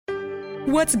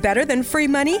What's better than free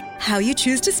money? How you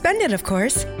choose to spend it, of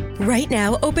course. Right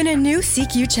now, open a new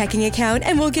CQ checking account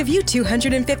and we'll give you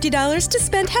 $250 to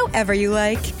spend however you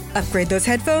like. Upgrade those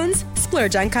headphones,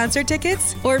 splurge on concert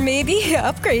tickets, or maybe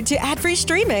upgrade to ad-free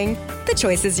streaming. The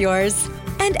choice is yours.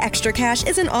 And extra cash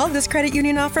isn't all this credit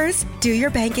union offers. Do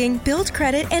your banking, build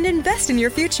credit, and invest in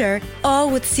your future. All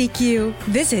with CQ.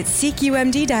 Visit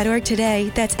CQMD.org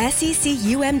today. That's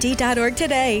SECUMD.org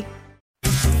today.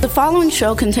 The following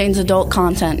show contains adult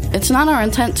content. It's not our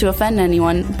intent to offend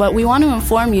anyone, but we want to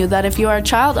inform you that if you are a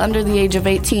child under the age of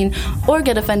 18 or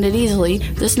get offended easily,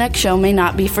 this next show may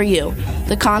not be for you.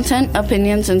 The content,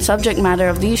 opinions, and subject matter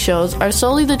of these shows are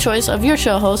solely the choice of your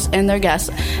show hosts and their guests,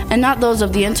 and not those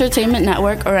of the Entertainment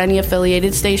Network or any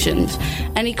affiliated stations.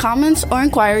 Any comments or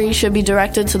inquiries should be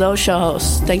directed to those show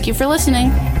hosts. Thank you for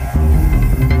listening.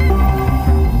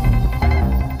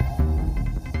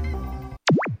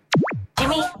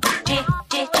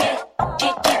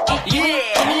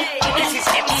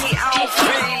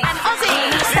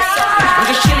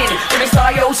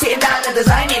 Sitting down and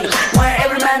designing, where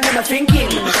every man never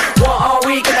thinking, what are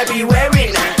we gonna be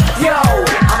wearing? Yo,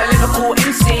 I'm a Liverpool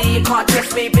MC, you can't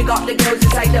test me. Big up the girls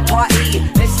inside the party,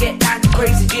 let's get down to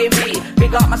crazy Jimmy.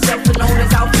 Big up myself and known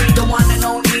as Alfie, the one and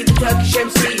only, the Turkish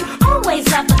MC. Always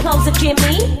love the clothes of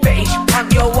Jimmy. Bitch, I'm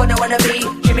your wanna be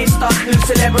Jimmy Star, new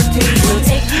celebrity.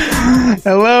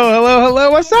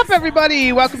 Hello. What's up,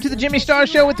 everybody? Welcome to the Jimmy Star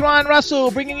Show with Ron Russell,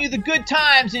 bringing you the good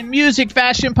times in music,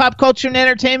 fashion, pop culture, and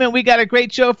entertainment. We got a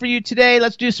great show for you today.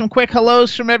 Let's do some quick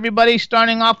hellos from everybody,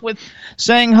 starting off with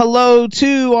saying hello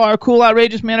to our cool,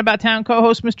 outrageous man about town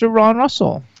co-host, Mr. Ron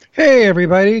Russell. Hey,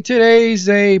 everybody. Today's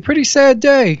a pretty sad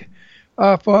day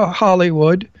for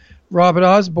Hollywood. Robert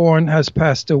Osborne has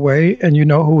passed away, and you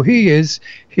know who he is.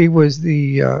 He was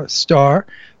the star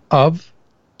of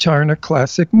Turner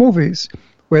Classic Movies,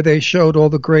 where they showed all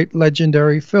the great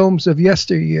legendary films of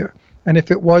yesteryear. And if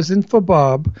it wasn't for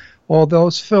Bob, all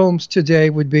those films today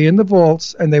would be in the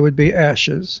vaults and they would be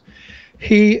ashes.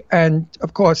 He and,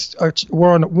 of course,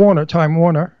 Time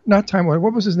Warner,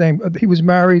 what was his name? He was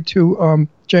married to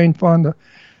Jane Fonda.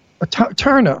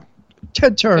 Turner.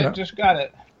 Ted Turner. I just got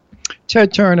it.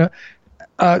 Ted Turner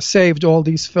saved all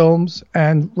these films,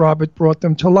 and Robert brought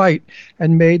them to light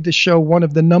and made the show one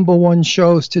of the number one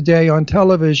shows today on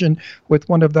television with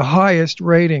one of the highest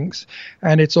ratings.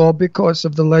 And it's all because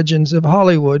of the legends of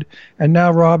Hollywood. And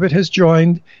now Robert has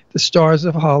joined the stars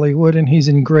of Hollywood, and he's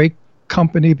in great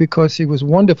company because he was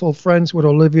wonderful friends with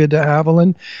Olivia de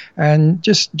Havilland and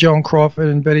just Joan Crawford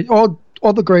and Betty, all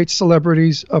the great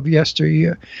celebrities of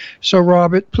yesteryear. So,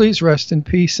 Robert, please rest in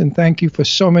peace, and thank you for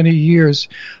so many years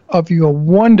of your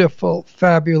wonderful,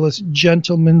 fabulous,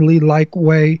 gentlemanly-like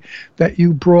way that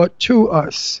you brought to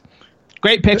us.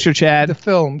 Great picture, Chad. The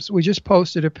films. We just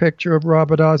posted a picture of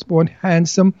Robert Osborne,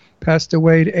 handsome, passed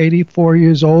away at 84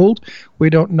 years old. We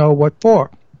don't know what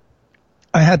for.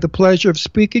 I had the pleasure of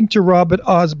speaking to Robert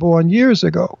Osborne years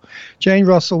ago. Jane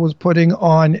Russell was putting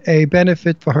on a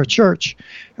benefit for her church,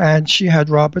 and she had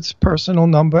Robert's personal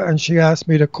number, and she asked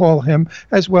me to call him,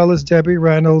 as well as Debbie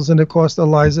Reynolds and, of course, the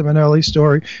Liza Minnelli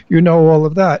story. You know all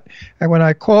of that. And when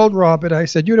I called Robert, I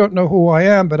said, you don't know who I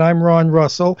am, but I'm Ron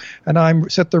Russell, and I'm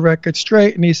set the record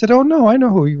straight. And he said, oh, no, I know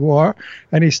who you are.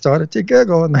 And he started to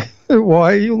giggle, and I said,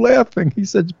 why are you laughing? He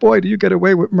said, boy, do you get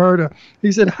away with murder.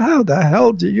 He said, how the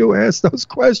hell do you ask those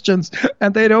questions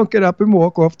and they don't get up and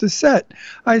walk off the set?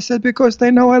 I said, because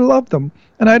they know I love them.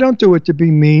 And I don't do it to be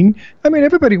mean. I mean,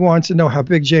 everybody wants to know how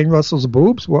big Jane Russell's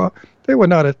boobs were. They were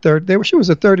not she was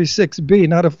a 36B,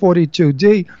 not a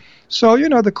 42D. So,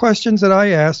 the questions that I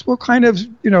asked were kind of,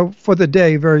 for the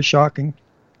day, very shocking.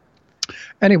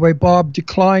 Anyway, Bob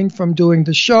declined from doing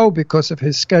the show because of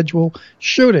his schedule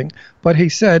shooting. But he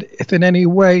said if in any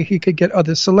way he could get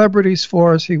other celebrities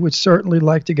for us, he would certainly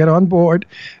like to get on board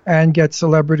and get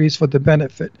celebrities for the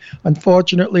benefit.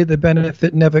 Unfortunately, the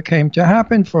benefit never came to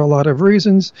happen for a lot of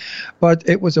reasons. But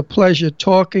it was a pleasure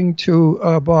talking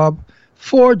to Bob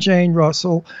for Jane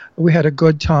Russell. We had a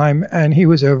good time, and he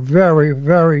was a very,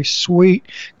 very sweet,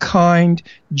 kind,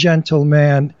 gentle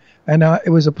man. And it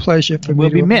was a pleasure for me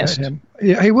to have met him.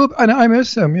 Yeah, he will, and I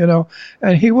miss him,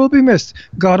 and he will be missed.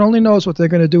 God only knows what they're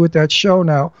going to do with that show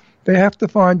now. They have to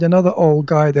find another old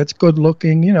guy that's good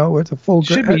looking, with a full.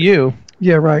 Should be you.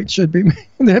 Yeah, right. Should be.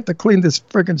 They have to clean this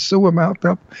friggin' sewer mouth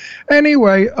up.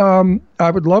 Anyway,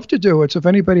 I would love to do it. So if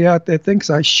anybody out there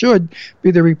thinks I should be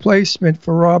the replacement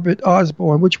for Robert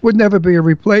Osborne, which would never be a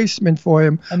replacement for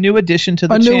him. A new addition to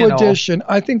the channel. A new addition.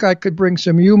 I think I could bring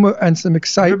some humor and some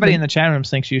excitement. Everybody in the chat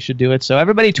rooms thinks you should do it. So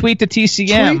everybody tweet to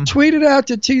TCM. Tweet it out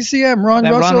to TCM. Ron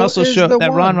Russell is show, the that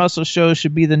one. Ron Russell show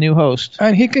should be the new host.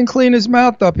 And he can clean his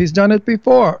mouth up. He's done it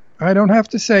before. I don't have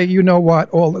to say you know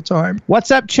what all the time. What's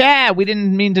up, Chad? We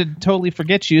didn't mean to totally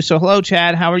forget you. So hello,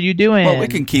 Chad. How are you doing? Well, we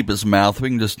can keep his mouth. We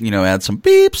can just, add some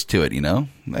beeps to it, You know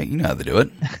how to do it.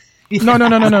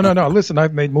 No. Listen,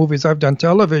 I've made movies. I've done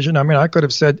television. I mean, I could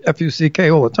have said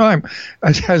F-U-C-K all the time,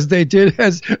 as they did,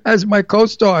 as my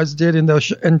co-stars did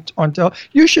on tele.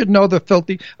 You should know the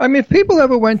filthy. I mean, if people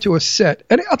ever went to a set,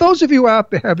 and those of you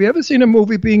out there, have you ever seen a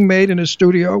movie being made in a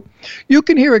studio? You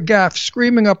can hear a gaff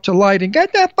screaming up to lighting,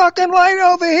 "Get that fucking light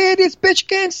over here! This bitch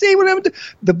can't see what I'm doing."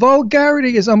 The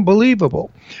vulgarity is unbelievable.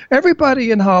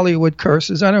 Everybody in Hollywood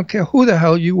curses. I don't care who the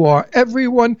hell you are.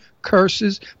 Everyone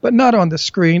curses, but not on the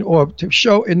screen or to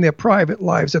show in their private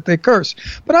lives that they curse.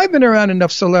 But I've been around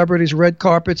enough celebrities, red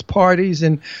carpets, parties,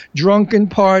 and drunken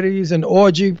parties, and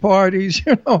orgy parties.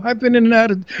 I've been in and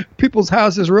out of people's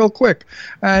houses real quick.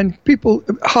 And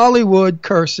Hollywood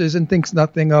curses and thinks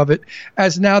nothing of it,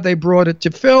 as now they brought it to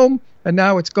film. And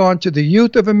now it's gone to the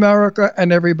youth of America,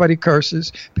 and everybody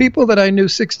curses. People that I knew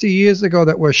 60 years ago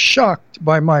that were shocked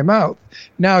by my mouth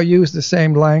now use the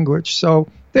same language. So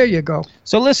there you go.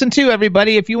 So listen to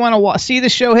everybody. If you want to see the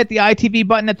show, hit the ITV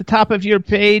button at the top of your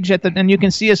page, and you can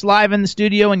see us live in the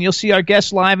studio, and you'll see our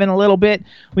guests live in a little bit.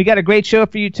 We got a great show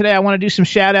for you today. I want to do some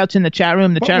shout-outs in the chat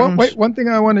room. Wait, one thing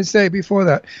I want to say before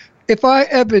that. If I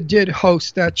ever did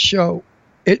host that show,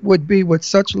 it would be with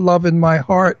such love in my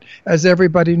heart, as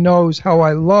everybody knows how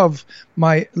I love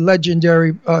my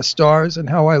legendary stars and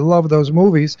how I love those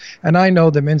movies, and I know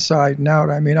them inside and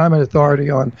out. I mean, I'm an authority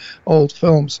on old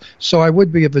films, so I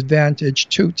would be of advantage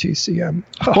to TCM.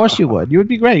 Of course you would. You would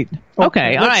be great.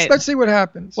 Okay, all right. Let's see what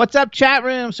happens. What's up, chat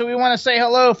room? So we want to say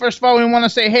hello. First of all, we want to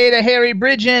say hey to Harry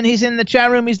Bridgen. He's in the chat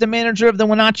room. He's the manager of the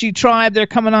Winachi tribe. They're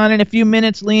coming on in a few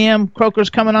minutes. Liam Croker's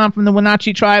coming on from the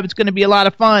Winachi tribe. It's going to be a lot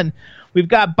of fun. We've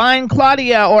got Bine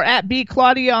Claudia, or at B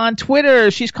Claudia on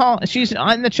Twitter. She's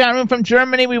in the chat room from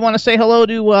Germany. We want to say hello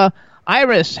to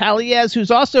Iris Haliez, who's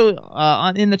also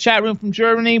in the chat room from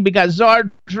Germany. We got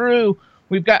Zard Drew.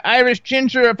 We've got Irish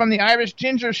Ginger from the Irish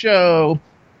Ginger Show,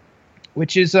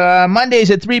 which is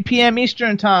Mondays at 3 p.m.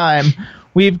 Eastern Time.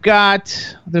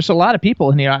 There's a lot of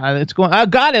people in here. It's going.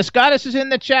 Goddess is in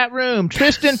the chat room.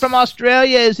 Tristan from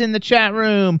Australia is in the chat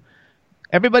room.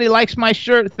 Everybody likes my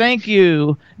shirt. Thank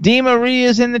you. Dee Marie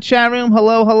is in the chat room.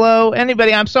 Hello.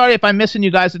 Anybody? I'm sorry if I'm missing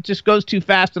you guys. It just goes too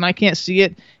fast and I can't see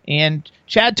it. And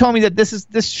Chad told me that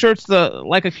this shirt's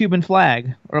like a Cuban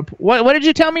flag. Or what did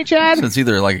you tell me, Chad? So it's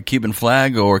either like a Cuban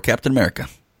flag or Captain America.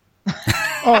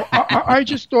 I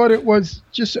just thought it was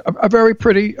just a very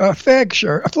pretty flag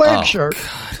shirt. God.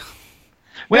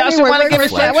 We also want to give a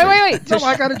shout. Wait. No,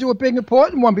 I got to do a big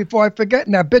important one before I forget.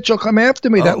 And that bitch will come after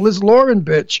me. That Liz Lauren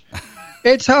bitch.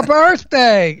 It's her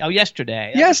birthday. Oh,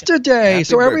 yesterday. Yesterday.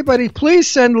 So everybody, please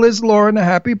send Liz Lauren a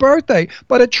happy birthday.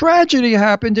 But a tragedy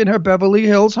happened in her Beverly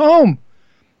Hills home.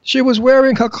 She was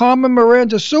wearing her Carmen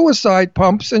Miranda suicide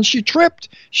pumps, and she tripped.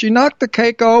 She knocked the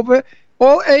cake over.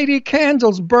 All 80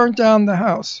 candles burnt down the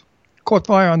house. Caught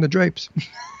fire on the drapes.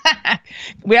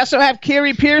 We also have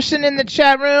Carrie Pearson in the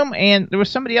chat room, and there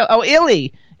was somebody else. Oh,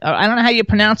 Illy. I don't know how you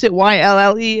pronounce it.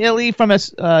 Ylle, Illy from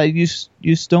Estonia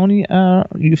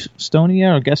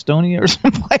or Gastonia or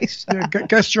someplace. Yeah,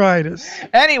 gastritis.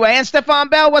 Anyway, and Stefan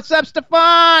Bell. What's up,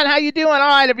 Stefan? How you doing? All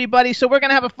right, everybody. So we're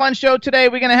going to have a fun show today.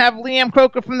 We're going to have Liam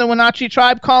Croker from the Winachi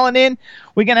tribe calling in.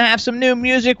 We're going to have some new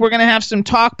music. We're going to have some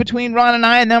talk between Ron and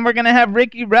I, and then we're going to have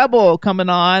Ricky Rebel coming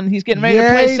on. He's getting ready to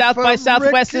play South by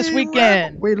Southwest this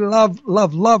weekend. We love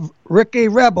Ricky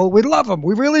Rebel. We love him.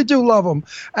 We really do love him.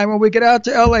 And when we get out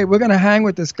to L.A., we're going to hang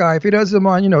with this guy. If he doesn't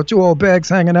mind, two old bags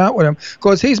hanging out with him,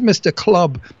 because he's Mr.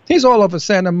 Club. He's all over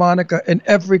Santa Monica in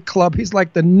every club. He's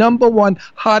like the number one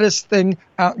hottest thing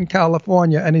out in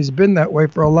California, and he's been that way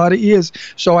for a lot of years.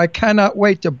 So I cannot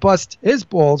wait to bust his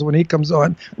balls when he comes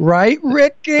on. Right,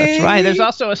 Ricky? That's right. There's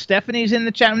also a Stephanie's in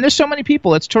the chat room. There's so many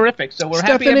people. It's terrific. So we're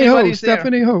happy everybody's there.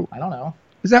 Stephanie who? I don't know.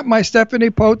 Is that my Stephanie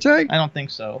Pote? I don't think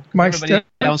so. Everybody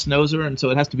else knows her, and so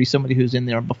it has to be somebody who's in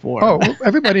there before. Oh,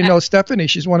 everybody knows Stephanie.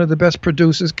 She's one of the best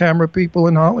producers, camera people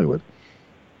in Hollywood.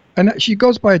 And she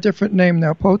goes by a different name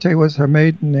now. Pote was her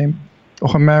maiden name, or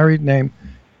her married name.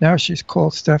 Now she's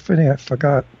called Stephanie. I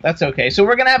forgot. That's okay. So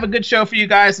we're going to have a good show for you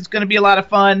guys. It's going to be a lot of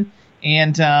fun.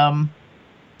 And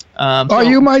Are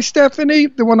you my Stephanie,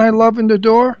 the one I love in the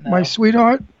door? No. My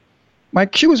sweetheart?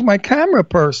 She was my camera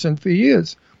person for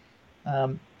years.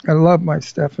 I love my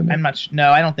Stephanie.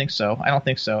 No, I don't think so.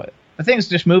 The thing's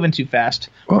just moving too fast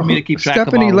for me to keep track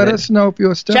Stephanie, of all of it. let us know if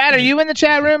you're Stephanie. Chad, are you in the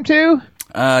chat room too?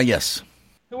 Yes.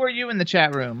 Who are you in the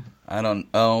chat room? I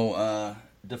don't know.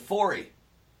 DeFori.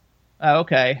 Oh,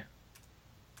 okay.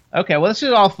 Okay, well, this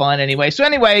is all fun anyway. So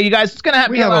anyway, you guys, it's going to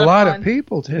be a lot of fun. Of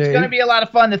people today. It's going to be a lot of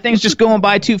fun. The thing's just going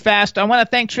by too fast. I want to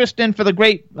thank Tristan for the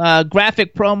great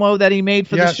graphic promo that he made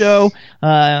for the show.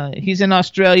 He's in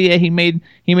Australia. He made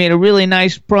a really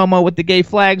nice promo with the gay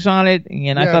flags on it,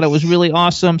 and I thought it was really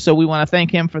awesome, so we want to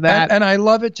thank him for that. And I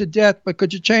love it to death, but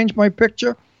could you change my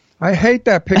picture? I hate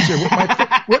that picture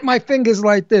with my fingers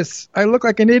like this. I look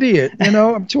like an idiot,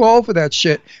 I'm too old for that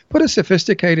shit. Put a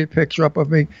sophisticated picture up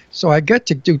of me so I get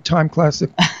to do time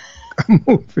classic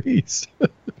movies.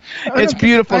 It's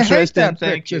beautiful, Tristan. Hate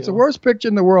that picture. It's the worst picture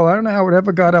in the world. I don't know how it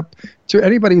ever got up to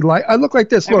anybody. I look like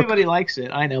this. Everybody likes it.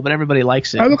 I know, but everybody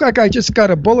likes it. I look like I just got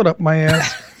a bullet up my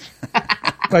ass.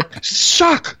 Like,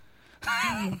 suck!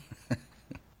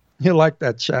 You like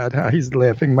that, Chad? How he's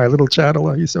laughing, my little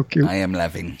Chadler. He's so cute. I am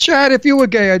laughing. Chad, if you were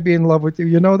gay, I'd be in love with you.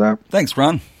 You know that? Thanks,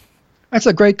 Ron. That's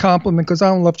a great compliment because I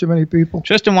don't love too many people.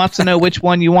 Tristan wants to know which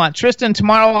one you want. Tristan,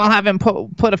 tomorrow I'll have him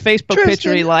put a Facebook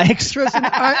picture he likes. Tristan,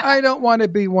 I don't want to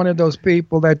be one of those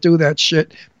people that do that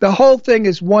shit. The whole thing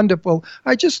is wonderful.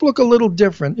 I just look a little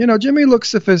different. Jimmy looks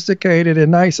sophisticated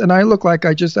and nice, and I look like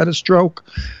I just had a stroke.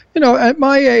 At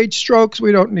my age, strokes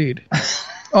we don't need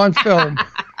on film.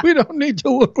 We don't need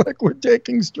to look like we're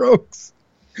taking strokes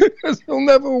because he'll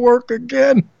never work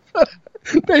again.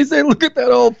 They say, look at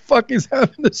that old fuck, he's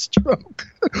having a stroke.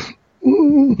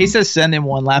 He says send him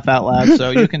one, laugh out loud, so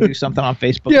you can do something on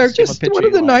Facebook. Yeah, just one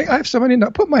of the night. I have somebody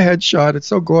put my headshot. It's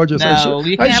so gorgeous. No,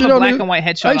 you can have a black and white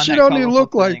headshot. I should only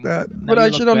look like that, but I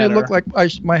should only look like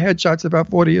my headshot's about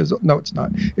 40 years old. No, it's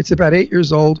not. It's about 8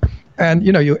 years old. And,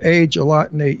 you age a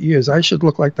lot in 8 years. I should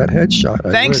look like that headshot.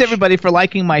 Thanks, everybody, for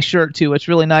liking my shirt, too. It's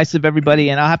really nice of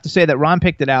everybody. And I'll have to say that Ron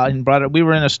picked it out and brought it. We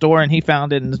were in a store, and he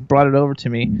found it and brought it over to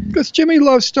me. Because Jimmy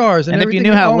loves stars. And if you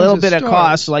knew how little bit it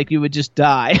costs, you would just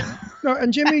die. No,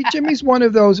 and Jimmy's one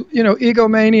of those,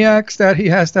 egomaniacs that he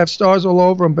has to have stars all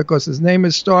over him because his name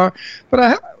is Star.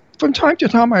 But from time to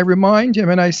time, I remind him,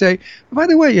 and I say, by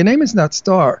the way, your name is not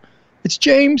Star. It's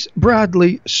James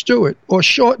Bradley Stewart, or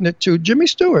shorten it to Jimmy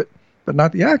Stewart. But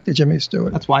not the actor Jimmy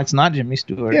Stewart. That's why it's not Jimmy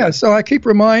Stewart. Yeah, so I keep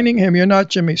reminding him, you're not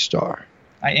Jimmy Star.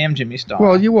 I am Jimmy Star.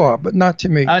 Well, you are, but not to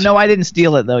me. No, I didn't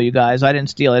steal it, though, you guys. I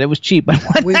didn't steal it. It was cheap.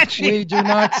 We do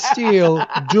not steal.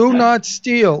 Do not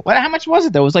steal. How much was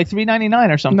it, though? It was like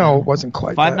 $3.99 or something. No, it wasn't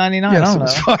quite $5.99? Yes, I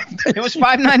don't know. It was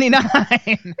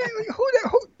 $5.99.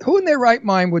 Who in their right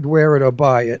mind would wear it or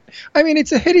buy it? I mean,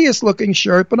 it's a hideous-looking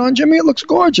shirt, but on Jimmy it looks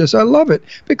gorgeous. I love it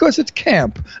because it's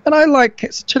camp. And I like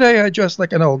it. Today I dressed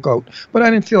like an old goat, but I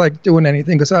didn't feel like doing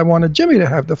anything because I wanted Jimmy to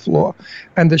have the floor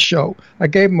and the show. I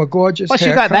gave him a gorgeous haircut.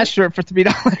 You got that shirt for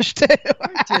 $3 too.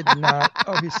 I did not.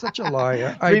 Oh, he's such a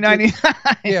liar.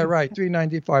 $3.99. Yeah, right.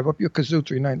 $3.95. Up your kazoo,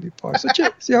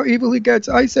 $3.95. See how evil he gets?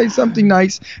 I say something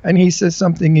nice, and he says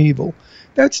something evil.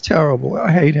 That's terrible. I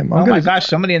hate him. My gosh,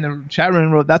 somebody in the chat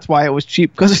room wrote that's why it was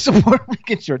cheap because it's a Puerto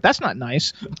Rican shirt. That's not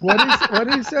nice. What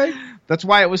did he say? That's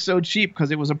why it was so cheap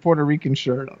because it was a Puerto Rican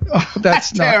shirt. Oh,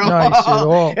 that's not terrible. Nice at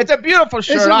all. It's a beautiful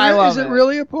shirt. I love it. Is it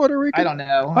really a Puerto Rican? I don't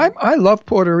know. I love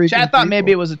Puerto Rican Chad thought people.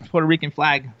 maybe it was a Puerto Rican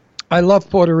flag. I love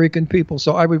Puerto Rican people,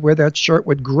 so I would wear that shirt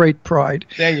with great pride.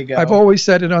 There you go. I've always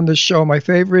said it on the show. My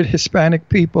favorite Hispanic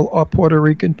people are Puerto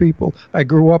Rican people. I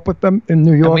grew up with them in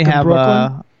New York and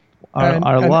Brooklyn.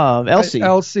 Our love, Elsie.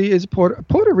 Elsie is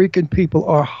Puerto Rican people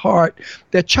are heart.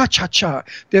 They're cha-cha-cha.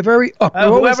 They're very up.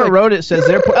 Whoever wrote it says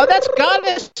they're... that's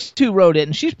Goddess who wrote it,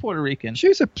 and she's Puerto Rican.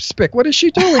 She's a spick. What is she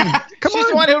doing? Come she's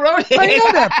on. the one who wrote it. I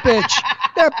know that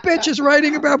bitch. That bitch is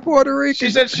writing about Puerto Rican.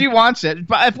 She said she wants it.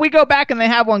 But if we go back and they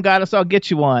have one, Goddess, I'll get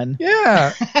you one.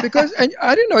 Yeah, because and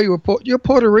I didn't know you're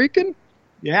Puerto Rican.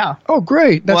 Yeah. Oh,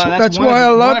 great. That's why I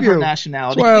love you. That's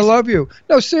why I love you.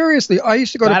 No, seriously. I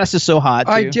used to go Goddess is so hot,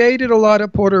 too. I dated a lot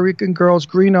of Puerto Rican girls,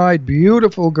 green-eyed,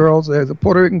 beautiful girls. The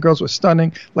Puerto Rican girls were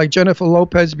stunning. Like Jennifer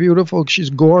Lopez, beautiful. She's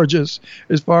gorgeous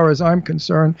as far as I'm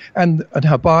concerned. And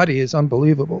her body is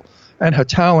unbelievable. And her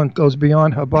talent goes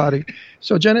beyond her body.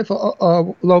 So Jennifer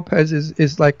Lopez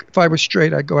is like, if I was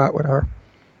straight, I'd go out with her.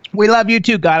 We love you,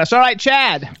 too, Goddess. All right,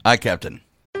 Chad. Hi, Captain.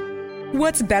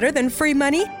 What's better than free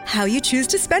money? How you choose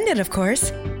to spend it, of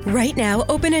course. Right now,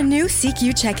 open a new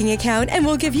CQ checking account and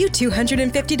we'll give you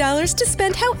 $250 to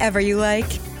spend however you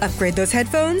like. Upgrade those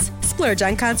headphones, splurge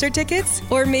on concert tickets,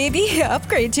 or maybe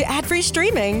upgrade to ad-free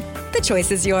streaming. The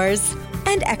choice is yours.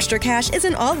 And extra cash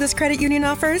isn't all this credit union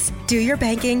offers. Do your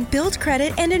banking, build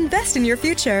credit, and invest in your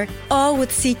future. All with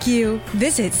CQ.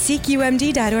 Visit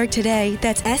SeekUMD.org today.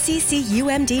 That's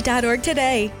SECUMD.org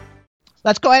today.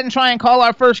 Let's go ahead and try and call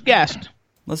our first guest.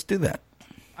 Let's do that.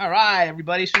 All right,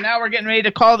 everybody. So now we're getting ready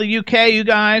to call the UK, you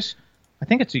guys.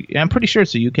 I'm pretty sure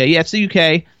it's the UK. Yeah, it's the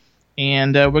UK.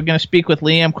 And we're going to speak with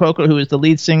Liam Croker, who is the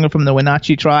lead singer from the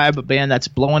Winachi tribe, a band that's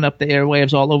blowing up the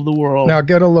airwaves all over the world. Now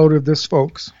get a load of this,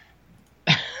 folks.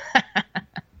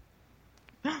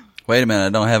 Wait a minute, I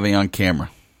don't have any on camera.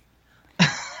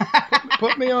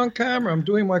 Put me on camera. I'm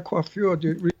doing my coiffure,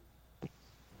 dude.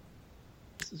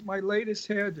 This is my latest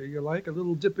hairdo. You like a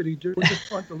little dippity-dip with the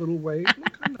front, a little wave.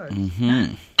 Look how nice.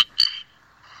 Mm-hmm.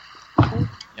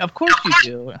 Of course you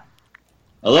do.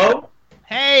 Hello?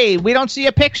 Hey, we don't see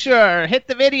a picture. Hit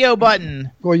the video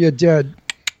button. Or you're dead.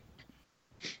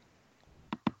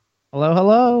 Hello,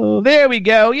 hello. There we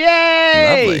go.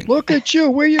 Yay! Lovely. Look at you.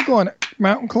 Where you going?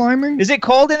 Mountain climbing? Is it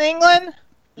cold in England?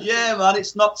 Yeah, man,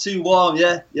 it's not too warm.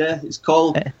 Yeah, it's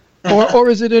cold. Or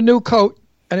is it a new coat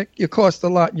and you cost a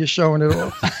lot and you're showing it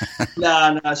off?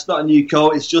 Nah, it's not a new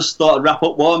coat. It's just started wrap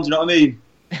up warm. Do you know what I mean?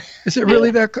 Is it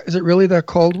really that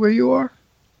cold where you are?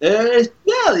 Yeah,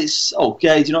 it's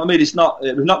okay. Do you know what I mean? It's not.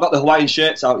 We've not got the Hawaiian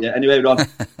shirts out yet. Anyway, we're on.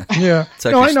 Yeah.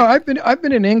 No, I know. I've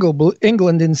been in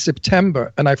England in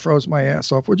September, and I froze my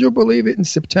ass off. Would you believe it? In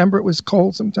September, it was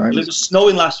cold sometimes. It was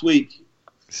snowing last week.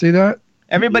 See that?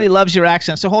 Everybody loves your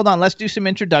accent. So hold on. Let's do some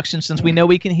introductions since we know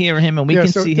we can hear him and we can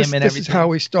see him and everything. This is how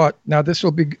we start. Now, this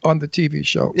will be on the TV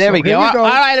show. There we go. All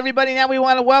right, everybody. Now we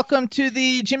want to welcome to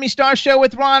the Jimmy Star Show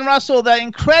with Ron Russell, the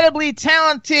incredibly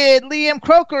talented Liam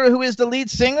Croker, who is the lead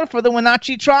singer for the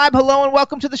Winachi tribe. Hello and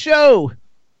welcome to the show.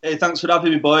 Hey, thanks for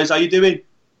having me, boys. How you doing?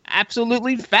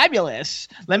 Absolutely fabulous.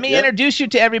 Let me introduce you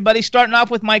to everybody, starting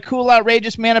off with my cool,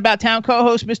 outrageous man about town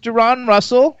co-host, Mr. Ron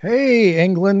Russell. Hey,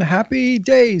 England, happy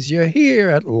days. You're here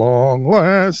at long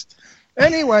last.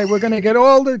 Anyway, we're going to get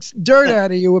all the dirt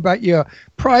out of you about your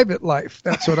private life.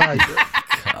 That's what I do.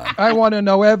 I want to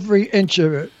know every inch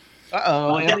of it.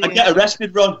 Uh-oh. I get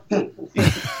arrested, Ron.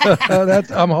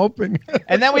 I'm hoping.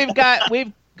 And then we've got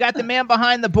the man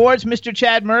behind the boards, Mr.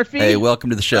 Chad Murphy. Hey, welcome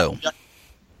to the show.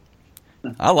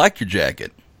 I like your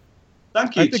jacket.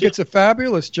 Thank you. I think it's a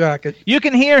fabulous jacket. You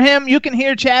can hear him. You can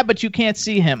hear Chad, but you can't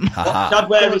see him.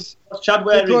 What's Chad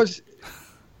wearing? Because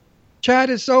Chad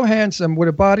is so handsome with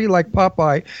a body like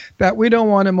Popeye that we don't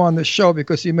want him on the show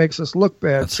because he makes us look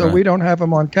bad. That's so right. We don't have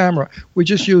him on camera. We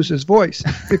just use his voice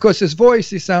because his voice,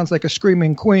 he sounds like a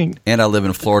screaming queen. And I live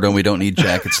in Florida, and we don't need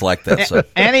jackets like that. So.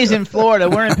 And he's in Florida.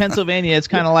 We're in Pennsylvania. It's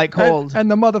kind of like cold. And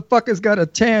the motherfucker's got a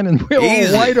tan, and we're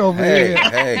all white over here.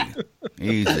 Hey,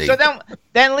 easy. So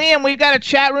then, Liam, we've got a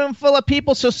chat room full of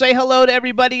people, so say hello to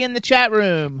everybody in the chat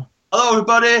room. Hello,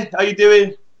 everybody. How you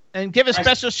doing? And give a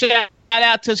special shout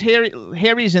out to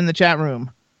Harry's in the chat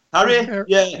room. Harry?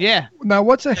 Yeah. Now,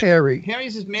 what's a Harry?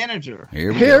 Harry's his manager.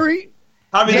 Here we Harry?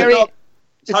 Harry Harry- the dog.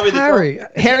 It's Harry.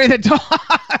 Harry the dog.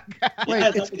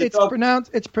 Wait, Yeah,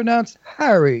 it's pronounced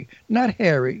Harry, not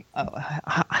Harry.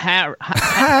 Harry.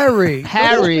 Harry.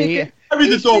 Harry. Harry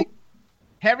the dog.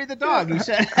 Harry the dog, you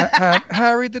said.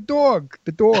 Harry the dog.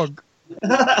 The dog.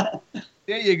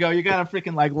 There you go. You gotta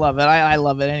freaking love it. I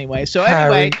love it anyway. So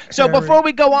Harry, before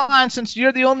we go on, since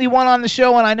you're the only one on the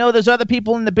show, and I know there's other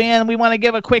people in the band, we want to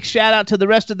give a quick shout out to the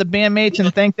rest of the bandmates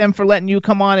and thank them for letting you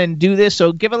come on and do this.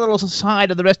 So give a little hi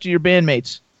to the rest of your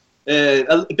bandmates.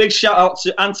 A big shout out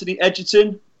to Anthony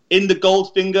Edgerton, In the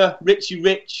Goldfinger, Richie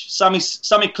Rich,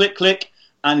 Sammy Click Click,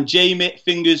 and Jamie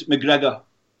Fingers McGregor.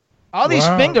 All these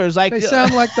fingers, like they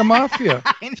sound like the mafia.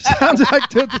 Sounds like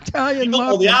the Italian You got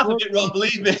all mafia. the alphabet wrong,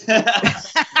 believe me.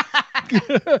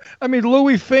 I mean,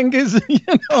 Louis Fingers, Harry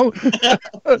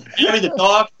the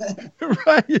dog.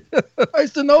 Right. I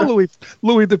used to know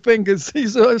Louis the Fingers.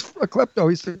 He's a klepto. He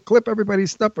used to clip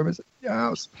everybody's stuff from his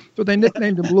house. So they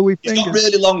nicknamed him Louis He's Fingers. got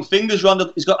really long fingers, Ron.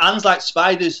 He's got hands like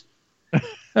spiders.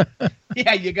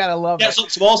 Yeah, you gotta love Gets it. up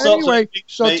to all sorts Anyway, of things,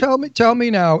 so mate. tell me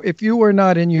now, if you were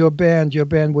not in your band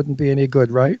wouldn't be any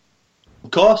good, right?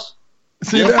 Of course.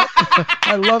 See that?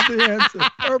 I love the answer.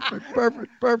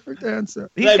 Perfect answer.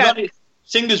 He's got- Ronnie,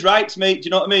 singers' rights, mate. Do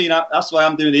you know what I mean? That's why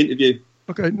I'm doing the interview.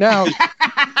 Okay, now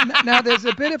there's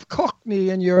a bit of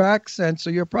Cockney in your accent, so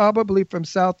you're probably from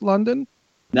South London.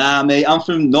 Nah, mate. I'm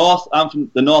from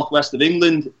the northwest of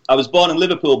England. I was born in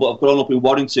Liverpool, but I've grown up in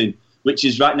Warrington, which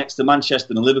is right next to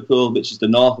Manchester and Liverpool, which is the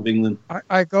north of England.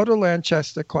 I go to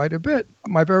Lancaster quite a bit.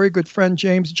 My very good friend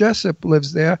James Jessup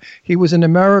lives there. He was in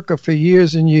America for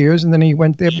years and years, and then he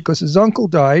went there because his uncle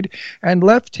died and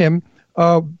left him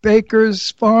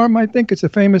Baker's Farm. I think it's a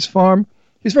famous farm.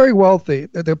 He's very wealthy.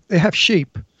 They have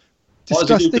sheep.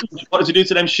 Disgusting. What does he do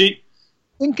to them sheep?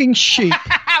 Thinking sheep.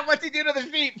 What's he do to the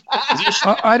sheep?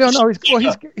 I don't know.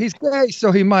 He's gay,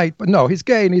 so he might. But no, he's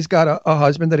gay, and he's got a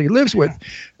husband that he lives with.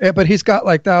 But he's got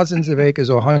like thousands of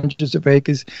acres or hundreds of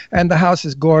acres, and the house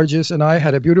is gorgeous. And I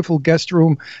had a beautiful guest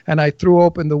room, and I threw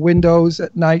open the windows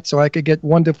at night so I could get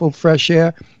wonderful fresh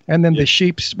air. And then the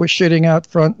sheep were shitting out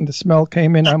front, and the smell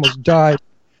came in. I almost died.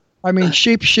 I mean,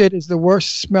 sheep shit is the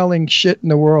worst smelling shit in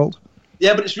the world.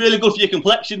 Yeah, but it's really good for your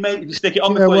complexion, mate. If you stick it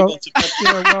on before you go to bed.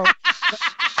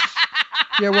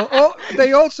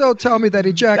 They also tell me that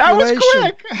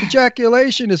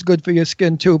ejaculation is good for your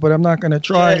skin too, but I'm not going to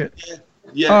try it.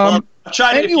 Yeah. I've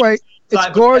tried it. Anyway, it's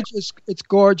gorgeous. It's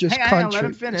gorgeous country. On, let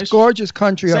him finish. It's gorgeous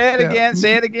country. Say it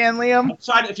again, Liam. I've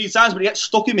tried it a few times, but it gets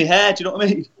stuck in my hair. Do you know what I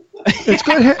mean? It's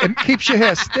good. It keeps your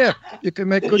hair stiff. You can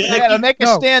make good. Yeah, it'll make it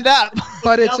stand up.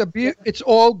 But it's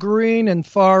all green and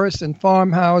forests and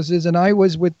farmhouses. And I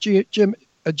was with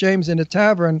James in a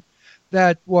tavern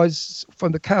that was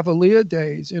from the Cavalier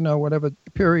days. Whatever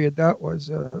period that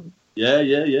was. Yeah.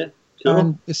 Cool.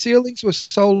 And the ceilings were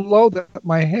so low that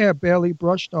my hair barely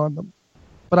brushed on them.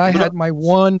 But I had my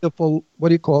wonderful,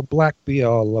 black beer.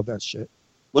 I love that shit.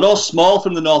 We're all small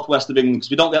from the northwest of England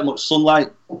because we don't get much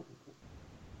sunlight.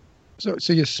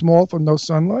 So you're small from no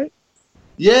sunlight?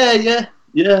 Yeah.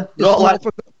 You're small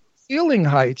for the ceiling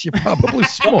heights. You're probably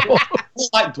small.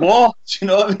 Like dwarfs, you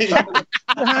know what I mean?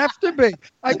 You have to be.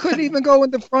 I couldn't even go in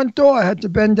the front door. I had to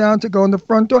bend down to go in the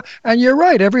front door. And you're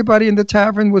right. Everybody in the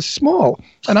tavern was small.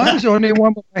 And I was the only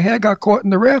one with my hair got caught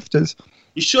in the rafters.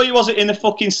 You sure you wasn't in the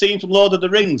fucking scene from Lord of the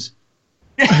Rings?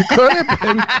 Could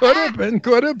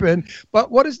have been. But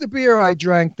what is the beer I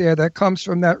drank there that comes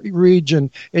from that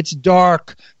region? It's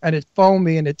dark and it's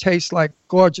foamy and it tastes like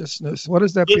gorgeousness. What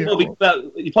is that beer called?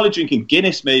 You're probably drinking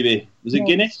Guinness, maybe. Was it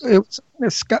Guinness? It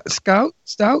was Stout?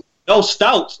 Oh,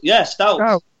 Stout. Yeah,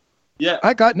 Stout. Yeah.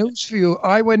 I got news for you.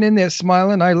 I went in there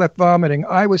smiling. I left vomiting.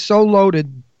 I was so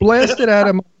loaded, blasted out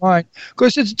of my mind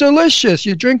because it's delicious.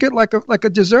 You drink it like a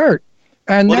dessert.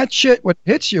 And that shit, when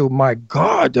it hits you, my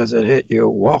God, does it hit you?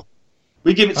 Whoa.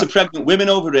 We give it to pregnant women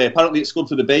over here. Apparently it's good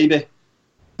for the baby.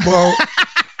 Well,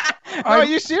 are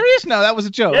you serious? No, that was a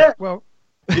joke. Yeah. Well,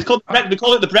 we call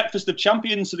it the breakfast of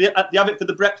champions, so they have it for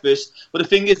the breakfast. But the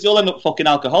thing is, they'll end up fucking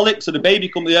alcoholics, so the baby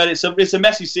comes there. It's a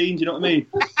messy scene, do you know what I mean?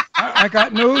 I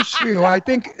got news for you. I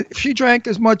think if she drank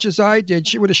as much as I did,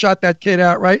 she would have shot that kid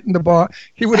out right in the bar.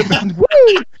 He would have been,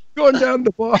 woo, going down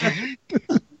the bar.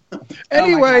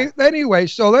 Anyway,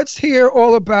 so let's hear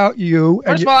all about you.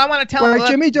 First of all, I want to tell him.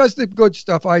 Jimmy does the good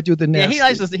stuff. I do the nasty. Yeah,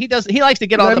 he likes to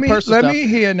get all the personal stuff. Let me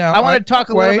hear now. I want to talk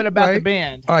a little bit about the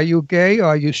band. Are you gay?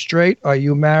 Are you straight? Are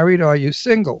you married? Are you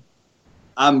single?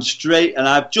 I'm straight, and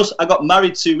I got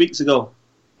married 2 weeks ago.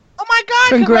 Oh my God!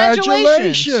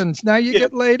 Congratulations! Now you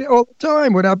get laid all the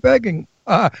time without begging.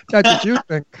 That's what you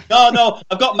think. No,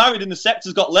 I've got married and the sex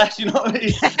has got less, you know what I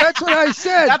mean? That's what I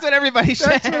said. That's what everybody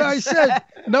says. That's what I said.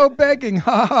 No begging.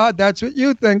 That's what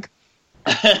you think.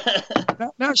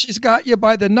 Now she's got you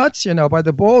by the nuts, by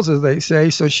the balls, as they say.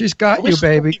 So she's got you,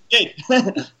 baby.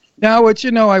 Now it's,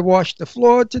 I washed the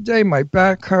floor today. My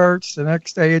back hurts. The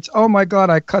next day it's, oh my God,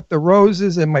 I cut the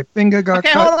roses and my finger got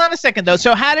cut. Okay, hold on a second though.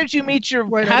 So how did you meet your?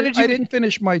 I didn't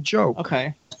finish my joke.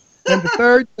 Okay. And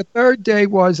the third day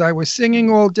was I was singing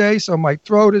all day, so my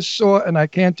throat is sore, and I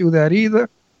can't do that either.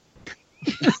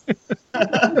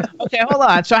 Okay, hold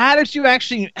on. So how did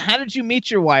you meet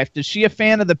your wife? Is she a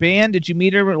fan of the band? Did you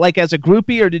meet her like as a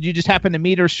groupie, or did you just happen to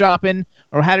meet her shopping,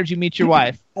 or how did you meet your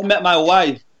wife? I met my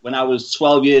wife when I was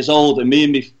 12 years old, and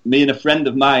me and a friend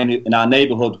of mine in our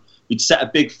neighbourhood, we'd set a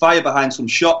big fire behind some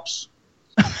shops.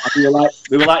 And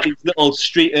we were like these little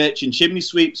street urchin chimney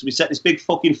sweeps. We set this big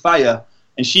fucking fire.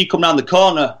 And she come round the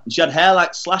corner, and she had hair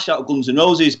like Slash out of Guns N'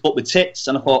 Roses, but with tits.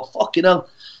 And I thought, fucking hell,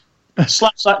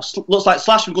 Slash looks like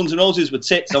Slash from Guns N' Roses with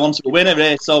tits. I wanted to win her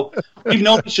here. So we've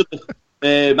known each other.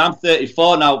 I'm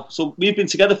 34 now, so we've been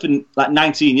together for like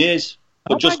 19 years.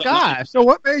 Oh my gosh! So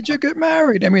what made you get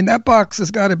married? I mean, that box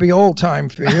has got to be old time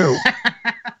for you.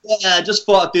 Yeah, I just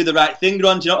thought I'd do the right thing,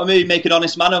 Ron. Do you know what I mean? Make an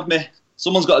honest man of me.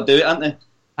 Someone's got to do it, haven't they?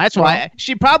 That's why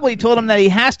she probably told him that he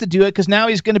has to do it because now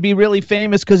he's going to be really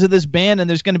famous because of this band, and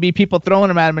there's going to be people throwing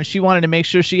him at him, and she wanted to make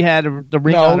sure she had the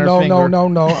ring on her finger.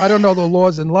 No. I don't know the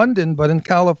laws in London, but in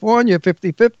California,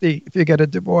 50-50 if you get a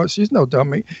divorce. She's no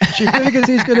dummy. She figures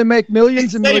he's going to make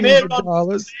millions and millions of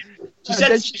dollars. She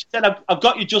said, I've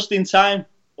got you just in time.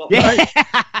 Right?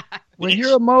 When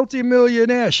you're a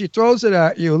multi-millionaire, she throws it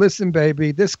at you. Listen,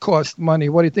 baby, this costs money.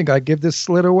 What do you think? I give this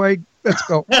slit away? Let's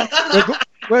go.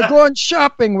 We're going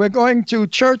shopping. We're going to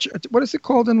church. What is it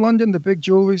called in London? The big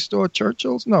jewelry store,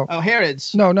 Churchill's? No. Oh,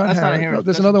 Harrods. No, not That's Harrods. not a Harrods. No,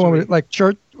 there's That's another a one jewelry. with like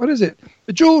church. What is it?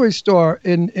 The jewelry store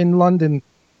in London.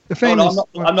 The famous.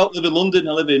 I'm not living in London.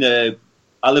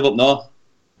 I live up north.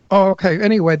 Oh, okay.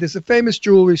 Anyway, there's a famous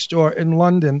jewelry store in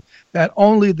London that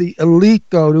only the elite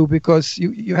go to because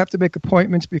you have to make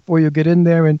appointments before you get in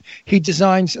there. And he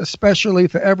designs especially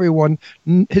for everyone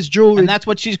his jewelry. And that's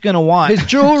what she's going to want. His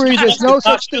jewelry, there's no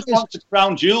such thing as... the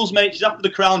crown jewels, mate. She's after the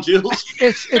crown jewels.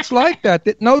 It's like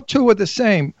that no two are the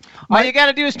same. All you got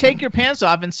to do is take your pants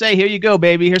off and say, "Here you go,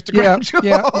 baby. Here's the crown jewels."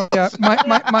 Yeah.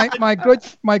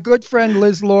 My good friend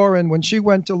Liz Lauren, when she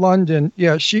went to London,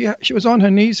 she was on her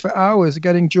knees for hours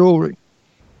getting jewelry.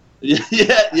 Yeah.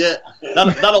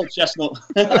 That old chestnut.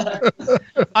 All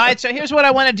right, so here's what I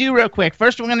want to do real quick.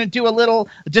 First, we're going to do a little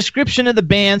description of the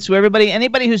band. So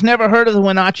anybody who's never heard of the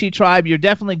Winachi Tribe, you're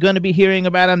definitely going to be hearing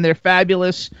about them. They're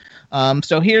fabulous.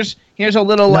 So here's a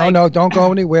little No, don't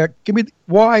go anywhere. Give me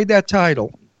why that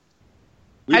title.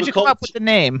 How'd you come up with the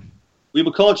name? We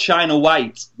were called China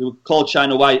White.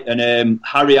 And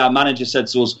Harry, our manager, said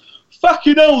to us,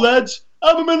 "Fucking hell, lads,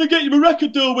 how am I going to get you a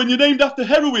record deal when you're named after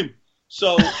heroin?"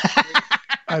 So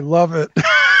I love it.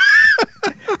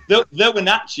 the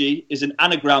Winachi is an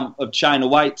anagram of China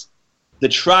White. The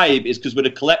tribe is because we're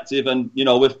a collective, and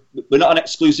we're not an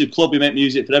exclusive club. We make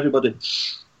music for everybody.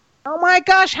 Oh my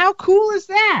gosh, how cool is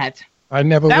that? I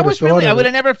never would have thought of it. I would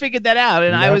have never figured that out,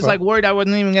 and I was like worried I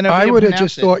wasn't even going to. I would have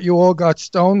just thought you all got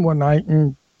stoned one night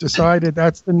and decided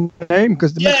that's the name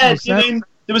because the makes no sense.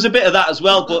 There was a bit of that as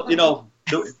well, but the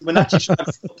Winachi.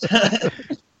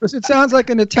 Because it sounds like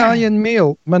an Italian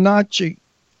meal, Winachi.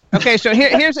 Okay, so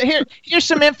here's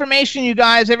some information, you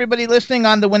guys, everybody listening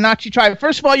on the Winachi Tribe.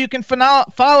 First of all, you can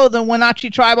follow the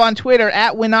Winachi Tribe on Twitter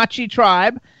at Winachi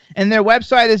Tribe, and their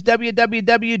website is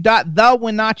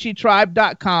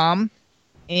www.thewinachitribe.com.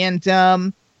 And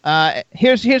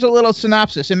here's a little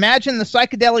synopsis. Imagine the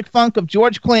psychedelic funk of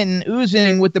George Clinton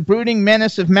oozing with the brooding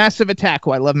menace of Massive Attack.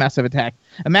 Oh, I love Massive Attack.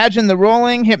 Imagine the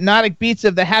rolling, hypnotic beats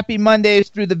of the Happy Mondays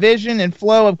through the vision and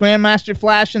flow of Grandmaster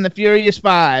Flash and the Furious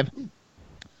Five.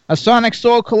 A sonic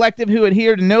soul collective who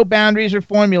adhere to no boundaries or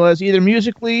formulas, either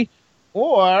musically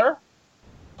or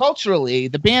culturally.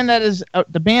 The band that is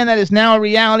now a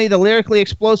reality, the lyrically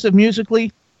explosive,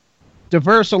 musically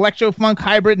diverse electro-funk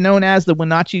hybrid known as the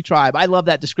Winachi Tribe. I love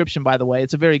that description, by the way.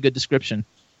 It's a very good description.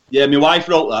 Yeah, my wife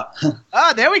wrote that.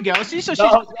 Oh, there we go. See, so she's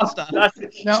doing stuff.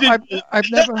 No,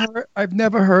 I've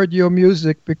never heard your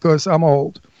music because I'm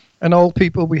old. And old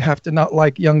people, we have to not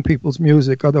like young people's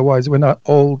music, otherwise we're not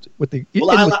old with the people.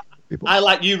 I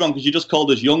like you, Ron, because you just called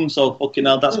us young, so fucking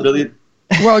hell, that's brilliant.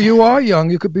 Well, you are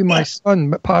young. You could be my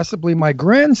son, possibly my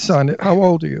grandson. How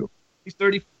old are you? He's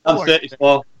 34. I'm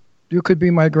 34. You could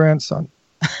be my grandson.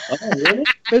 Oh, really?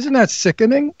 Isn't that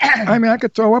sickening? I mean, I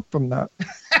could throw up from that.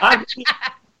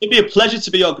 It'd be a pleasure to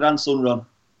be your grandson, Ron.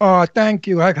 Oh, thank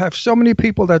you. I have so many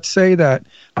people that say that.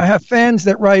 I have fans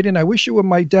that write in, "I wish you were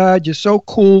my dad. You're so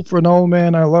cool for an old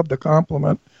man." I love the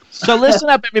compliment. So listen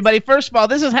up, everybody. First of all,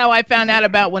 this is how I found out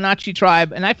about Winachi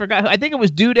Tribe, and I forgot. I think it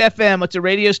was Dude FM. It's a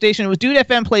radio station. It was Dude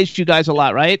FM plays you guys a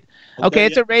lot, right? Okay,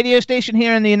 it's a radio station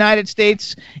here in the United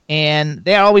States, and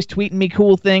they're always tweeting me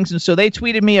cool things, and so they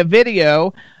tweeted me a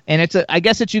video, and I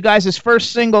guess it's you guys'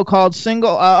 first single called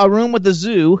 "A Room with the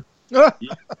Zoo." A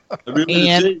Room with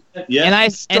the Zoo. Yeah. And I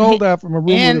stole that from A Room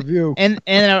with a View. And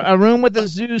a Room with the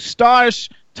Zoo stars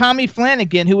Tommy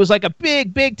Flanagan, who was like a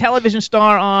big television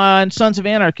star on Sons of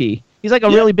Anarchy. He's like a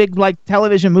really big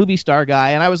television movie star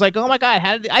guy. And I was like, oh my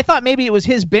God, I thought maybe it was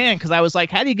his band, because I was like,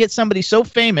 how do you get somebody so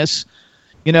famous,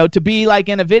 to be like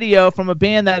in a video from a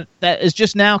band that is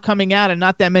just now coming out and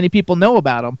not that many people know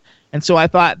about them. And so I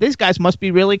thought, these guys must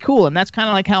be really cool. And that's kind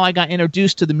of like how I got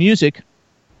introduced to the music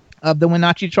of the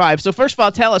Winachi Tribe. So first of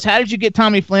all, tell us, how did you get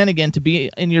Tommy Flanagan to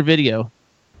be in your video?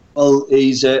 Well,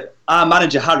 he's our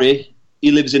manager, Harry.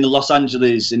 He lives in Los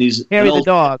Angeles, and he's Harry the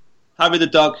dog. Harry the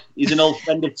dog. He's an old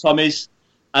friend of Tommy's,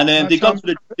 and they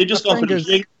just gone for the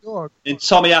drink. And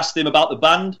Tommy asked him about the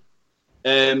band.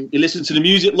 He listened to the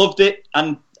music, loved it,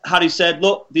 and Harry said,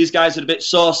 "Look, these guys are a bit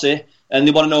saucy, and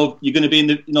they want to know if you're going to be in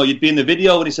the, you'd be in the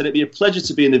video." And he said, "It'd be a pleasure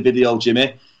to be in the video,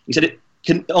 Jimmy." He said,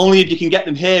 only if you can get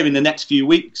them here in the next few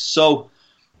weeks. So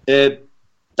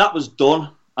that was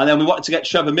done. And then we wanted to get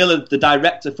Trevor Miller, the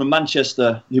director from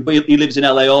Manchester. He lives in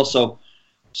LA also.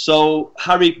 So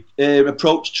Harry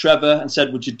approached Trevor and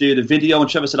said, "Would you do the video?" And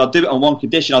Trevor said, "I'll do it on one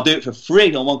condition. I'll do it for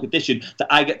free on one condition, that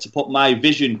I get to put my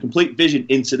complete vision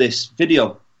into this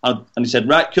video." And he said,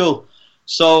 "Right, cool."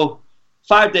 So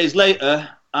 5 days later,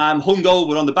 I'm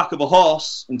hungover on the back of a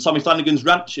horse in Tommy Flanagan's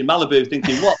ranch in Malibu,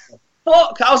 thinking, what the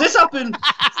fuck? How's this happened?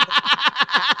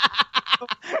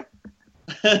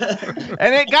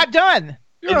 And it got done.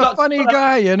 You're a funny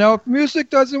guy, you know. If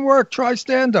music doesn't work, try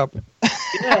stand-up.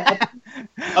 Yeah.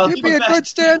 You'd be a good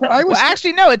stand. Well,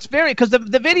 actually, no. It's very because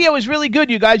the video is really good.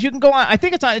 You guys, you can go on. I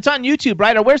think it's on YouTube,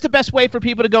 right? Or where's the best way for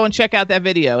people to go and check out that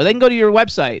video? They can go to your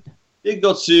website. You can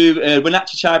go to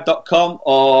winachitribe.com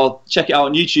or check it out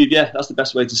on YouTube. Yeah, that's the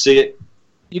best way to see it.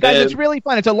 You guys, it's really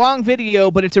fun. It's a long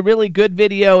video, but it's a really good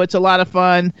video. It's a lot of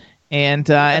fun. And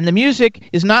the music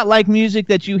is not like music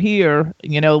that you hear.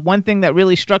 You know, one thing that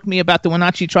really struck me about the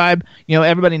Winachi Tribe, you know,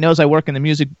 everybody knows I work in the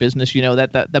music business, you know,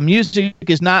 that the music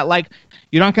is not like,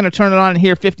 you're not going to turn it on and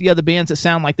hear 50 other bands that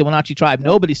sound like the Winachi Tribe.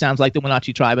 Nobody sounds like the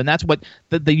Winachi Tribe. And that's what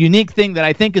the unique thing that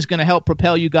I think is going to help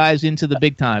propel you guys into the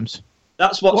big times.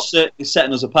 That's what's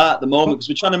setting us apart at the moment,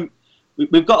 because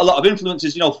we've got a lot of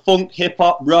influences, you know, funk,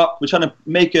 hip-hop, rock. We're trying to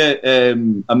make a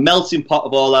melting pot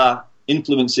of all our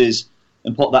influences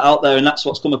and put that out there, and that's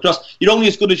what's come across. You're only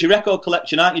as good as your record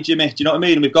collection, aren't you, Jimmy? Do you know what I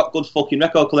mean? And we've got good fucking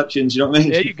record collections, you know what I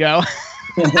mean? There you go.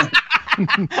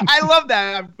 I love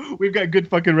that. We've got good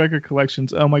fucking record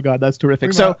collections. Oh my God, that's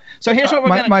terrific. So here's what we're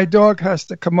going to... My dog has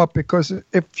to come up, because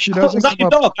if she doesn't was that your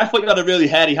dog? I thought you had a really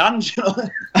hairy hand, you know?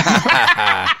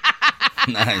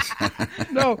 Nice.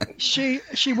 No, she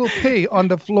will pee on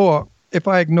the floor if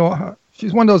I ignore her.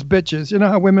 She's one of those bitches. You know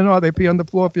how women are? They pee on the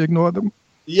floor if you ignore them.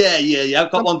 Yeah.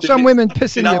 I've got one. Some women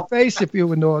piss in your face if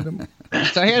you ignore them.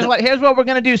 So here's what we're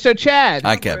gonna do. So Chad,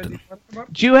 hi, Captain.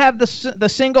 Do you have the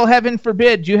single "Heaven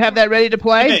Forbid"? Do you have that ready to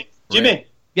play? Jimmy.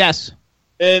 Yes.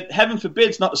 Heaven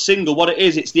Forbid's not a single. What it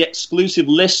is, it's the exclusive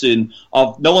listen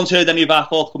of. No one's heard any of our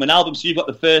forthcoming albums, so you've got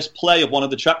the first play of one of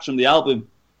the tracks from the album.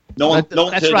 No one's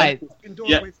that's heard right.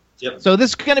 Yep. So this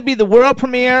is going to be the world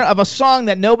premiere of a song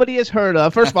that nobody has heard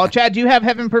of. First of all, Chad, do you have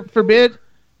Heaven Forbid?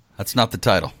 That's not the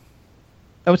title.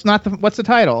 Oh, it's not. What's the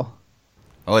title?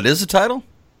 Oh, it is the title?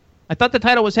 I thought the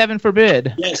title was Heaven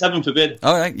Forbid. Yeah, it's Heaven Forbid.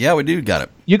 All right. Yeah, we do. Got it.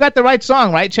 You got the right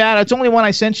song, right, Chad? It's only one I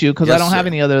sent you because Yes, I don't have sir.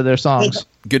 any other of their songs.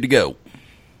 Good to go.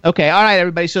 Okay, all right,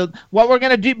 everybody. So what we're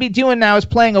going to be doing now is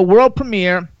playing a world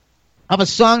premiere of a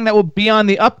song that will be on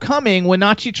the upcoming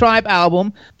Winachi Tribe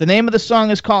album. The name of the song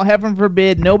is called Heaven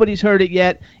Forbid. Nobody's heard it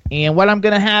yet. And what I'm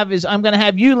going to have is I'm going to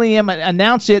have you, Liam,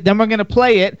 announce it. Then we're going to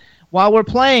play it. While we're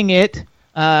playing it,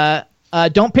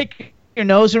 don't pick your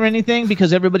nose or anything,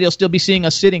 because everybody will still be seeing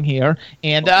us sitting here.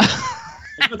 And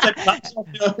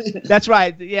that's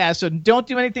right. Yeah, so don't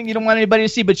do anything you don't want anybody to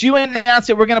see. But you announce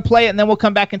it. We're going to play it, and then we'll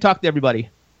come back and talk to everybody.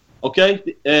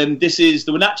 Okay, this is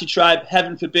the Winachi Tribe,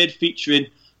 Heaven Forbid, featuring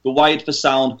the Wired for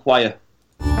Sound Choir.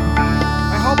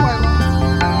 I hope I...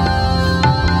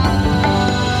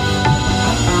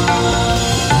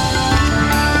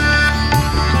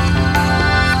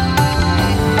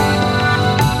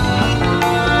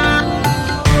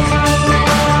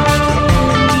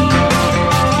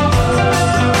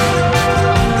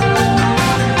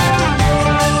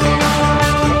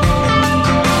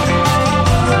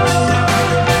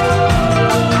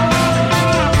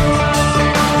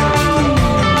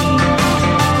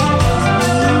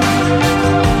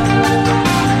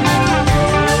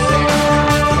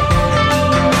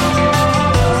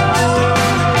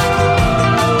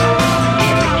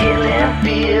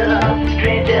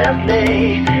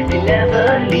 They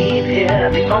never leave here.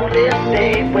 The only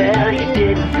state where you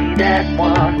didn't see that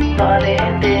one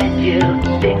falling, did you?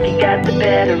 Think you got the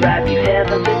better of you,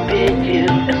 heaven forbid you.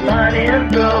 The morning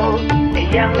broke, a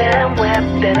young man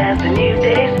wept, and as the new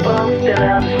day spoke, still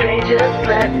on the stranger's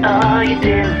slept. Oh, you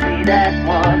didn't see that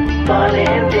one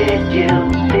falling, did you?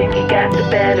 Think you got the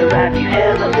better of you,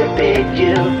 heaven forbid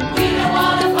you. We don't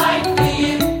wanna fight for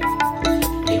you,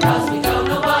 because we don't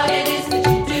know what it is that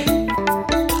you do.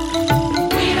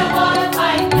 We don't wanna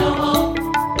fight no more,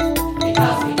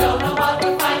 because we don't know what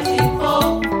we're fighting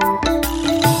for.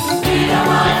 We don't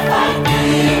wanna fight for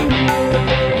you,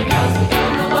 because we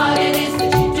don't know what it is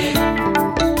that you do.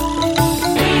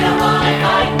 We don't wanna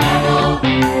fight no more,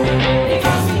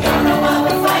 because we don't know what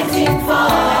we're fighting for.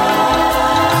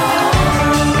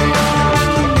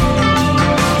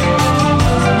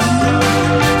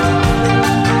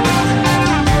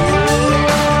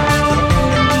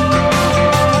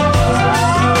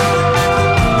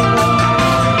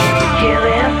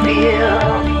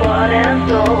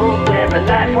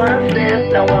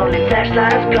 Now only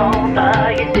flashlights gone. Oh,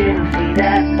 you didn't see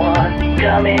that one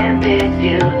coming, did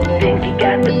you? Think you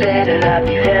got the better of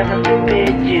you, heaven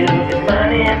forbid you. If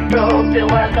money and broke, there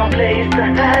was no place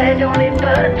to hide. Only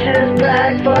butcher's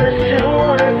blood for the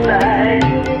suicide.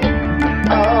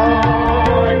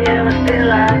 Oh, and you were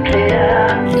still unclear.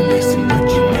 Listen,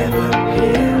 but you never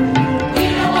hear. We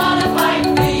don't wanna fight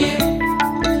for you,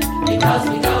 because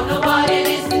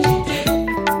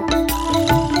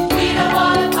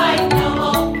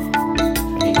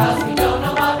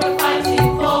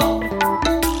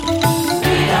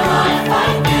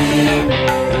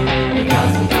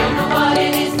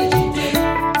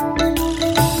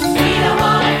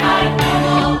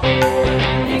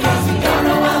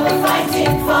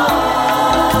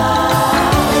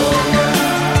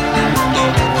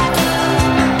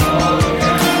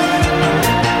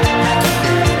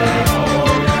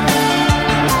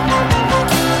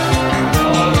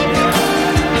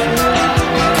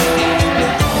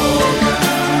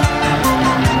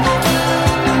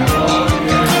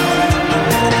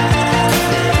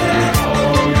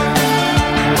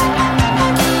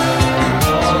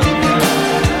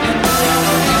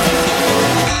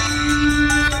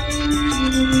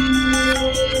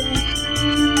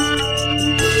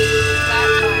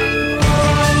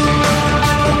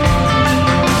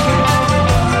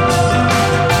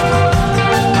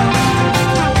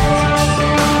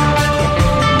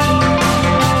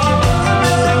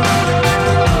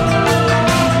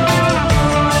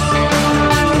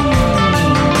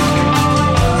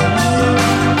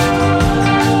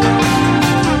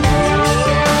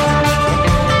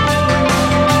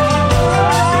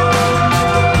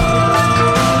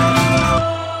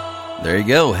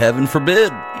go. Heaven forbid.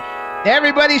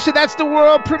 Everybody, so that's the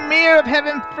world premiere of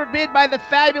Heaven Forbid by the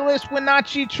fabulous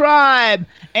Winachi Tribe.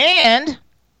 And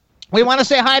we want to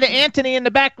say hi to Anthony in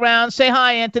the background. Say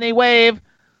hi, Anthony. Wave.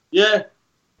 Yeah.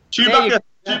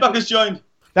 Chewbacca's joined.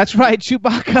 That's right,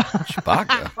 Chewbacca.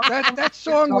 Chewbacca. That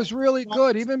song was really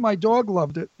good. Even my dog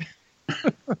loved it.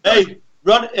 Hey,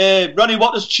 Ronnie,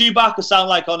 what does Chewbacca sound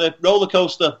like on a roller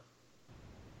coaster?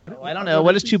 Oh, I don't know.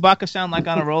 What does Chewbacca sound like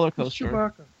on a roller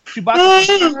coaster?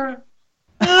 Chewbacca.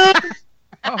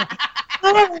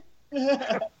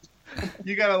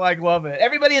 You gotta love it.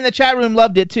 Everybody in the chat room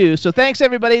loved it too. So thanks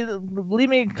everybody. Leave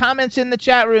me comments in the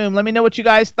chat room. Let me know what you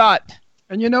guys thought.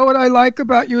 And you know what I like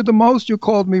about you the most? You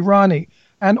called me Ronnie.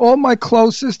 And all my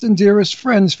closest and dearest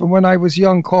friends from when I was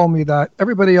young call me that.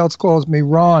 Everybody else calls me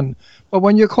Ron. But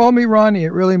when you call me Ronnie,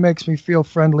 it really makes me feel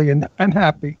friendly and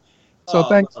happy. So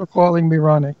thanks for calling me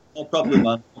Ronnie. No problem,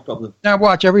 man. No problem. Now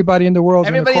watch, everybody in the world.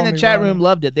 Everybody in the chat room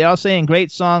loved it. They all saying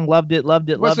great song, loved it.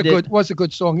 Was a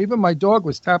good song. Even my dog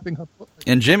was tapping her foot.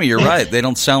 And Jimmy, you're right. They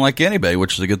don't sound like anybody,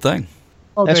 which is a good thing.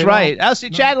 Oh, that's right. Oh, see,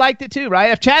 Chad liked it too,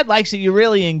 right? If Chad likes it, you're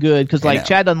really in good because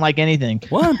Chad doesn't like anything.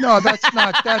 What? No, that's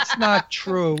not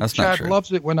true. That's Chad not true.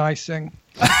 loves it when I sing.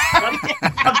 Chad's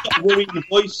got a worrying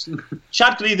voice.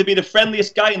 Chad could either be the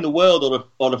friendliest guy in the world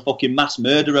or a fucking mass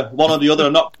murderer. One or the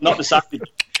other. Not decided.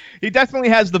 He definitely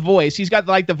has the voice. He's got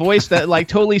the voice that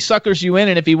totally suckers you in,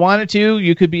 and if he wanted to,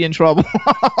 you could be in trouble.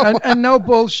 and no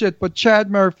bullshit, but Chad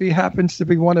Murphy happens to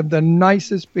be one of the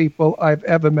nicest people I've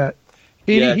ever met.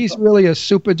 He's really a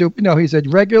super duper. He's a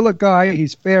regular guy.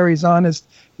 He's fair. He's honest.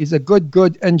 He's a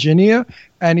good engineer,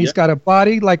 and he's got a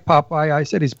body like Popeye. I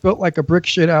said he's built like a brick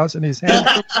shit house, and he's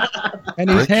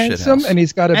handsome. And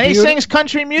he's got he sings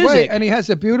country music. Right, and he has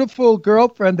a beautiful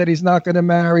girlfriend that he's not going to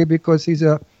marry because he's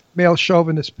a male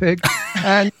chauvinist pig.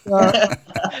 And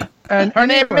her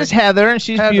name is Heather, and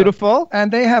she's beautiful.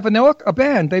 And they have a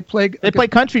band. They play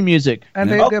country music,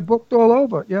 and they're booked all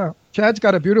over. Yeah, Chad's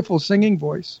got a beautiful singing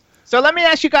voice. So let me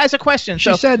ask you guys a question.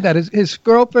 She said that his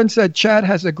girlfriend said Chad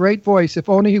has a great voice. If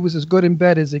only he was as good in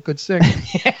bed as he could sing.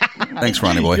 Thanks,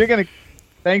 Ronnie boy.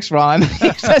 Thanks, Ron.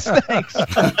 He says thanks.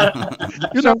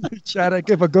 Chad, I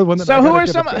give a good one. So who are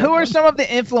some of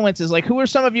the influences? Who are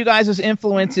some of you guys'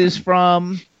 influences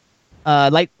from?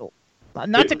 Not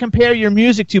to compare your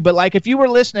music to, but if you were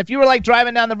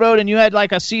driving down the road and you had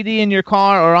a CD in your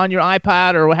car or on your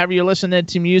iPad or whatever you're listening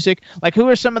to music, who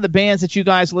are some of the bands that you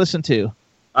guys listen to?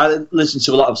 I listen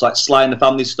to a lot of Sly and the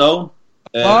Family Stone.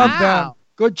 Love them.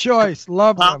 Good choice.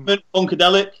 Love them.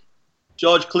 Funkadelic,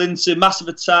 George Clinton, Massive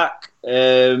Attack,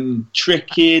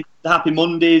 Tricky, The Happy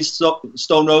Mondays,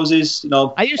 Stone Roses.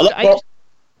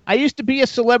 I used to be a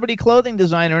celebrity clothing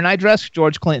designer, and I dressed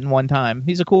George Clinton one time.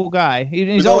 He's a cool guy.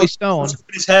 He's always stoned.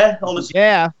 His hair,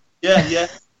 Yeah. Yeah.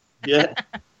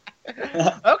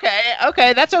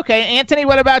 Okay, that's okay. Anthony,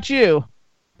 what about you?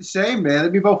 The same,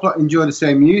 man. We both enjoy the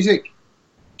same music.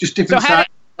 Just different side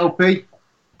LP.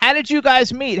 How did you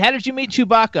guys meet? How did you meet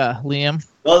Chewbacca, Liam?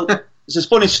 Well, it's a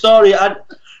funny story.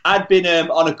 I'd been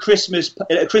on a Christmas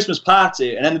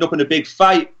party and ended up in a big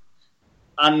fight.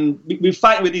 And we were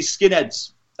fighting with these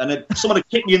skinheads. And someone had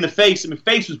kicked me in the face, and my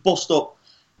face was bust up.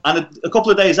 And a couple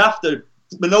of days after,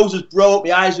 my nose was broke,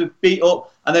 my eyes were beat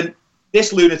up. And then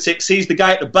this lunatic sees the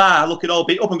guy at the bar looking all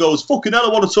beat up and goes, "Fucking hell, I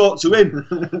want to talk to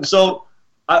him." So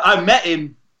I met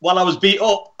him while I was beat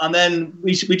up, and then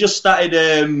we just started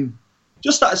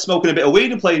smoking a bit of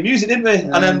weed and playing music, didn't we?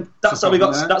 Yeah, and then that's how we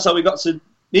got to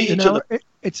meet each other.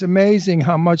 It's amazing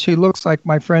how much he looks like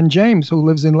my friend James, who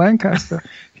lives in Lancaster.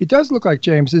 He does look like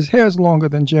James. His hair's longer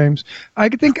than James. I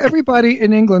think everybody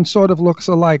in England sort of looks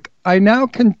alike. I now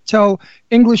can tell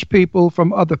English people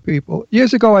from other people.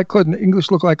 Years ago, I couldn't.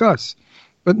 English look like us.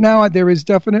 But now there is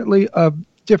definitely a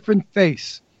different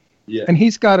face. Yeah. And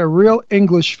he's got a real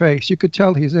English face. You could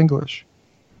tell he's English.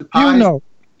 You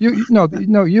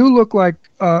look like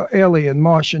alien,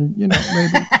 Martian,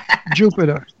 maybe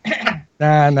Jupiter.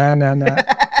 Nah.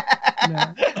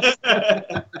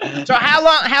 So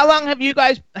how long have you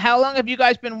guys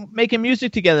been making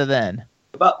music together then?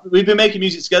 We've been making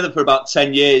music together for about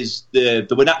 10 years. The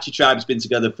Winachi Tribe's been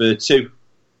together for 2.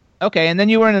 Okay, and then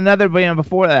you were in another band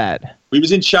before that. We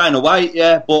was in China White,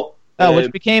 yeah, but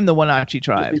which became the Winachi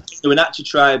Tribe. The Winachi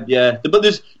Tribe, yeah. But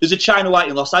there's a China White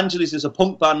in Los Angeles. There's a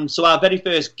punk band. So our very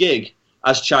first gig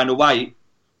as China White,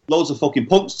 loads of fucking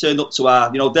punks turned up to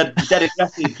our, dead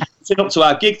aggressive, turned up to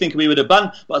our gig thinking we were the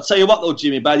band. But I'll tell you what though,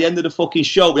 Jimmy, by the end of the fucking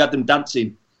show, we had them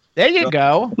dancing. There you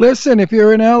go. Listen, if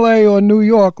you're in LA or New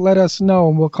York, let us know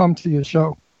and we'll come to your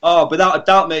show. Oh, without a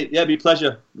doubt, mate. Yeah, it'd be a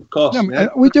pleasure. Of course. Yeah,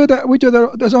 we do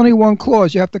that. There's only one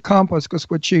clause. You have to comp us because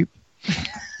we're cheap.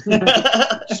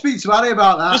 Just speak to Harry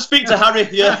about that. Just speak to Harry,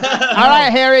 yeah. All right,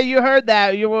 Harry, you heard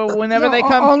that. Whenever they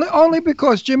come. Only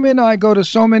because Jimmy and I go to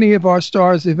so many of our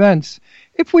stars' events.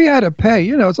 If we had to pay,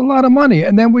 it's a lot of money,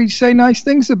 and then we say nice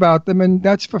things about them, and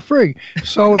that's for free.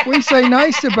 So if we say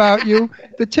nice about you,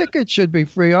 the ticket should be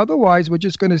free. Otherwise, we're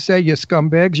just going to say, you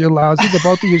scumbags, you're lousy, the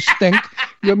both of you stink.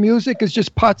 Your music is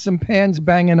just pots and pans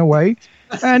banging away.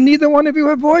 And neither one of you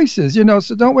have voices,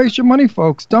 so don't waste your money,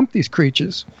 folks. Dump these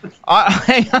creatures.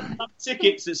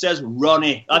 Tickets that says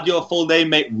Ronnie. Add your full name,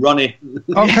 mate, Ronnie.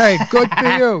 Okay, good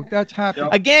for you. That's happy.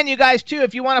 Again, you guys, too,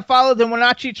 if you want to follow the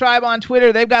Winachi Tribe on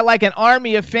Twitter, they've got like an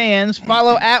army of fans.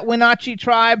 Follow at Winachi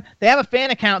Tribe. They have a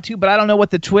fan account, too, but I don't know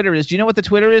what the Twitter is. Do you know what the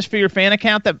Twitter is for your fan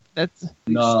account? That's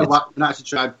No. Winachi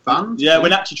Tribe fans? Yeah,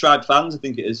 Winachi Tribe fans, I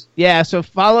think it is. Yeah, so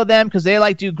follow them because they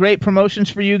do great promotions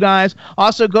for you guys.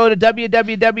 Also, go to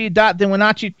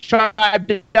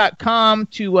www.thewinachitribe.com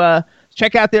to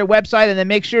check out their website, and then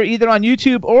make sure either on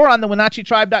YouTube or on the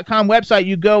WinachiTribe.com website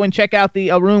you go and check out the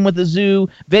A Room with the Zoo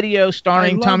video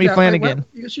starring Tommy Flanagan.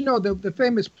 Yes, the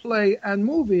famous play and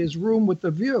movie is Room with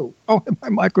the View. Oh, my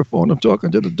microphone. I'm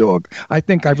talking to the dog. I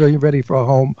think I'm really ready for a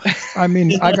home. I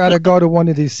mean, I got to go to one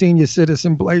of these senior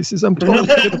citizen places. I'm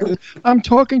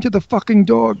talking to the fucking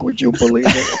dog. Would you believe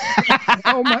it?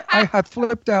 Oh my! I have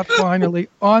flipped out finally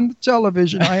on the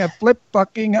television. I have flipped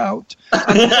fucking out.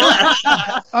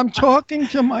 I'm talking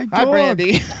to my dog. Hi,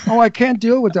 Brandy. Oh, I can't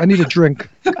deal with it. I need a drink.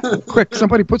 Quick,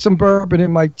 somebody put some bourbon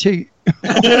in my tea.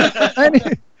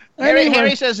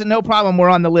 Harry says no problem. We're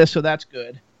on the list, so that's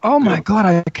good. Oh my God!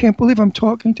 I can't believe I'm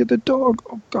talking to the dog.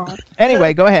 Oh God.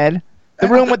 Anyway, go ahead. The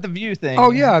Room with the View thing.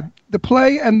 Oh yeah, the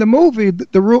play and the movie,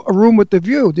 A Room with the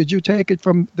View. Did you take it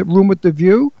from The Room with the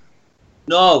View?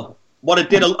 No. What I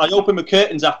did, I opened my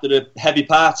curtains after the heavy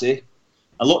party.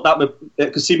 I looked out, I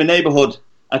could see my neighbourhood.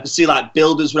 I could see like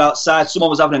builders were outside. Someone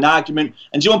was having an argument.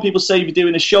 And do you know when people say if you're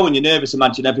doing a show and you're nervous,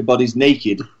 imagine everybody's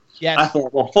naked? Yes. I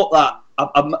thought, well, fuck that.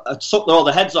 I took all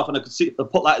the heads off, and I could see, I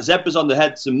put like zebras on the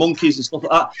heads and monkeys and stuff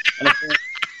like that. And I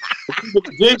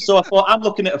thought, so I thought, I'm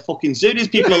looking at a fucking zoo. These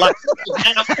people are like,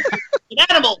 an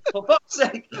animal, for fuck's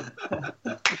sake.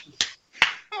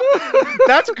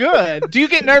 That's good. Do you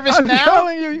get nervous now? I'm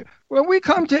telling you, when we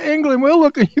come to England, we'll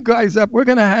look you guys up. We're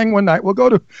going to hang one night. We'll go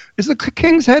to, is the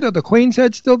King's Head or the Queen's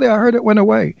Head still there? I heard it went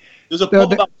away. There's a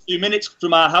pub about 2 minutes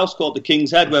from our house called the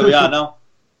King's Head where we are now.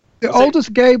 The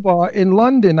oldest gay bar in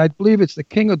London, I believe it's the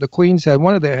King or the Queen's Head,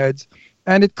 one of their heads,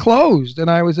 and it closed,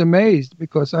 and I was amazed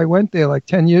because I went there like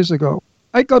 10 years ago.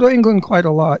 I go to England quite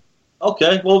a lot.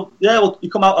 Okay, well, yeah, well,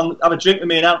 you come out and have a drink with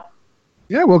me now.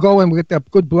 Yeah, we'll go and we'll get that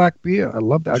good black beer. I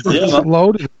love that. It's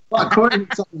loaded.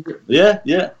 Yeah.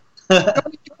 The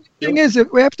thing is,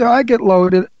 after I get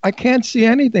loaded, I can't see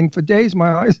anything for days.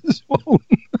 My eyes are swollen.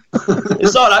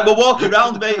 It's all right. We'll walk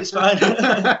around, mate. It's fine.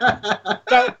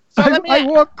 I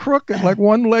walk crooked, like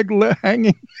one leg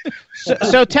hanging.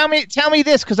 So tell me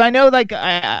this, because I know like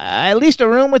at least A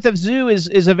Room with the Zoo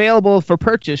is available for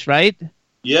purchase, right?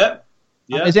 Yeah.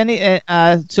 Yeah. Is any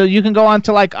so you can go on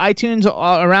to like iTunes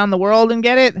around the world and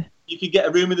get it? You can get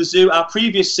A Room with the Zoo. Our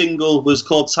previous single was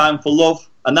called Time for Love,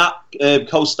 and that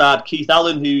co-starred Keith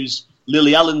Allen, who's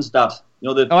Lily Allen's dad.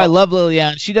 You know, I love Lily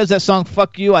Allen. She does that song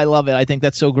 "Fuck You." I love it. I think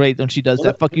that's so great when she does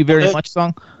that "Fuck You Very Much"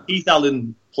 song. Keith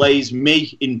Allen plays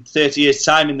me in 30 years'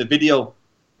 time in the video.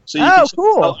 So you can check it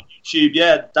out on YouTube.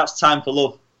 Yeah, that's Time for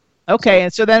Love. Okay,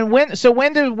 and so then when do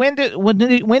your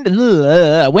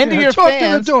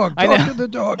fans talk to the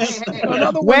dog?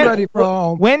 Another one ready for a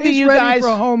home. When do you guys for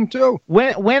a home too?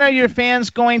 When are your fans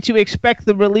going to expect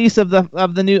the release of the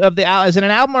album? Is it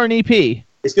an album or an EP?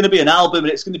 It's going to be an album,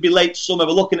 and it's going to be late summer.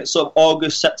 We're looking at sort of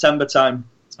August, September time.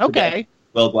 Okay.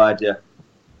 Worldwide, yeah.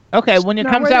 Okay, when it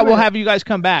comes out, we'll have you guys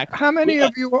come back. How many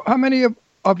of you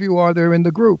are there in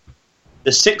the group?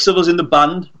 There's 6 of us in the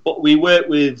band, but we work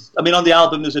with. I mean, on the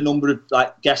album, there's a number of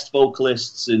like guest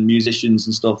vocalists and musicians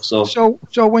and stuff. So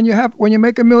when you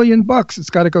make $1 million,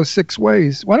 it's got to go 6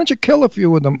 ways. Why don't you kill a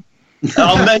few of them?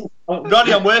 Oh, mate,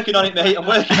 Ronnie, I'm working on it, mate. I'm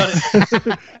working on it.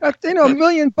 $1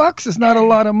 million is not a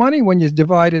lot of money when you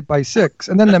divide it by 6,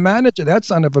 and then the manager, that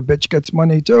son of a bitch, gets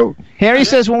money too. Harry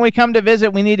says when we come to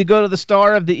visit, we need to go to the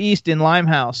Star of the East in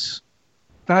Limehouse.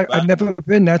 I've never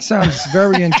been. That sounds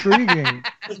very intriguing.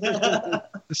 The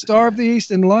Star of the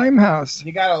East in Limehouse.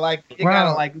 You gotta love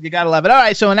it. All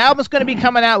right, so an album's going to be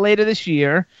coming out later this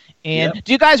year. And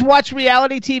do you guys watch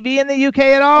reality TV in the UK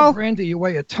at all? Oh, Randy, you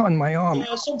weigh a ton, my arm.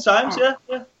 Yeah, sometimes, yeah.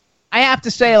 I have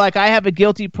to say, like, I have a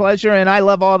guilty pleasure, and I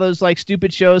love all those like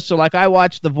stupid shows. So, like, I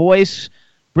watch The Voice,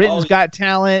 Britain's Got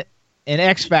Talent, and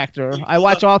X Factor. I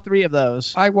watch all 3 of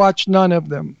those. I watch none of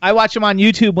them. I watch them on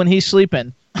YouTube when he's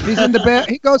sleeping. He's in the bath.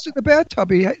 He goes to the bathtub.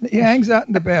 He hangs out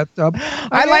in the bathtub.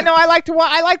 I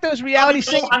like those reality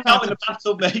singing. Hang out in the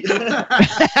bathtub, mate.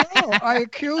 No, I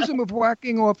accuse him of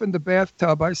whacking off in the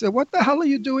bathtub. I said, "What the hell are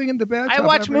you doing in the bathtub?" I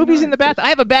watch movies in the bathtub. I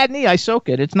have a bad knee. I soak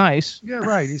it. It's nice. Yeah,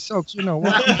 right. He soaks. You know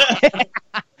what?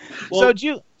 So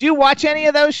do you watch any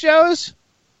of those shows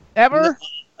ever?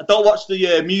 I don't watch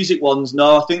the music ones.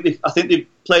 No, I think they've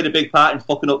played a big part in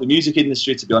fucking up the music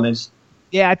industry. To be honest.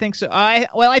 Yeah, I think so.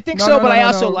 I think so, but I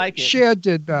also like it. Cher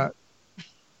did that.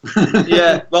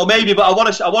 Yeah, well, maybe, but I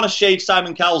want to shave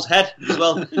Simon Cowell's head as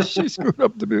well. She screwed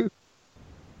up the music.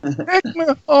 Take me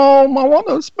home. I want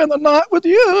to spend the night with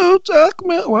you. Take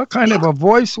me. What kind of a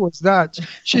voice was that?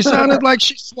 She sounded like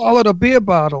she swallowed a beer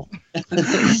bottle.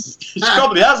 She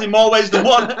probably has in more ways than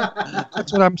one.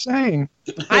 That's what I'm saying.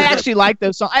 I actually like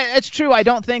those songs. It's true. I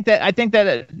think that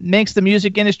it makes the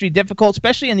music industry difficult,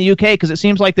 especially in the UK, because it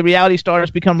seems like the reality stars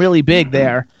become really big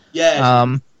there.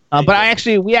 Yeah. But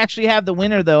we actually have the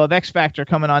winner though of X Factor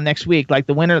coming on next week. Like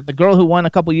the winner, the girl who won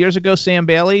a couple years ago, Sam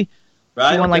Bailey.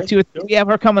 Right. She won like 2 or 3. We have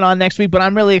her coming on next week, but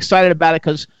I'm really excited about it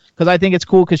because I think it's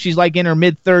cool because she's like in her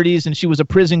mid-30s and she was a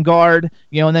prison guard,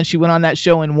 and then she went on that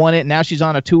show and won it, and now she's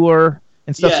on a tour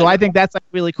and stuff. Yeah. So I think that's like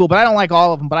really cool. But I don't like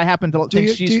all of them. But I happen to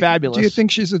think she's fabulous. Do you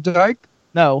think she's a dyke?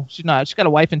 No, she's not. She's got a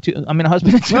wife and a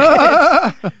husband and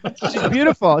 2 kids. She's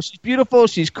beautiful. She's beautiful.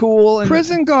 She's cool. And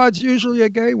prison guards usually are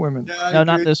gay women. Yeah, no,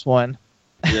 not this one.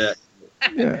 Yeah.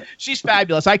 Yeah. She's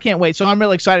fabulous. I can't wait. So I'm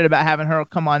really excited about having her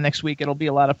come on next week. It'll be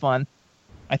a lot of fun.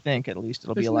 I think at least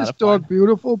it'll be a lot of fun. This dog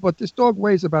beautiful, but this dog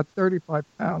weighs about 35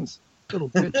 pounds. Little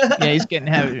bitch. Yeah, he's getting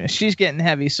heavy. She's getting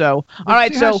heavy. So, all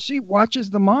right. So she watches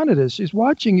the monitors. She's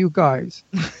watching you guys.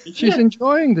 She's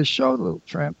enjoying the show, little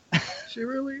tramp. She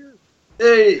really is.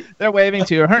 Hey, they're waving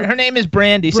to her. Her name is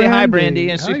Brandy. Say hi, Brandy.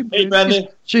 Hey, Brandy.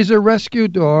 She's a rescue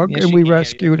dog, and we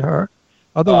rescued her.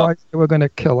 Otherwise, they were going to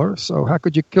kill her. So how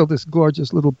could you kill this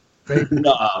gorgeous little baby?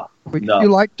 No. You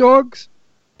like dogs?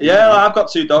 Yeah, I've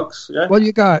got 2 dogs. Yeah. What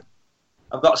you got?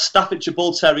 I've got a Staffordshire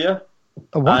Bull Terrier.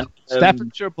 A what? And,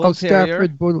 Staffordshire Bull Terrier.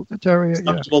 Stafford Bull Terrier.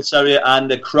 Staffordshire Bull Terrier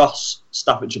and a cross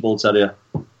Staffordshire Bull Terrier.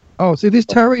 Oh, see,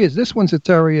 this one's a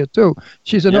terrier too.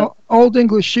 She's an old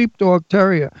English sheepdog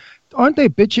terrier. Aren't they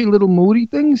bitchy little moody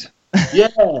things? Yeah.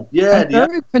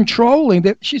 Very controlling.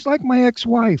 She's like my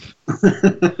ex-wife.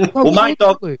 Well, my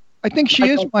dog. I think she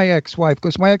is my ex-wife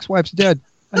because my ex-wife's dead,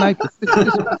 and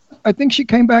I think she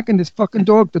came back in this fucking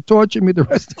dog to torture me the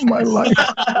rest of my life.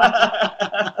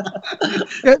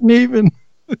 Getting even.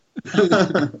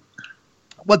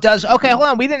 Okay, hold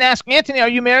on. We didn't ask Anthony. Are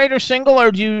you married or single,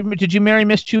 or did you marry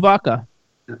Miss Chewbacca?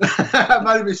 I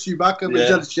married Miss Chewbacca, but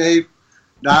she had a shave.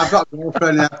 No, I've got a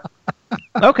girlfriend now.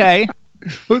 Okay.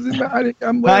 Who's married?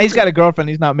 He's got a girlfriend.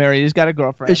 He's not married. He's got a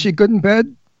girlfriend. Is she good in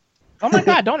bed? Oh my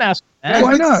God! Don't ask.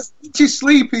 Why not? She's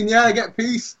sleeping. Yeah, I get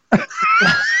peace.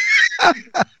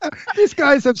 These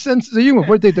guys have sense of humor.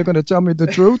 What they're going to tell me the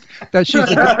truth? That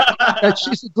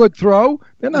she's a good throw?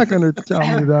 They're not going to tell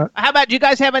me that. How about, do you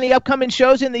guys have any upcoming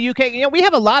shows in the UK? We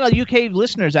have a lot of UK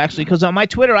listeners actually, because on my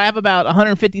Twitter I have about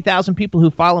 150,000 people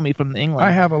who follow me from England. I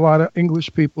have a lot of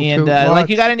English people and, too. And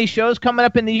you got any shows coming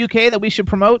up in the UK that we should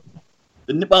promote?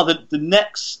 The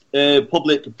next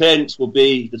public appearance will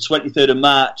be the 23rd of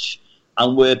March,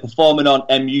 and we're performing on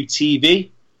MUTV,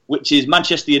 which is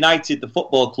Manchester United, the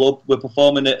football club. We're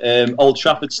performing at Old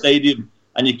Trafford Stadium,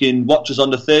 and you can watch us on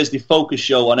the Thursday Focus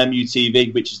show on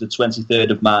MUTV, which is the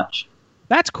 23rd of March.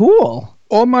 That's cool.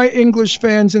 All my English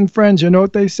fans and friends, you know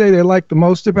what they say they like the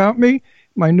most about me?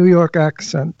 My New York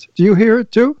accent. Do you hear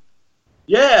it too?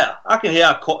 Yeah, I can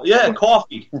hear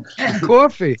coffee.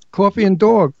 Coffee and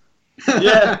dog.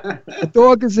 Yeah. A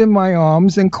dog is in my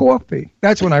arms and coffee.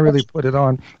 That's when I really put it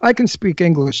on. I can speak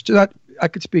English. I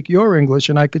could speak your English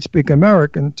and I could speak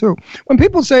American too. When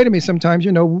people say to me sometimes,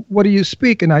 what do you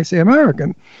speak? And I say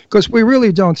American, because we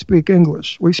really don't speak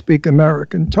English. We speak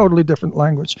American, totally different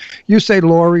language. You say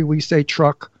lorry, we say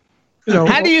truck.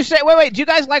 How do you say, wait, do you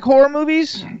guys like horror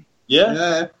movies?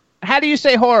 Yeah. How do you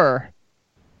say horror?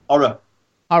 Horror.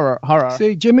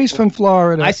 See, Jimmy's from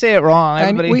Florida. I say it wrong.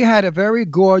 And we had a very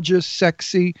gorgeous,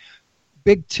 sexy,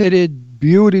 big-titted,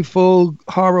 beautiful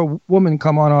horror woman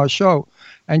come on our show.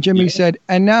 And Jimmy said,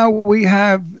 and now we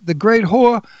have the great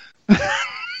whore.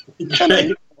 Whore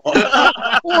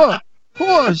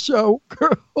show.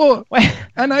 Whore.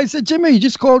 And I said, Jimmy, you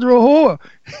just called her a whore.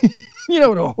 You know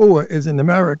what a whore is in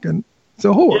American. It's a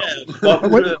whore.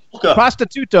 Yeah,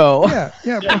 prostituto.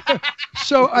 Yeah.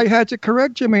 So I had to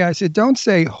correct Jimmy. I said, don't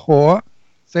say whore,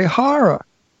 say horror.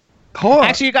 Horror.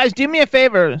 Actually, you guys, do me a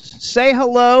favor. Say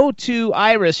hello to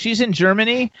Iris. She's in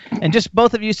Germany. And just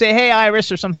both of you say, hey,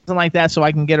 Iris, or something like that, so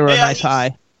I can get her a nice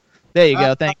hi. There you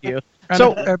go. Thank you. And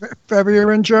So, if ever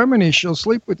you're in Germany, she'll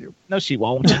sleep with you. no, she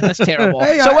won't. That's terrible.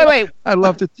 Hey, So wait. I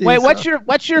love to tease Wait, her.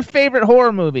 what's your favorite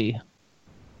horror movie?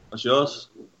 What's yours?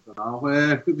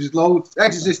 It was loads.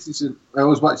 Exorcist. I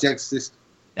always watch The Exorcist.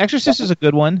 Exorcist is a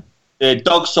good one.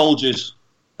 Dog Soldiers.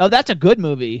 Oh, that's a good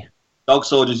movie. Dog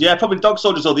Soldiers. Yeah, probably Dog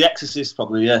Soldiers or The Exorcist,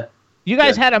 probably, yeah. You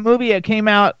guys had a movie that came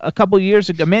out a couple years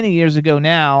ago, many years ago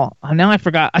now. Now I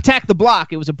forgot. Attack the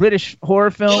Block. It was a British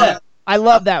horror film. Yeah. I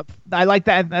love that. I like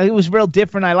that. It was real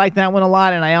different. I like that one a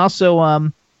lot. And I also,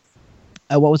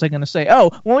 what was I going to say? Oh,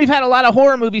 well, we've had a lot of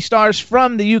horror movie stars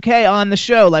from the UK on the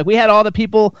show. Like we had all the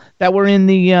people that were in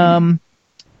the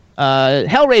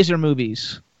Hellraiser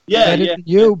movies. Yeah,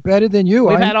 Better than you.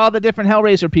 We've had all the different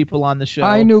Hellraiser people on the show.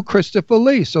 I knew Christopher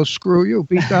Lee, so screw you.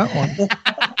 Beat that one.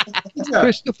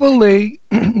 Christopher Lee,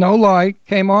 no lie,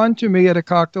 came on to me at a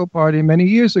cocktail party many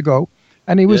years ago,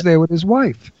 and he was there with his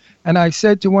wife. And I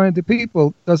said to one of the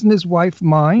people, doesn't his wife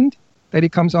mind that he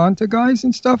comes on to guys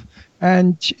and stuff?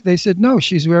 And they said, no,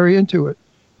 she's very into it.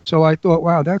 So I thought,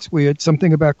 wow, that's weird,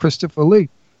 something about Christopher Lee.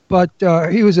 But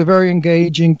he was a very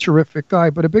engaging, terrific guy,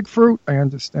 but a big fruit, I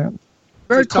understand.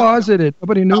 Very closeted.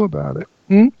 Nobody knew about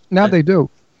it. Now they do.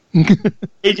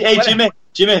 Hey,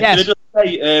 Jimmy, Yes. can I just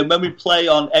say, when we play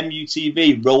on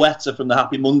MUTV, Rowetta from the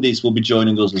Happy Mondays will be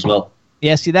joining us as well.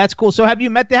 Yeah, see, that's cool. So have you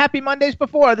met the Happy Mondays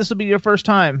before? Or this will be your first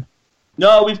time?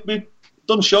 No, we've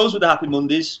done shows with the Happy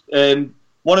Mondays.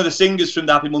 One of the singers from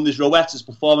the Happy Mondays, Rowetta's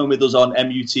performing with us on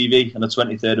MUTV on the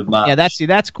 23rd of March. Yeah,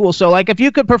 that's cool. So, like, if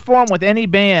you could perform with any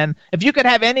band, if you could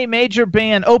have any major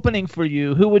band opening for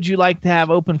you, who would you like to have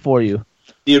open for you?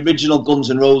 The original Guns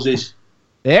N' Roses.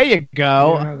 There you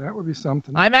go. Yeah, that would be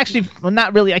something. I'm actually, well,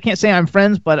 not really, I can't say I'm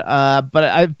friends, but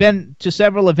I've been to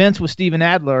several events with Steven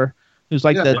Adler, who's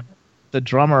like the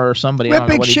drummer or somebody. I We're don't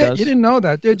know big what he shit. does. You didn't know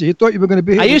that, did you? You thought you were going to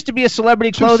be here. I used to be a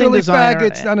celebrity two clothing silly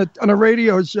designer. faggots on a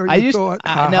radio show. No,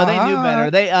 they knew better.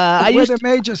 We're the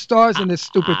major stars in this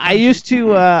stupid. I used to.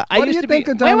 What do you think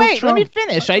of Donald Wait, Trump? let me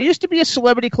finish. I used to be a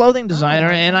celebrity clothing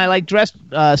designer, and I like dressed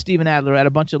Steven Adler at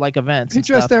a bunch of like events. He and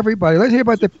dressed stuff. everybody. Let's hear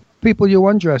about the people you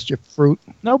undressed, you fruit.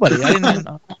 Nobody. I didn't.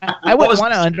 I wouldn't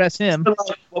want to undress him.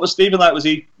 What was Stephen like? Was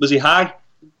he high?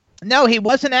 No, he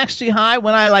wasn't actually high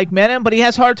when I like met him, but he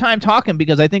has a hard time talking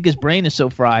because I think his brain is so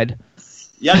fried.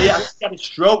 Yeah, he had a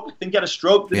stroke. I think he had a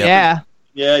stroke. Didn't he?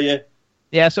 Yeah.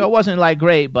 Yeah, so it wasn't like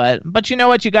great, but you know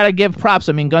what? You got to give props.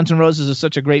 I mean, Guns N' Roses is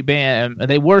such a great band.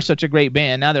 They were such a great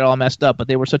band. Now they're all messed up, but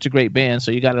they were such a great band,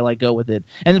 so you got to like go with it.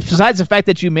 And besides the fact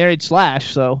that you married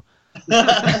Slash, so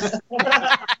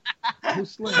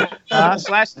Who's Slash?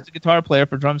 Slash is a guitar player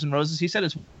for Drums N' Roses. He said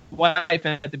his wife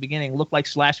at the beginning looked like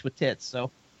Slash with tits.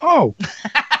 So Oh,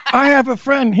 I have a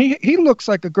friend. He looks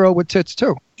like a girl with tits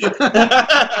too. So do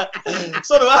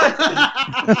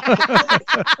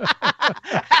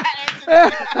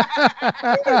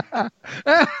I.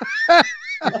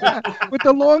 With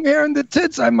the long hair and the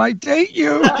tits, I might date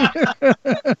you.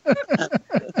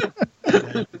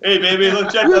 Hey, baby,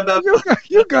 look, check that out.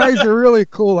 You guys are really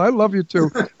cool. I love you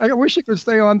too. I wish you could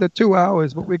stay on the 2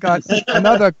 hours, but we got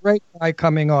another great guy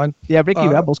coming on. yeah, Ricky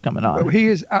Rebel's coming on.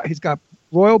 He's got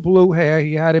royal blue hair.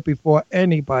 He had it before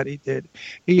anybody did.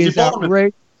 He is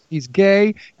outrageous. He's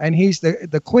gay, and he's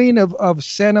the queen of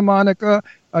Santa Monica,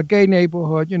 a gay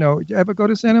neighborhood. You know, you ever go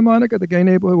to Santa Monica, the gay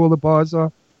neighborhood where the bars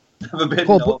are? Never been,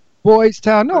 Called no. Boys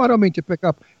Town. No, I don't mean to pick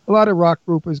up. A lot of rock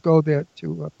groupers go there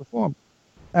to perform.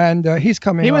 And he's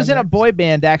coming. He was on in a boy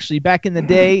band actually back in the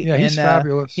day. Yeah, he's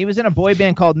fabulous. He was in a boy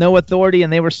band called No Authority,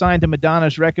 and they were signed to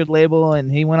Madonna's record label.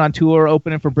 And he went on tour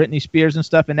opening for Britney Spears and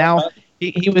stuff. And now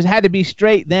he had to be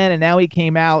straight then, and now he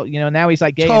came out. You know, now he's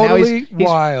like gay. Totally and now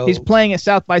wild. He's playing at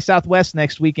South by Southwest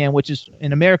next weekend, which is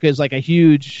in America is like a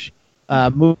huge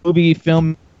movie,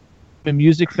 film, and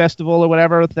music festival or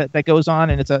whatever that goes on,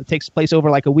 and it takes place over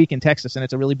like a week in Texas, and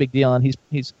it's a really big deal. And he's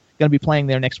going to be playing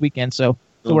there next weekend, so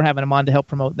we're having him on to help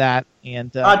promote that.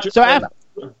 And our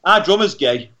drummer's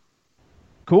gay.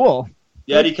 Cool.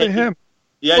 Yeah, Good for him.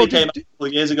 Yeah, he came a couple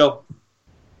of years ago.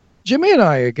 Jimmy and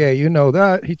I are gay. You know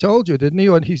that. He told you, didn't he?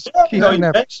 And he's keeping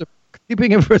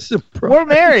it reciprocal. We're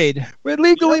married. We're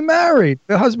legally married.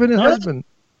 The husband and husband.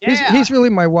 Yeah. He's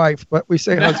really my wife, but we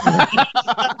say husband.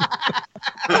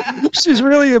 She's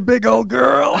really a big old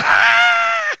girl.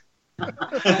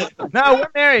 No, we're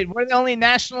married. We're the only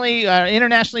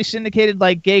internationally syndicated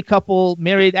like gay couple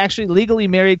married, actually legally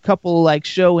married couple like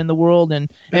show in the world,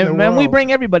 and we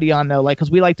bring everybody on though, like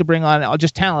because we like to bring on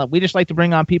just talent. We just like to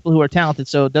bring on people who are talented,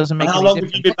 so it doesn't make. How any long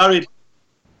difference. have you been married?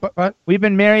 What? We've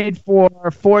been married for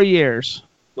 4 years.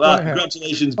 Well,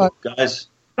 congratulations, guys.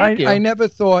 I never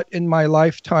thought in my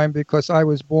lifetime, because I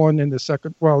was born in the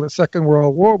Second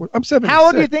World War. I'm 76. How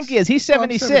old do you think he is? He's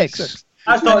 76.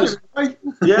 I thought it was,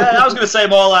 yeah, I was going to say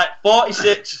more like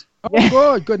 46.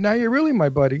 Oh, good. Now you're really my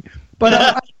buddy. But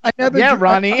I never. Yeah,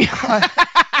 Ronnie.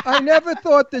 I never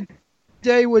thought the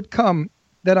day would come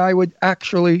that I would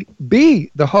actually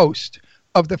be the host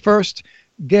of the first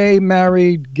gay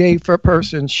for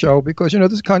person show, because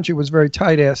this country was very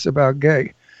tight ass about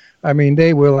gay. I mean,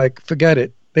 they were like, forget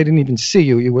it. They didn't even see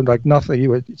you. You were like nothing. You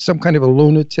were some kind of a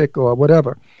lunatic or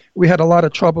whatever. We had a lot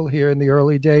of trouble here in the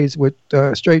early days with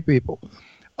straight people.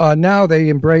 Now they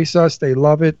embrace us. They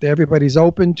love it. Everybody's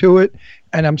open to it.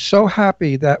 And I'm so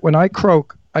happy that when I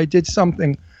croak, I did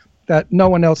something that no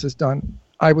one else has done.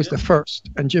 I was the first,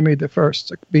 and Jimmy the first,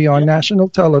 to be on national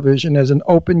television as an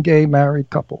open gay married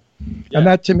couple. Yeah. And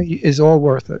that to me is all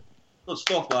worth it. Good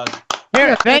stuff, man.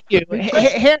 Thank you.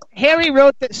 Harry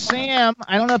wrote that Sam,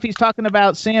 I don't know if he's talking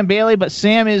about Sam Bailey, but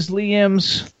Sam is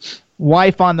Liam's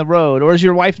wife on the road. Or is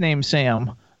your wife named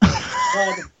Sam?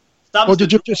 Or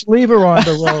did you just leave her on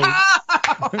the road?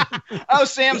 Oh,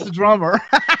 Sam's the drummer.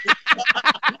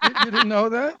 You didn't know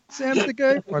that? Sam's the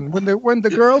gay one. When the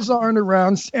girls aren't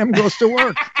around, Sam goes to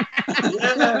work.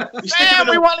 Yeah. Sam,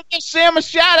 we want to give Sam a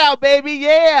shout out, baby.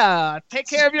 Yeah. Take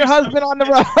care of your husband on the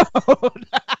road.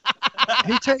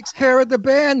 He takes care of the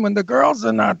band when the girls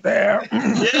are not there.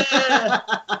 Yeah.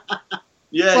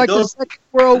 Yeah. It's like the Second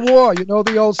World War. You know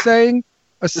the old saying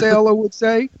a sailor would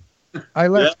say? I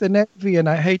left the Navy and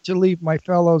I hate to leave my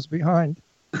fellows behind.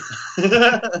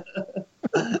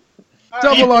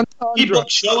 Double entendre. He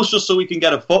booked shows just so we can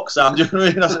get a fuck sound. Do you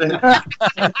know what I mean?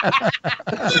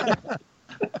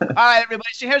 All right, everybody.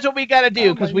 So here's what we got to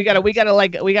do, because we got to kind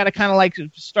of like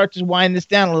start to wind this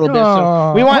down a little bit.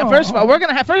 So we want first of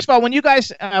all, when you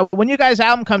guys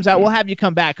album comes out, we'll have you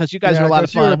come back, because you guys are a lot of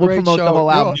fun. We'll promote the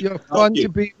whole album. You're fun to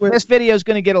be with. This video is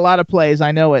going to get a lot of plays.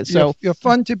 I know it. So you're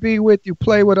fun to be with. You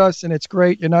play with us, and it's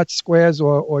great. You're not squares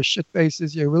or shit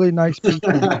faces. You're really nice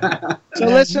people. So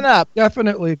listen up.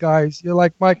 Definitely, guys. You're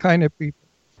like my kind of people.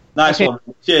 Nice one.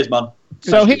 Cheers, man.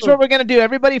 So here's what we're going to do.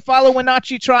 Everybody follow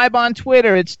Winachi Tribe on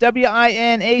Twitter. It's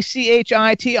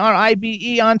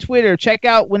WINACHITRIBE on Twitter. Check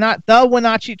out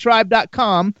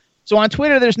thewinachitribe.com. So on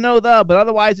Twitter, there's no the, but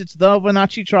otherwise it's the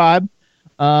Winachi Tribe.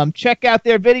 Check out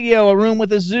their video, A Room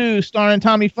with a Zoo, starring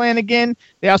Tommy Flanagan.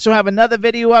 They also have another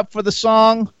video up for the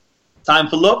song Time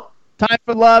for Love. Time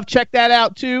for Love. Check that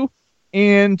out, too.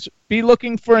 And be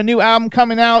looking for a new album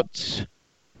coming out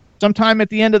sometime at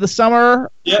the end of the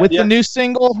summer with the new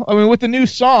with the new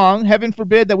song, Heaven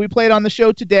Forbid, that we played on the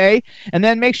show today. And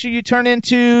then make sure you turn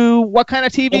into what kind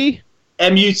of TV?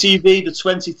 MUTV, the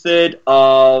 23rd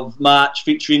of March,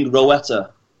 featuring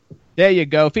Rowetta. There you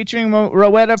go. Featuring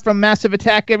Rowetta from Massive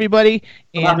Attack, everybody.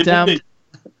 And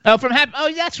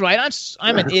that's right.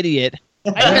 I'm an idiot. I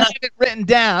even have it written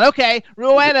down. Okay,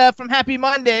 Rowetta from Happy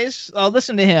Mondays.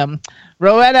 Listen to him.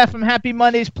 Rowetta from Happy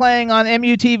Mondays playing on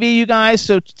MUTV, you guys.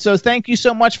 So thank you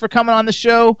so much for coming on the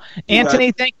show.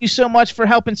 Anthony, thank you so much for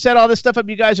helping set all this stuff up.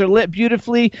 You guys are lit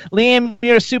beautifully. Liam,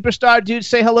 you're a superstar, dude.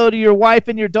 Say hello to your wife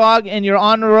and your dog and your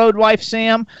on-the-road wife,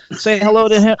 Sam. Say hello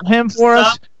to him for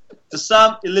us. To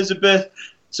Sam, Elizabeth,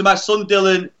 to my son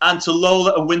Dylan, and to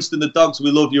Lola and Winston the dogs. We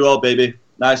love you all, baby.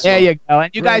 Nice. There you go.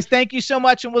 And you guys, thank you so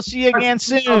much, and we'll see you again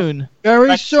soon.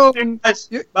 Very soon.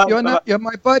 You're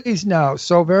my buddies now,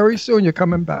 so very soon you're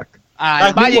coming back. All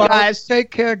right. Bye, you guys.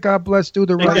 Take care. God bless. Do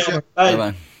the right thing.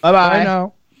 Bye. Bye-bye. I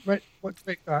know. Right. What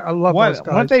great guy. I love those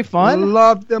guys. Weren't they fun?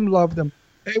 Love them.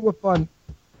 They were fun.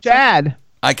 Chad.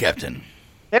 Hi, Captain.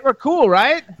 They were cool,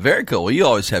 right? Very cool. Well, you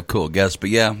always have cool guests, but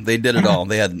yeah, they did it all.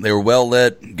 They were well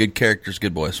lit, good characters,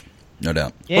 good boys. No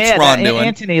doubt. Yeah, what's Ron doing?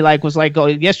 Anthony was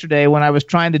yesterday when I was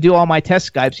trying to do all my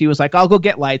test Skypes. He was like, "I'll go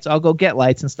get lights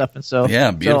and stuff." And so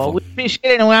beautiful. So we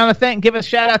appreciate it, and we want to give a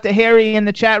shout out to Harry in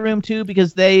the chat room too,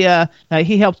 because he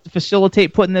helped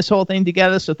facilitate putting this whole thing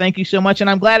together. So thank you so much, and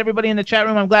I'm glad everybody in the chat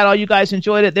room. I'm glad all you guys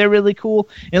enjoyed it. They're really cool.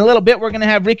 In a little bit, we're going to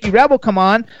have Ricky Rebel come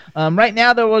on. Right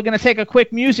now, though, we're going to take a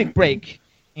quick music break.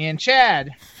 And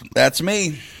Chad, that's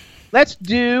me. Let's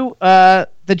do the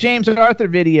James Arthur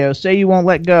video, Say You Won't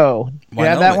Let Go. You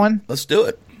have that one? Let's do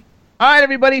it. All right,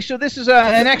 everybody. So this is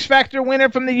an X Factor winner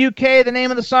from the UK. The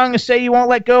name of the song is Say You Won't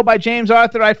Let Go by James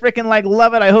Arthur. I freaking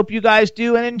love it. I hope you guys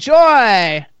do and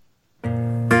enjoy.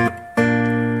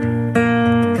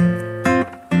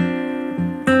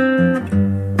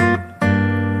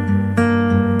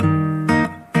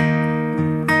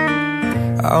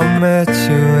 I met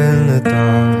you in the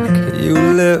dark, you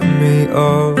lit me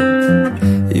up.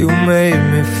 You made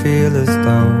me feel as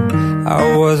though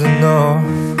I wasn't off.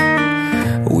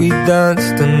 We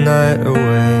danced the night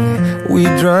away, We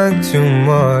drank too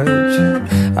much.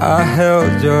 I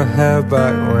held your hair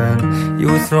back when you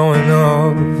were throwing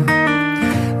up.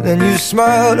 Then you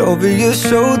smiled over your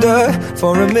shoulder.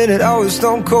 For a minute I was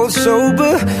stone cold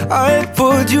sober. I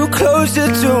pulled you closer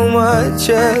to my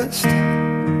chest,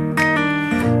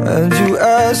 and you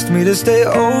asked me to stay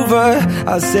over.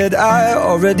 I said I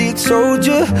already told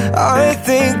you. I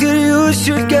think that you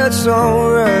should get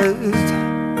some rest.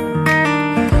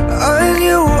 I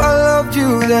knew I loved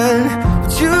you then,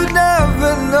 but you'd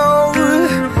never know.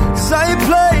 'Cause I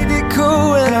played it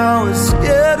cool and I was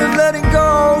scared of letting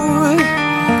go.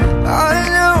 I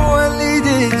knew I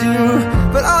needed you,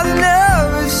 but I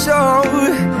never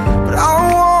showed. But I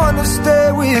wanna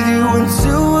stay with you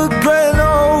until we're grown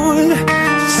old.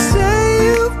 Just say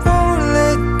you won't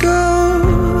let go.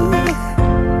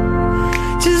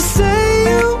 Just say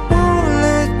you won't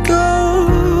let go.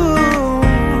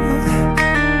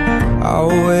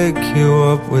 I'll wake you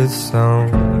up with some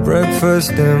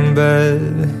breakfast in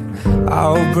bed.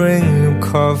 I'll bring you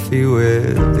coffee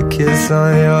with a kiss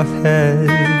on your head.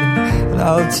 And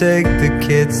I'll take the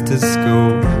kids to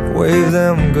school, wave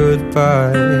them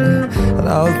goodbye. And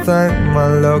I'll thank my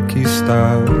lucky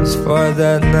stars for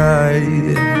that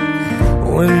night.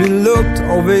 When you looked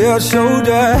over your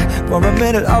shoulder, for a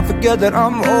minute I forget that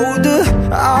I'm older.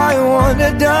 I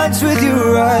wanna dance with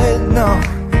you right now.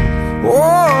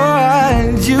 Oh,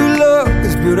 and you look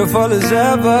as beautiful as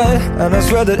ever, and I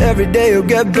swear that every day you'll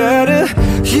get better.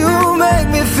 You make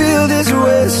me feel this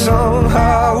way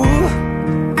somehow.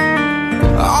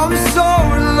 I'm so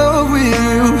in love with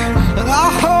you, and I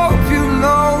hope you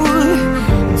know,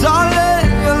 darling,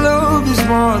 your love is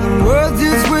more than worth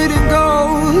its weight in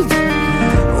gold.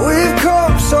 We've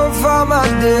come so far, my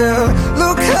dear,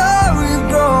 look how we've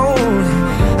grown.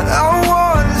 And I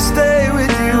wanna stay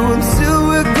with you until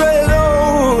we're great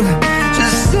old.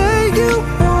 Just say you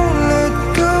won't let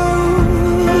go.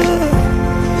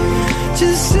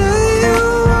 Just say you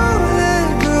won't let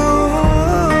go.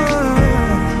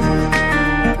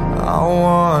 I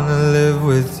wanna live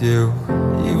with you,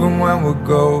 even when we're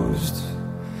ghosts.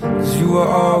 'Cause you were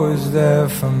always there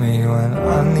for me when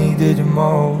I needed you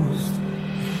most.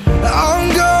 I'm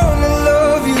gonna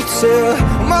love you till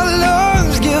my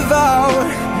lungs give out.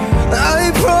 I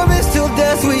promise till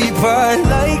death we part,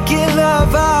 like in our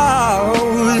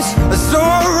vows. So I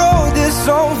wrote this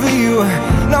song for you.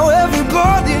 Now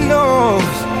everybody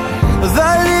knows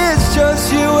that it's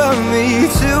just you and me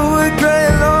till we're gray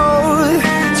and old.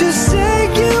 Just say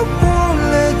you won't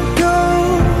let go.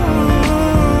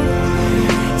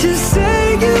 Just say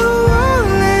you won't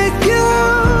let go.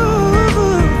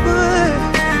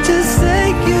 Just say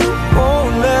you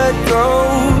won't let go.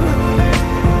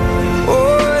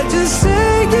 Oh, just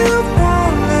say you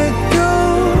won't let go.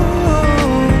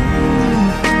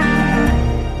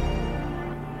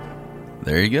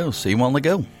 There you go. So you won't let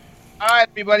go. All right,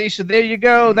 everybody. So there you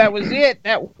go. That was it.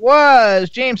 That was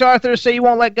James Arthur, Say You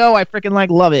Won't Let Go. I freaking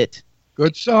love it.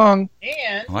 Good song.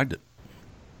 And I liked it.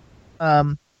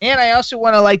 And I also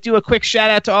want to do a quick shout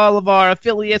out to all of our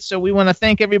affiliates. So we want to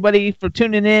thank everybody for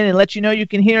tuning in and let you know you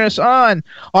can hear us on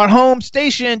our home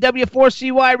station,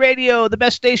 W4CY Radio, the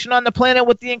best station on the planet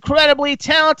with the incredibly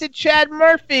talented Chad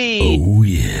Murphy. Oh,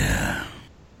 yeah.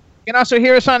 You can also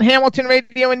hear us on Hamilton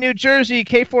Radio in New Jersey,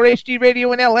 K4HD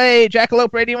Radio in LA,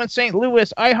 Jackalope Radio in St.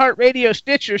 Louis, iHeartRadio,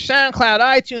 Stitcher, SoundCloud,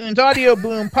 iTunes, Audio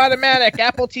Boom, Podomatic,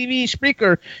 Apple TV,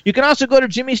 Spreaker. You can also go to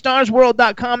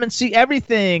JimmyStarsWorld.com and see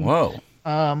everything. Whoa.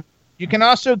 You can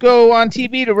also go on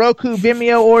TV to Roku,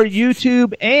 Vimeo, or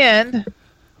YouTube, and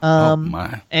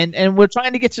and we're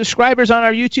trying to get subscribers on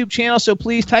our YouTube channel, so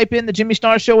please type in the Jimmy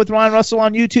Star Show with Ron Russell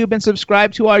on YouTube and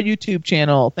subscribe to our YouTube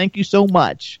channel. Thank you so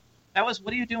much.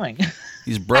 What are you doing?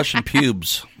 He's brushing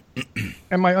pubes.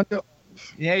 And my under.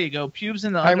 There you go, pubes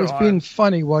in the I underarm. was being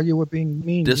funny while you were being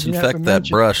mean. Disinfect that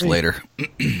brush later.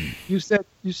 You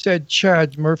said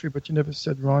Chad Murphy, but you never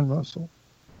said Ron Russell.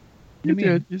 You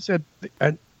did. You said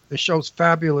the show's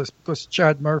fabulous because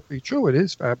Chad Murphy. True, it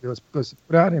is fabulous because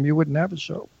without him, you wouldn't have a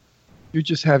show. You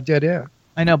just have dead air.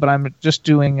 I know, but I'm just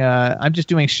doing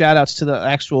shout outs to the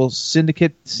actual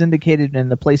syndicated and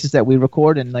the places that we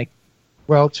record and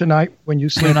Well, tonight when you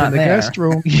sleep in the guest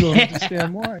room, you'll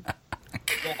understand why.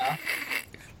 Yeah.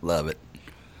 Love it.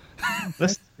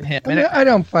 I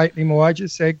don't fight anymore. I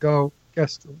just say go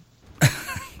guest room.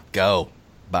 Go.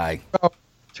 Bye. Go.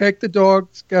 Take the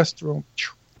dogs guest room.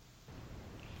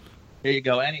 There you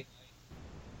go. Anyway.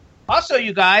 Also,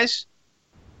 you guys,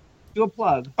 do a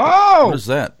plug. Oh, what is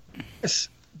that?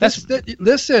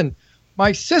 Listen,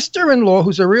 my sister-in-law,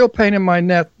 who's a real pain in my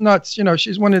nuts.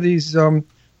 She's one of these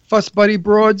fuss buddy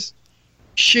broads.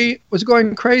 she was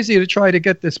going crazy to try to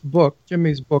get this book,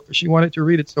 Jimmy's book. She wanted to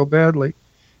read it so badly.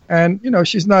 And,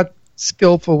 she's not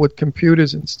skillful with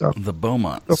computers and stuff. The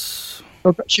Beaumonts.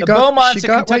 So she got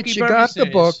the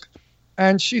book,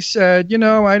 and she said,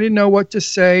 I didn't know what to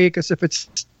say, because if it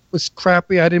was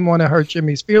crappy, I didn't want to hurt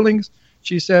Jimmy's feelings.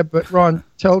 She said, but Ron,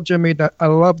 tell Jimmy that I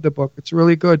love the book. It's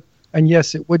really good. And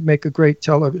yes, it would make a great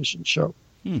television show.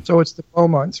 So it's The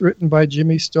Beaumonts, written by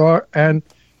Jimmy Starr and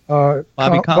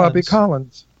Bobby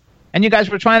Collins. And you guys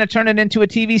were trying to turn it into a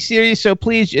TV series, so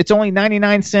please, it's only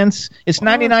 99 cents. It's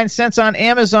 99 cents on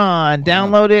Amazon.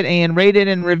 Download it and rate it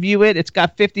and review it. It's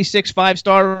got 56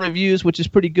 5-star reviews, which is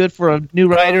pretty good for a new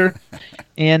writer.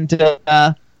 And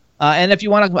if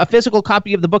you want a physical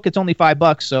copy of the book, it's only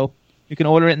 $5, so you can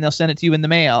order it and they'll send it to you in the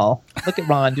mail. Look at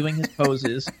Ron doing his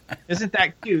poses. Isn't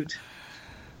that cute?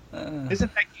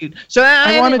 Isn't that cute? So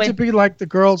I wanted to be like the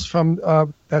girls from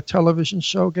that television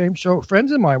show, game show.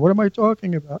 Friends of mine. What am I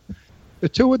talking about? The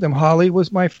two of them. Holly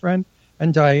was my friend,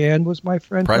 and Diane was my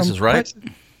friend. Price is Right.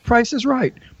 Price is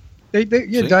Right.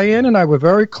 Diane and I were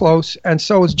very close, and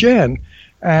so was Jan.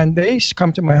 And they used to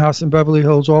come to my house in Beverly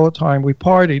Hills all the time. We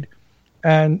partied,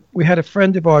 and we had a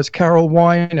friend of ours, Carol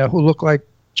Weiner, who looked like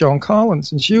Joan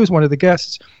Collins, and she was one of the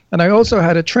guests. And I also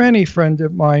had a tranny friend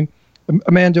of mine,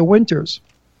 Amanda Winters.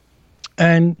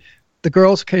 And the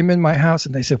girls came in my house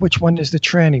and they said, which one is the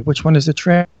tranny? Which one is the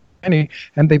tranny?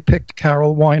 And they picked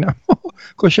Carol Weiner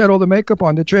because she had all the makeup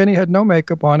on. The tranny had no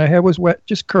makeup on. Her hair was wet,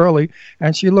 just curly,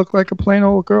 and she looked like a plain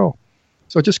old girl.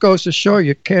 So it just goes to show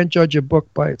you can't judge a book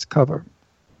by its cover.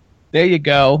 There you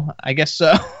go. I guess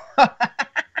so.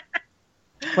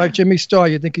 Like Jimmy Starr,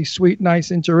 you think he's sweet, nice,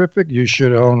 and terrific? You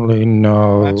should only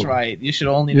know. That's right. You should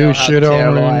only know how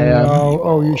terrible I am.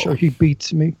 Oh, you should. He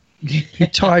beats me. He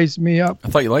ties me up. I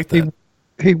thought you liked that.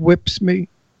 He whips me.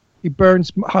 He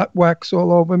burns hot wax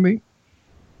all over me.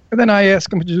 And then I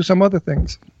ask him to do some other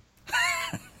things.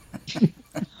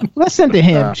 Listen to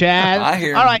him, Chad. I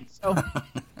hear him. All right. So,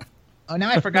 now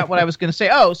I forgot what I was going to say.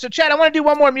 Oh, so Chad, I want to do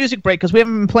one more music break because we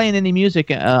haven't been playing any music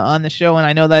on the show, and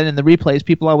I know that in the replays,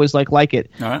 people always like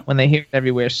it when they hear it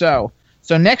everywhere. So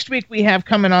next week we have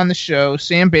coming on the show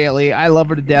Sam Bailey. I love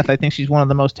her to death. I think she's one of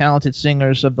the most talented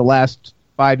singers of the last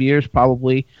 5 years,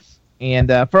 probably.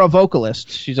 And for a vocalist,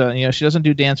 she's she doesn't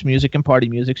do dance music and party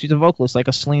music. She's a vocalist, like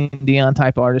a Celine Dion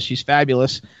type artist. She's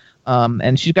fabulous.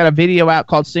 And she's got a video out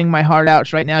called Sing My Heart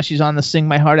Out. Right now she's on the Sing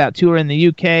My Heart Out tour in the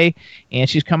UK, and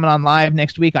she's coming on live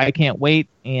next week. I can't wait.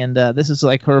 And this is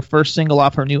like her first single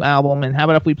off her new album. And how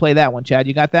about if we play that one, Chad?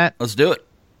 You got that? Let's do it.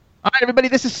 All right, everybody,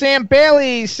 this is Sam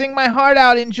Bailey. Sing My Heart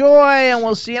Out. Enjoy, and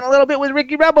we'll see you in a little bit with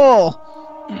Ricky Rebel.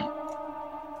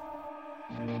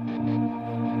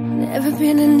 Never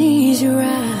been an easy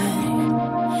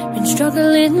ride. Been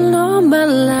struggling all my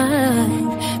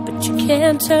life, but you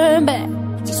can't turn back.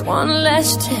 Just one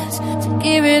last chance to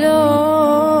give it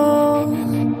all.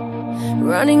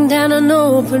 Running down an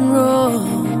open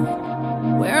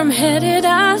road. Where I'm headed,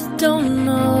 I don't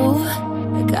know.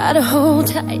 I gotta hold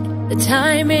tight, the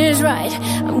time is right.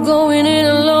 I'm going in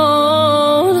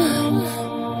alone.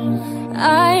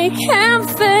 I can't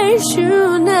face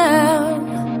you now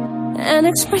and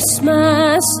express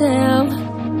myself.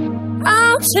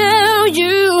 I'll tell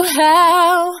you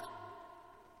how.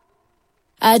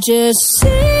 I just sing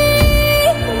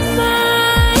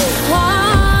my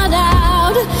heart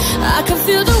out. I can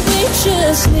feel the weight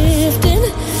just lifting,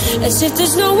 as if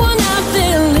there's no one out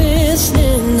there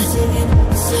listening.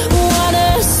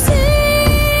 Wanna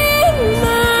sing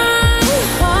my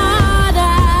heart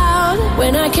out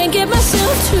when I can't get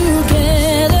myself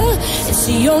together. It's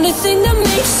the only thing that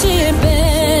makes it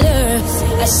better.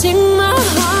 I sing my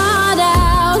heart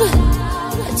out.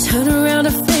 I turn around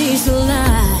and face the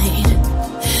light.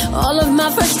 All of my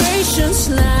frustrations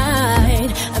slide.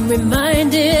 I'm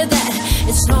reminded that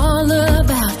it's all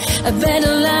about a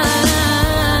better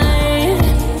life.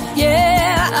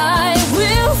 Yeah, I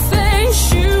will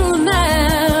face you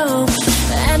now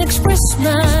and express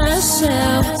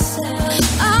myself.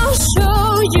 I'll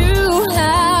show you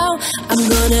how. I'm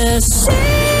gonna sing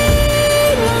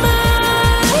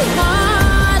my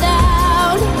heart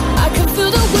out. I can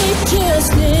feel the weight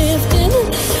just lifting,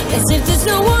 as if there's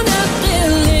no one out there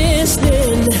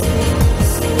listening.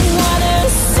 Wanna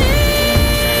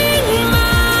sing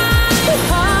my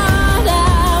heart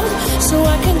out, so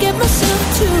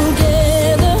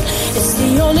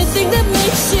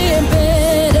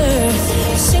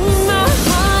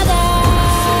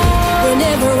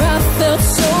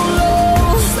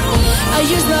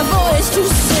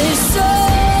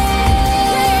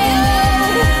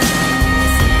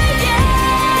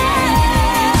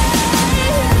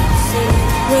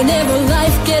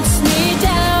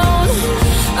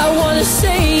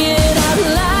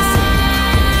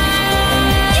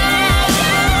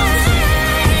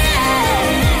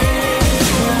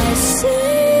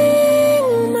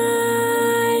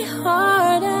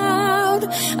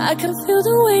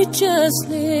the weight just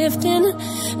lifting,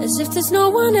 as if there's no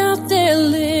one out there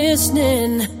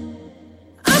listening.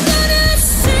 I'm gonna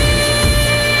sing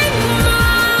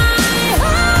my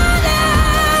heart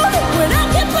out when I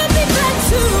can put me back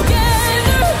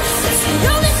together. It's the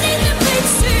only thing that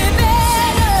makes it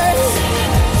better.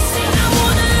 I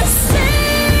wanna sing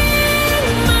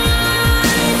my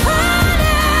heart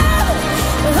out.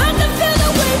 I can feel the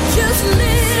weight just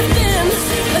lifting,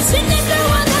 as if there's no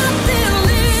one out there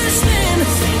listening.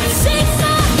 Sing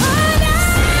my heart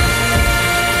out.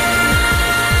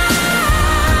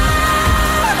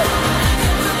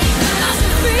 I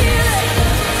can feel it.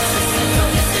 I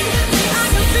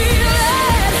can feel it.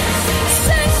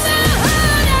 Sing my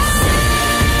heart out.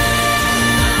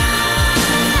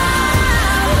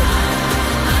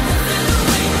 I can feel the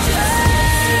weight just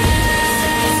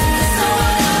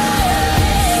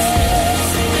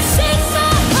sing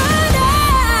my heart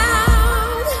out.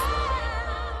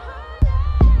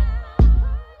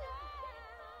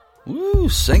 Woo,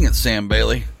 sing it, Sam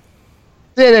Bailey.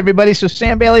 That's it, everybody. So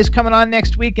Sam Bailey's coming on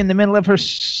next week in the middle of her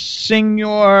Sing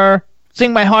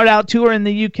My Heart Out tour in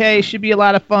the UK. Should be a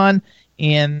lot of fun,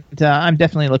 and I'm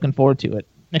definitely looking forward to it.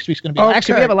 Next week's going to be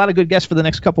actually, we have a lot of good guests for the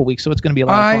next couple weeks, so it's going to be a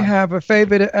lot of fun. I have a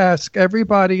favor to ask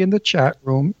everybody in the chat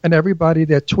room and everybody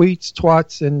that tweets,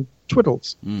 twats, and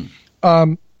twiddles.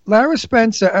 Lara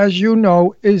Spencer, as you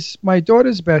know, is my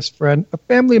daughter's best friend, a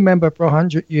family member for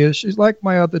 100 years. She's like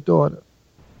my other daughter.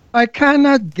 I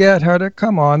cannot get her to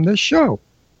come on the show.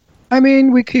 I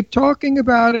mean, we keep talking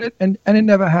about it, and it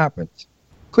never happens.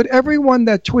 Could everyone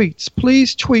that tweets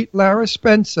please tweet Lara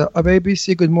Spencer of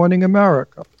ABC Good Morning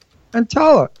America and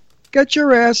tell her, get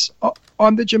your ass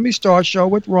on the Jimmy Star Show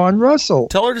with Ron Russell.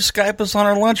 Tell her to Skype us on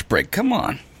our lunch break. Come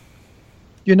on.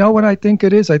 You know what I think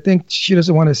it is? I think she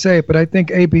doesn't want to say it, but I think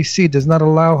ABC does not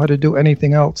allow her to do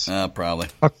anything else. Probably.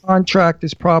 Her contract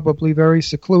is probably very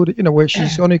secluded, where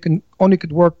she's only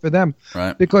could work for them.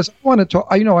 Right. Because I want to talk.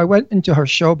 I went into her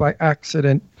show by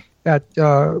accident, that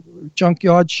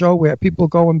junkyard show where people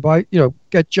go and buy,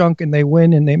 get junk and they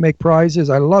win and they make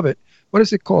prizes. I love it. What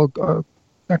is it called?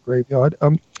 Not Graveyard.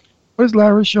 What is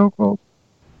Lara's show called?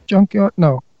 Junkyard?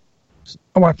 No.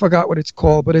 Oh, I forgot what it's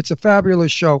called, but it's a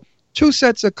fabulous show. 2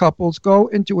 sets of couples go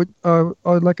into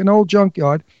like an old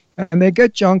junkyard, and they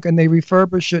get junk and they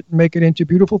refurbish it and make it into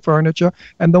beautiful furniture.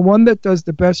 And the one that does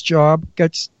the best job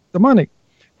gets the money.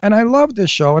 And I love this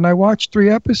show, and I watched 3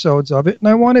 episodes of it, and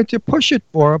I wanted to push it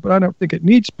for her, but I don't think it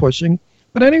needs pushing.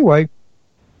 But anyway,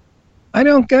 I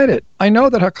don't get it. I know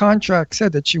that her contract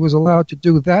said that she was allowed to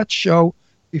do that show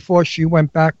before she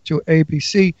went back to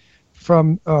ABC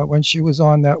from when she was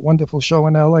on that wonderful show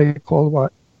in L.A. called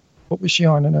what? What was she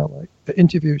on in L.A.? The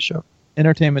interview show.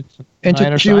 Entertainment.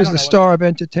 She was the star of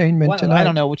Entertainment Tonight. I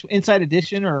don't know which Inside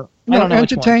Edition or no, I don't know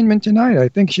Entertainment Tonight. I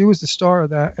think she was the star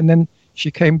of that, and then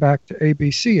she came back to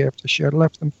ABC after she had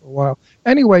left them for a while.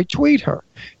 Anyway, tweet her.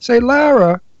 Say,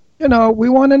 Lara, we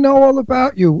want to know all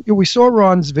about you. We saw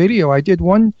Ron's video. I did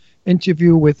one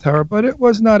interview with her, but it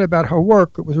was not about her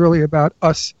work. It was really about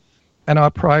us and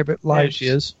our private life. There she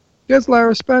is. Here's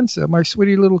Lara Spencer, my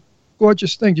sweetie little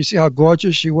gorgeous thing. Do you see how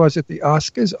gorgeous she was at the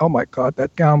Oscars? Oh, my God,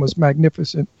 that gown was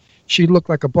magnificent. She looked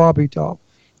like a Barbie doll.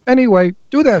 Anyway,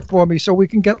 do that for me so we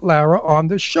can get Lara on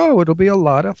the show. It'll be a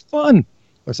lot of fun,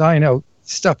 because I know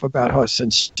stuff about her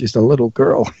since she's a little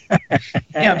girl.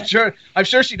 Yeah, I'm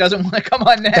sure she doesn't want to come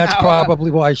on now. That's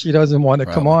probably why she doesn't want to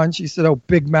come on. She said,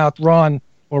 Big Mouth Ron,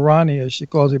 or Ronnie as she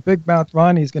calls it, Big Mouth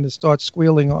Ronnie's going to start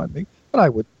squealing on me. But I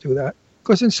wouldn't do that,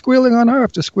 because in squealing on her, I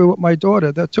have to squeal with my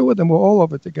daughter. The 2 of them were all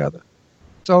over together.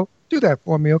 So do that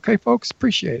for me, okay, folks?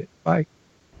 Appreciate it. Bye.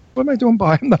 What am I doing?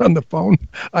 Bye. I'm not on the phone.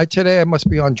 Today I must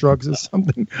be on drugs or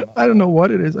something. I don't know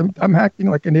what it is. I'm acting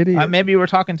like an idiot. Maybe you were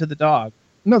talking to the dog.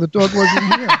 No, the dog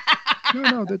wasn't here.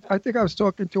 No. I think I was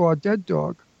talking to our dead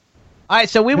dog. All right,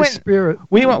 so we went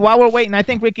while we're waiting. I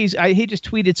think Ricky's. He just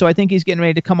tweeted, so I think he's getting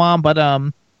ready to come on. But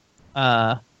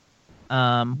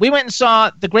we went and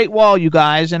saw The Great Wall, you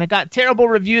guys, and it got terrible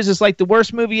reviews. It's like the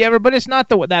worst movie ever, but it's not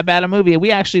that bad a movie.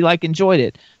 We actually enjoyed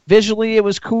it. Visually, it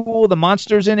was cool. The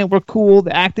monsters in it were cool.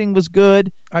 The acting was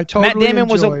good. I totally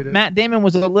enjoyed it. Matt Damon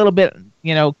was a little bit,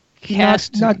 not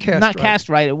cast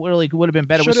right. It really would have been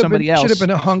better with somebody else. Should have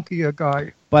been a hunkier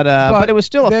guy. But it was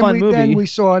still a fun movie. Then we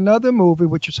saw another movie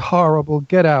which was horrible,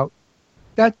 Get Out.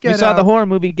 We saw the horror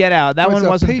movie Get Out. That one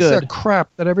wasn't good. It was a piece of crap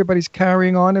that everybody's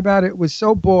carrying on about. It was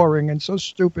so boring and so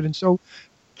stupid and so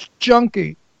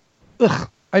junky. Ugh,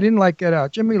 I didn't like Get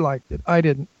Out. Jimmy liked it. I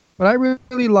didn't. But I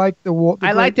really liked the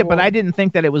I liked it, but I didn't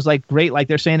think that it was great. Like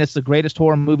they're saying it's the greatest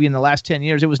horror movie in the last 10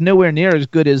 years. It was nowhere near as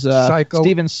good as Psycho.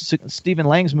 Stephen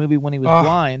Lang's movie when he was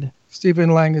blind.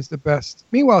 Stephen Lang is the best.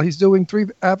 Meanwhile, he's doing 3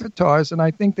 avatars, and I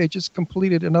think they just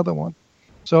completed another one.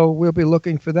 So we'll be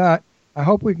looking for that. I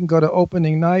hope we can go to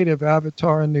opening night of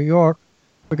Avatar in New York.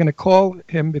 We're going to call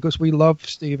him because we love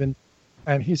Stephen,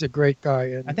 and he's a great guy.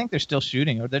 And I think they're still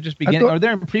shooting, or they're just beginning, or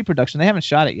they're in pre-production. They haven't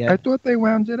shot it yet. I thought they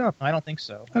wound it up. I don't think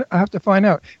so. I have to find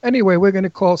out. Anyway, we're going to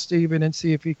call Stephen and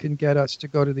see if he can get us to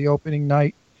go to the opening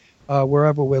night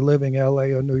wherever we're living,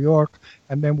 L.A. or New York,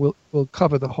 and then we'll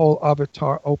cover the whole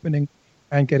Avatar opening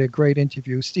and get a great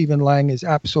interview. Stephen Lang is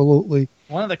absolutely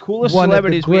one of the coolest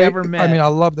celebrities we ever met. I mean, I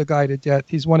love the guy to death.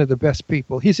 He's one of the best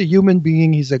people. He's a human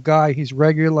being. He's a guy. He's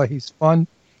regular. He's fun.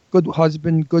 Good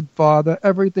husband. Good father.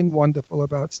 Everything wonderful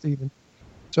about Stephen.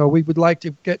 So we would like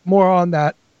to get more on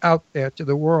that out there to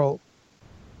the world.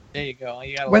 There you go.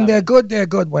 When they're good, they're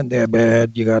good. When they're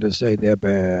bad, you got to say they're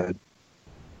bad.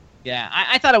 Yeah,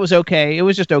 I thought it was okay. It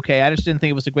was just okay. I just didn't think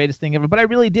it was the greatest thing ever. But I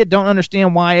really don't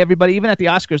understand why everybody, even at the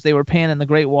Oscars, they were panning The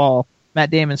Great Wall,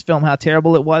 Matt Damon's film, how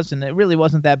terrible it was, and it really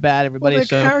wasn't that bad, everybody. Well,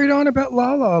 they carried on about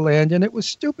La La Land, and it was the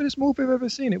stupidest movie I've ever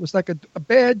seen. It was like a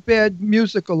bad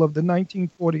musical of the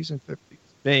 1940s and 50s.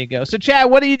 There you go. So, Chad,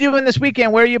 what are you doing this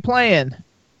weekend? Where are you playing?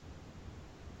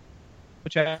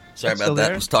 Sorry about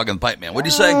that. I was talking to Pipe Man. What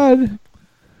did you say?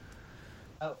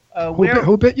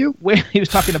 Who bit you? Where he was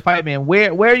talking to Pipe Man.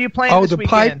 Where are you playing this weekend?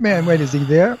 Pipe Man. Wait, is he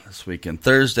there? This weekend.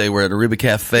 Thursday, we're at Aruba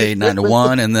Cafe, 9 to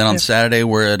 1. And then on Saturday,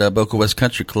 we're at Boca West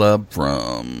Country Club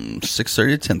from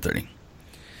 6:30 to 10:30.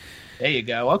 There you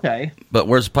go. Okay. But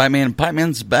where's Pipe Man? Pipe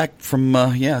Man's back from,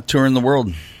 touring the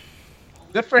world.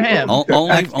 Good for him.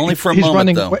 Only for a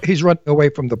moment, though. He's running away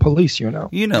from the police, you know.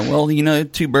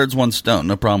 Two birds, one stone.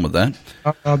 No problem with that.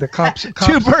 The cops.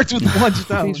 Two birds with one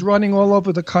stone. He's running all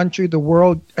over the country, the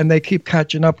world, and they keep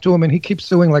catching up to him, and he keeps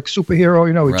doing like superhero.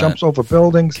 You know, he jumps over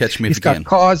buildings. Catch me He's if you got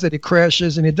cars that he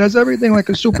crashes, and he does everything like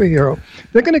a superhero.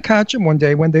 They're going to catch him one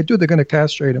day. When they do, they're going to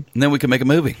castrate him. And then we can make a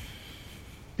movie.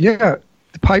 Yeah.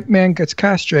 The Pipe Man gets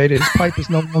castrated. His pipe is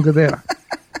no longer there.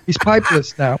 He's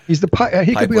pipeless now. He's the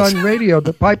he could be on radio.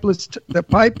 The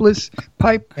pipeless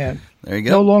pipe man. There you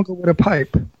go. No longer with a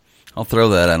pipe. I'll throw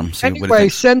that at him. Anyway,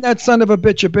 send that son of a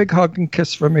bitch a big hug and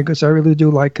kiss from me because I really do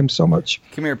like him so much.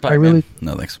 Come here, Pipe Man.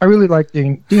 No thanks. I really like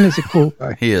Dean. Dean is a cool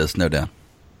guy. He is, no doubt.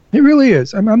 He really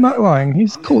is. I'm not lying.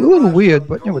 He's cool. A little weird,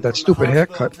 but with that stupid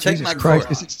haircut. Jesus Christ.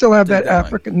 Does it still have that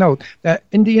African? No, that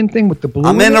Indian thing with the blue?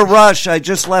 I'm in a rush. I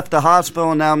just left the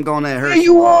hospital, and now I'm going to Hershey. There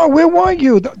you are. Where were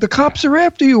you? The cops are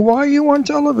after you. Why are you on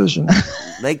television?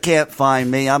 They can't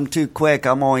find me. I'm too quick.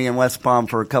 I'm only in West Palm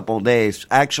for a couple of days.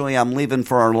 Actually, I'm leaving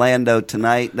for Orlando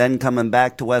tonight, then coming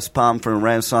back to West Palm for a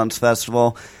Renaissance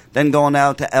Festival, then going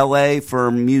out to L.A.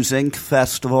 for Music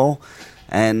Festival.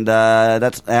 And I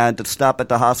had to stop at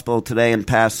the hospital today and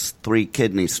pass 3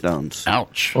 kidney stones.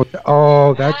 Ouch.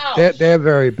 They're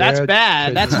very bad. That's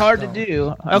bad. That's hard to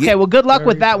do. Okay, well, good luck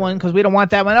with that one because we don't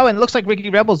want that one. Oh, and it looks like Ricky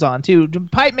Rebel's on, too.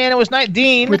 Pipe Man, it was nice.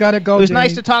 Dean, we got to go, it was Dean.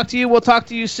 Nice to talk to you. We'll talk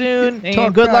to you soon,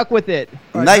 and good luck with it.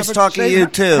 Right, nice talking to you,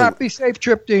 too. Happy, safe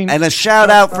trip, Dean. And a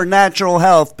shout-out for Natural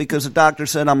Health because the doctor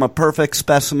said I'm a perfect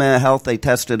specimen of health. They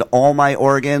tested all my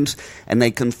organs, and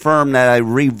they confirmed that I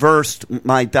reversed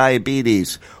my diabetes.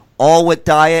 All with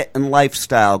diet and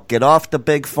lifestyle. Get off the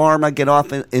big pharma, get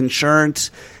off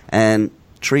insurance, and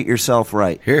treat yourself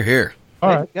right. Hear, hear. All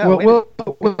right. We're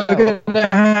going to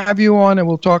have you on, and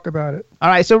we'll talk about it. All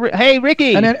right. So, hey,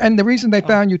 Ricky. And the reason they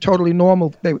found you totally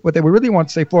normal, what they really want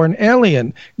to say, for an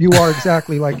alien, you are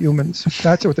exactly like humans.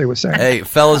 That's what they were saying. Hey,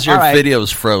 fellas, your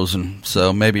video's frozen,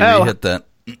 so maybe we hit that.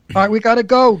 All right, we got to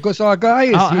go because our guy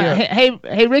is here.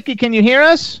 Hey, Ricky, can you hear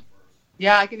us?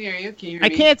 Yeah, I can hear you. Can you hear me?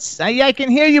 I can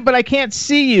hear you, but I can't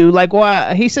see you. Like,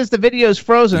 why? He says the video's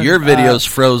frozen. Your video's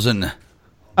frozen.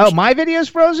 Oh, my video's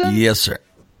frozen? Yes, sir.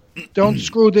 Don't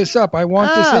screw this up. I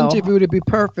want this interview to be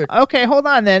perfect. Okay, hold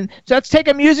on then. So let's take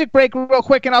a music break real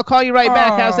quick, and I'll call you right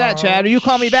back. How's that, Chad? Or you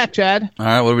call me back, Chad? All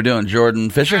right, what are we doing?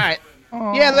 Jordan Fisher? All right.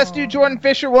 Yeah, let's do Jordan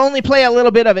Fisher. We'll only play a little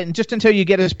bit of it just until you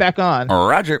get us back on.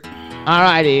 Roger. All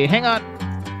righty. Hang on.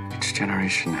 Each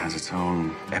generation has its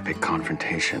own epic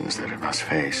confrontations that it must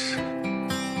face.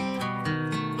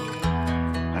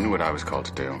 I knew what I was called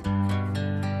to do.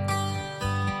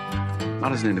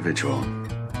 Not as an individual,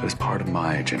 but as part of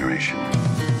my generation.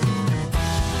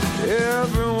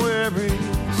 Everywhere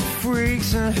is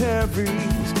freaks and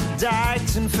heavies,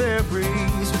 dykes and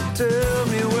fairies. Tell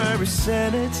me where is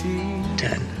sanity?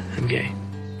 Dad, I'm gay.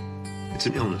 It's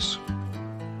an illness.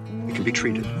 It can be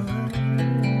treated.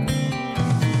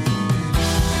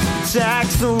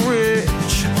 Tax the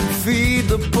rich, feed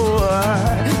the poor,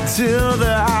 till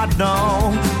there are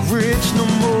no rich no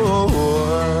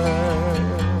more.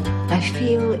 I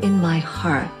feel in my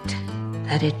heart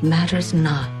that it matters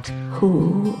not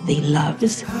who they loved. I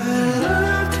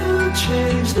love to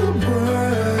change the world,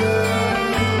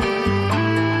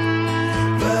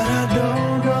 but I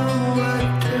don't know what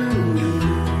to do.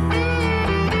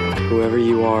 Whoever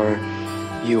you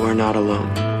are not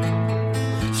alone.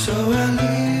 So I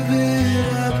leave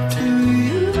it up to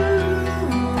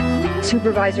you.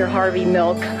 Supervisor Harvey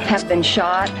Milk has been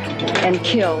shot and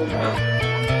killed.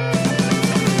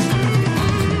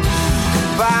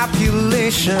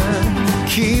 Population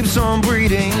keeps on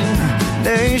breeding,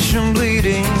 nation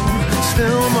bleeding,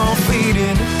 still more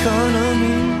feeding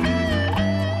economy.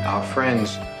 Our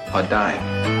friends are dying.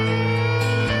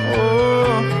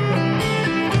 Oh,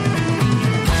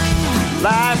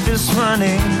 life is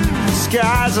funny,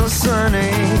 skies are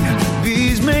sunny,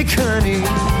 bees make honey,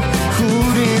 who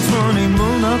needs money,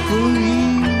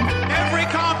 monopoly. Every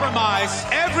compromise,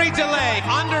 every delay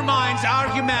undermines our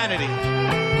humanity.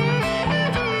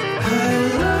 I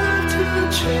love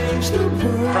to change the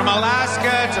world. From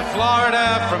Alaska to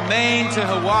Florida, from Maine to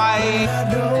Hawaii.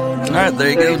 All right, there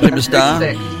you go, Jimmy Star.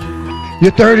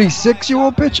 You're 36, you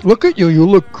old bitch. Look at you. You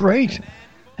look great.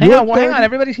 Hang on,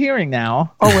 everybody's hearing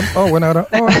now. We're not.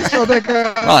 So they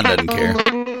got. Ron doesn't care.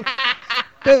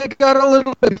 They got a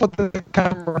little bit, but the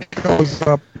camera goes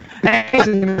up.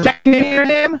 Can you hear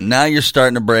him? Now you're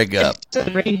starting to break up.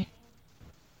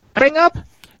 Bring up?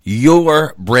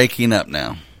 You're breaking up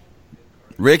now.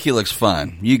 Ricky looks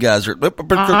fine. You guys are.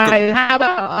 How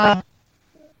about,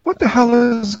 what the hell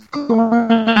is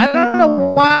going on? I don't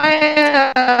know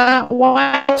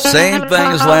why. Same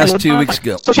thing as last 2 weeks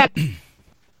ago.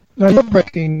 No, you're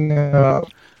breaking up.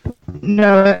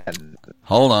 No.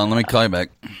 Hold on, let me call you back.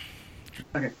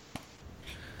 Okay.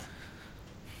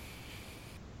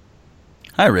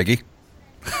 Hi, Ricky.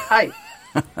 Hi.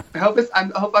 I hope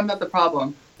I'm not the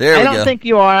problem. There we go. I don't think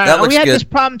you are. That looks we had good. this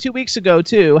problem 2 weeks ago,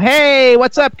 too. Hey,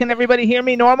 what's up? Can everybody hear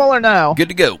me normal or no? Good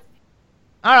to go.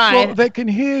 All right. Well, they can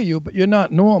hear you, but you're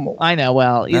not normal. I know.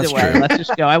 Well, either That's way, true. let's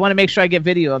just go. I want to make sure I get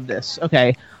video of this.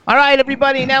 Okay. All right,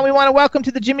 everybody. Now we want to welcome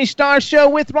to the Jimmy Star Show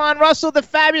with Ron Russell, the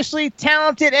fabulously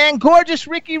talented and gorgeous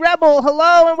Ricky Rebel.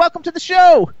 Hello, and welcome to the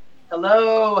show.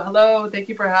 Hello. Thank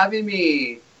you for having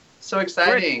me. So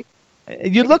exciting.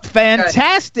 You look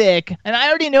fantastic. And I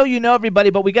already know you know everybody,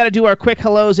 but we got to do our quick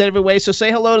hellos every way. So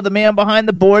say hello to the man behind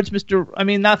the boards,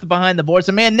 not behind the boards,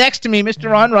 the man next to me,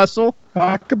 Mr. Ron Russell.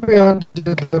 I could be on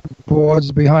the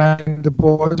boards, behind the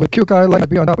boards. A cute guy like to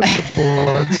be on top of the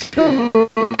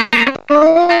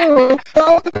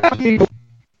boards.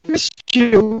 Miss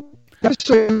you.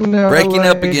 Breaking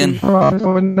up again.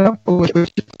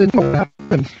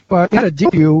 But I had a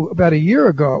debut about a year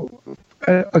ago.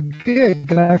 A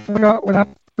gig, and I forgot what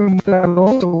happened with that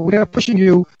also. We are pushing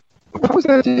you. What was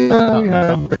that?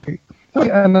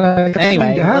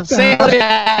 Anyway, let's say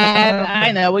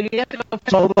I know. We have to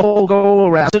go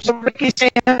around. So Ricky,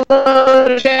 say hello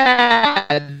to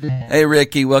Chad. Hey,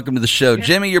 Ricky, welcome to the show.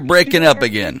 Jimmy, you're breaking up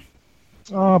again.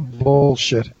 Oh,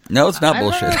 bullshit. No, it's not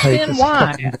bullshit. I don't understand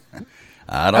why.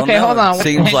 I don't Okay, know. hold on. It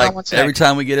seems Hang like on one sec. every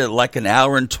time we get it like an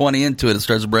hour and 20 into it, it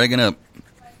starts breaking up.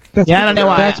 I don't know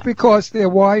why. That's because they're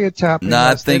wiretapping. No,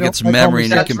 I us. think They it's don't like memory in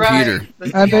your almost- computer.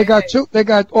 And they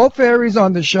got all fairies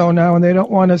on the show now, and they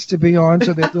don't want us to be on,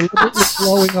 so they're deliberately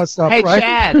blowing us up. Hey, right?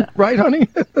 Chad. Right, honey?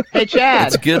 Hey, Chad.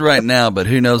 It's good right now, but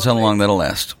who knows how long that'll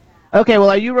last. Okay, well,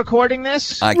 are you recording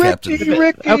this? I Captain.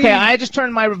 Ricky. Okay, I just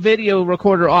turned my video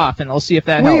recorder off, and I'll see if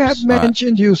that We helps. have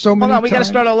mentioned you so many Hold on, we got to times.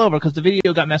 start all over because the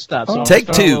video got messed up. So Take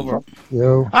let's start two. all over.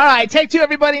 Yo. All right, take two,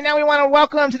 everybody. Now we want to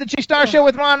welcome to the G-Star Show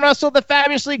with Ron Russell, the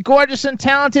fabulously gorgeous and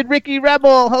talented Ricky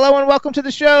Rebel. Hello and welcome to the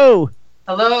show.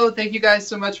 Hello. Thank you guys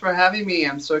so much for having me.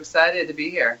 I'm so excited to be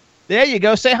here. There you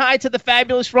go. Say hi to the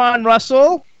fabulous Ron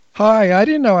Russell. Hi, I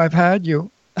didn't know I've had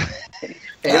you.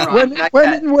 Hey, Ron,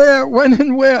 When and where? When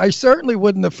and where? I certainly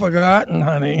wouldn't have forgotten,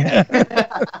 honey.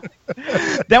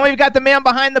 Then we've got the man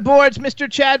behind the boards, Mr.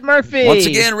 Chad Murphy. Once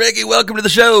again, Ricky, welcome to the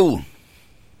show.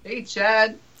 Hey,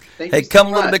 Chad. Thank Hey, you so come a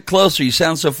little much. bit closer. You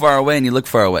sound so far away, and you look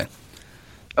far away.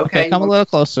 Okay, come a little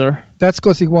closer. That's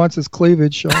because he wants his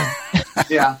cleavage shown.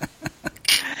 Yeah.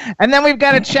 And then we've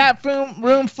got a chat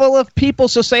room full of people,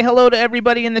 so say hello to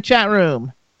everybody in the chat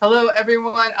room. Hello,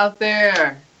 everyone out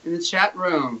there in the chat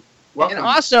room. Welcome. And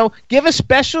also, give a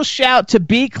special shout to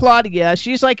B. Claudia.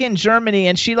 She's like in Germany,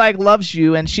 and she like loves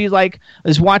you, and she like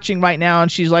is watching right now, and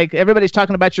she's like, everybody's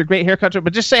talking about your great haircut,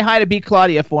 but just say hi to B.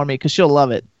 Claudia for me, because she'll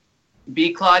love it.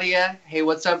 B. Claudia. Hey,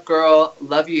 what's up, girl?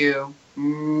 Love you.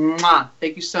 Mwah.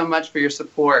 Thank you so much for your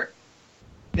support.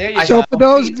 There you So go. for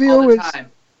those Tweets all the viewers,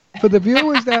 time. for the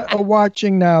viewers that are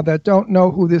watching now that don't know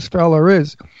who this fella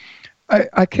is,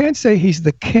 I can't say he's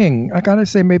the king. I gotta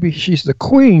say maybe she's the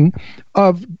queen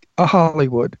of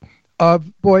Hollywood. of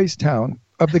Boys Town,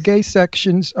 of the gay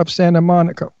sections of Santa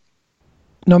Monica.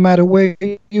 No matter where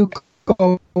you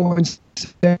go in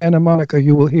Santa Monica,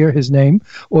 you will hear his name,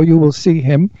 or you will see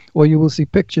him, or you will see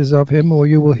pictures of him, or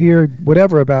you will hear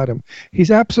whatever about him.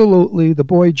 He's absolutely the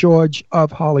Boy George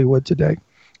of Hollywood today.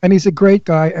 And he's a great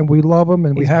guy, and we love him.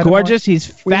 And He's we had gorgeous. Him on,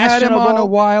 He's we had him on a fashionable.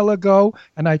 while ago,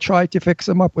 and I tried to fix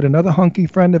him up with another hunky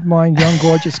friend of mine, young,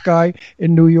 gorgeous guy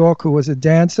in New York who was a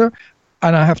dancer.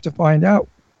 And I have to find out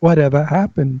whatever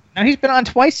happened. Now he's been on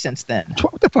twice since then.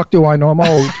 What the fuck do I know? I'm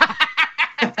old.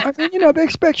 I mean, they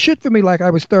expect shit from me like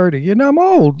I was 30. I'm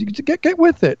old. You get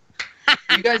with it.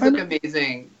 You guys look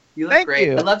amazing. You look Thank great.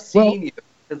 you. I love seeing you.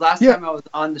 The last yeah. time I was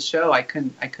on the show, I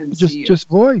couldn't Just see you. just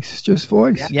voice.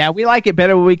 Yeah, we like it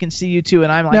better when we can see you too,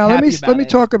 and I'm like Now happy let about me it.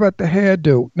 talk about the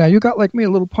hairdo. Now you got like me a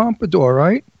little pompadour,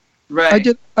 right? Right.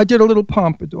 I did a little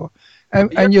pompadour,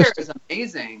 and Your hair is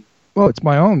amazing. well, it's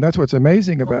my own. That's what's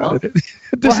amazing about it.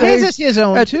 At Well, this his age- is his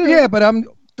own, too. Yeah, but I'm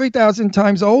 3,000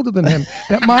 times older than him.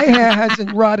 That my hair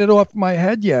hasn't rotted off my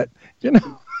head yet. Things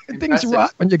Impressive.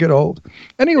 rot when you get old.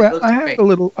 Anyway, It looks I have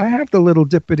great. the little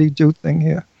dippity do thing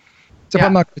here. Except Yeah.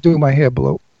 I'm not going to do my hair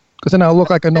blue, because then I'll look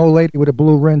like an old lady with a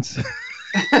blue rinse.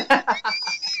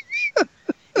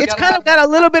 It's kind of got a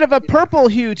little bit of a purple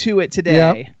hue to it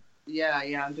today. Yeah,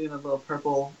 I'm doing a little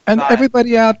purple. And vibe.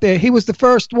 everybody out there, he was the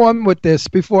first one with this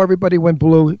before everybody went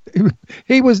blue.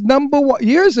 He was number one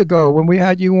years ago when we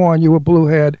had you on. You were blue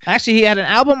haired. Actually, he had an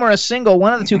album or a single,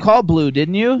 one of the two, called Blue,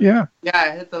 didn't you? Yeah. Yeah, I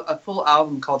had a full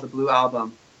album called the Blue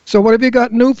Album. So what have you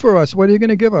got new for us? What are you going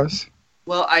to give us?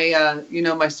 Well,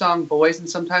 my song "Boys and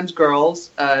Sometimes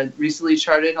Girls" recently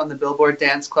charted on the Billboard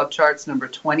Dance Club charts, number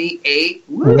 28.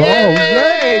 Whoa,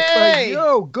 yay for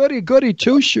you. Goody,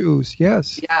 two shoes.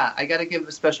 Yes. Yeah, I got to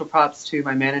give special props to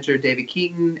my manager, David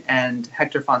Keaton, and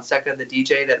Hector Fonseca, the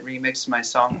DJ that remixed my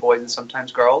song "Boys and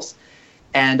Sometimes Girls,"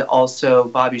 and also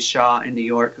Bobby Shaw in New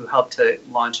York, who helped to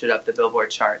launch it up the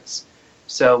Billboard charts.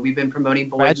 So we've been promoting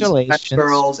Boys and Sometimes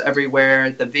Girls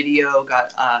everywhere. The video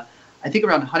got, I think,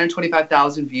 around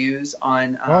 125,000 views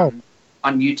on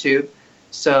YouTube.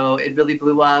 So it really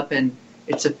blew up, and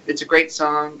it's a great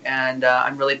song, and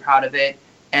I'm really proud of it.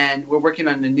 And we're working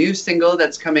on a new single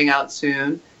that's coming out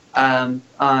soon on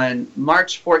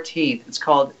March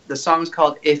 14th. The song is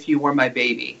called "If You Were My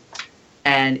Baby,"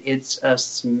 and it's a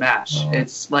smash.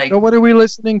 It's like. So what are we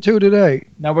listening to today?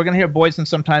 Now we're going to hear Boys and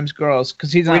Sometimes Girls,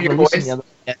 because he's not Hear releasing Boys? the other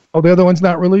yet. Oh, the other one's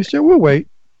not released yet? We'll wait.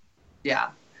 Yeah.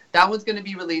 That one's going to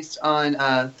be released on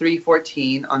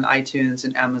 3/14 on iTunes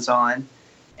and Amazon.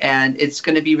 And it's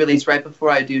going to be released right before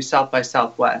I do South by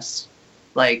Southwest.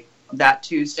 Like that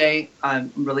Tuesday, I'm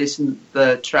releasing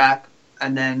the track.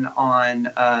 And then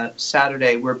on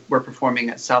Saturday, we're performing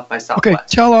at South by Southwest. Okay,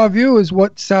 tell our viewers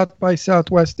what South by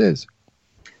Southwest is.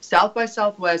 South by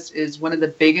Southwest is one of the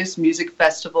biggest music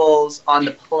festivals on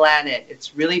the planet.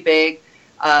 It's really big.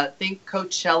 Think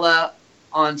Coachella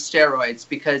on steroids,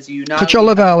 because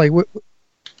Coachella Valley.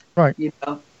 Right.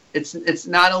 It's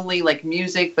not only like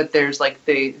music, but there's like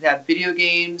they have video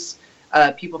games.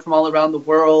 People from all around the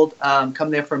world come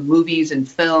there for movies and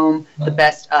film. The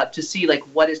best to see like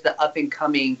what is the up and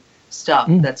coming stuff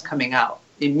that's coming out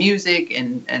in music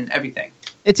and everything.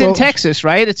 It's in Texas,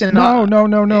 right? It's in No.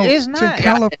 It is It's not. in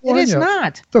California. It is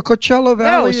not. The Coachella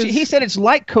Valley. No, he said it's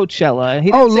like Coachella.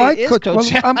 He Oh, didn't say like it is Coachella.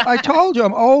 Coachella. Well, I told you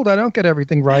I'm old. I don't get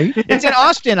everything right. It's in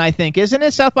Austin, I think, isn't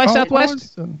it? South by Southwest.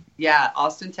 Austin. Yeah,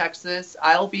 Austin, Texas.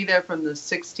 I'll be there from the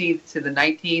 16th to the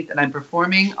 19th, and I'm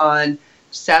performing on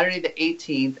Saturday the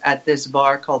 18th at this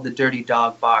bar called the Dirty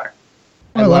Dog Bar.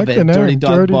 I love like it. the name, Dirty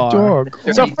Dog Bar. Dog.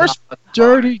 So first,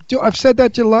 I've said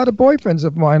that to a lot of boyfriends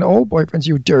of mine, old boyfriends.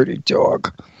 You dirty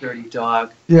dog. Dirty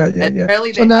Dog. Yeah. And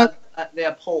apparently So now, they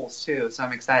have poles too, so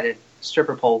I'm excited.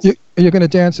 Stripper poles. are you going to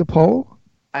dance a pole?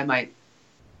 I might.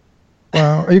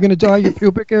 Wow. Are you going to dye your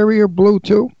pubic area blue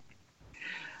too?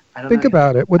 I don't Think know.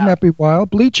 about it. Wouldn't that be wild?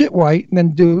 Bleach it white and then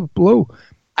do blue.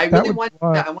 I That really would want. be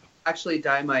wild. I want to actually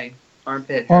dye my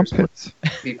armpit hairs. Armpits.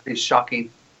 It'd be pretty shocking.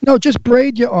 No, just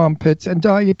braid your armpits and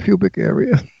dye your pubic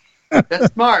area.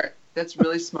 That's smart. That's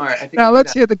really smart. I think Now I'll do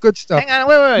let's that. hear the good stuff. hang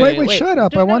on, wait. Shut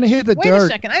up! I want to hear the Wait dirt. a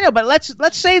second. I know, but let's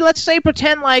say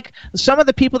pretend like some of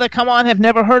the people that come on have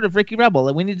never heard of Ricky Rebel,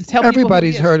 and we need to tell Everybody's people who he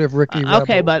is. heard of Ricky Rebel.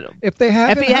 Okay, but if they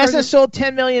haven't, if he hasn't sold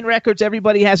 10 million records,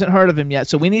 everybody hasn't heard of him yet.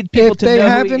 So we need people if to they know who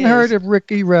haven't he heard is. of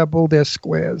Ricky Rebel, they're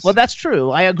squares. Well, that's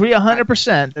true. I agree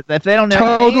 100% that if they don't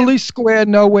know, Totally square,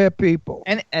 nowhere people.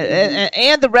 and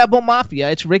the Rebel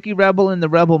Mafia, it's Ricky Rebel and the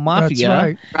Rebel Mafia,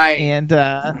 right. Right.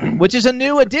 And which is a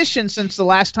new addition since the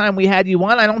last time we had you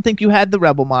on. I don't think you had the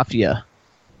Rebel Mafia.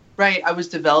 Right, I was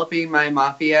developing my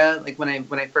mafia. Like when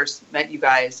I first met you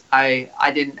guys, I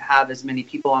didn't have as many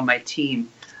people on my team.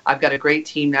 I've got a great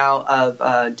team now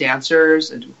of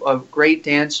dancers, a great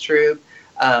dance troupe,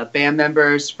 band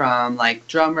members from like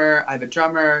drummer. I have a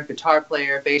drummer, guitar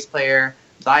player, bass player,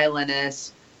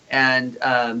 violinist, and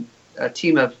a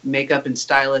team of makeup and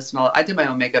stylists and all. I did my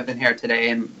own makeup and hair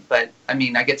today, but I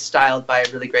mean, I get styled by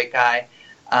a really great guy,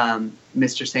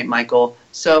 Mr. St. Michael.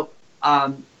 So,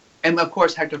 and of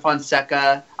course, Hector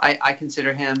Fonseca. I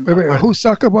consider him. Wait, who's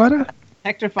Sakabata?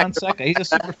 Hector Fonseca. He's a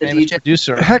super famous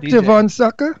producer. Hector Von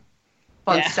Sucker?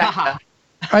 Fonseca.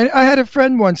 I had a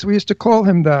friend once. We used to call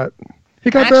him that. He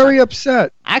got very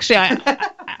upset. Actually,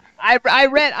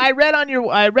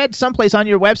 I read someplace on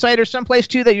your website or someplace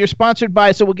too that you're sponsored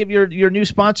by. So we'll give your new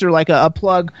sponsor like a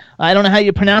plug. I don't know how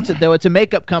you pronounce it though. It's a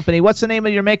makeup company. What's the name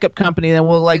of your makeup company? Then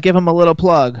we'll like give them a little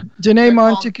plug. Janae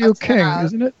Montague King,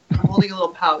 isn't it? I'm holding a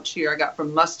little pouch here. I got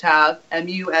from Must Have,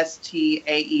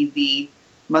 MUSTAEV,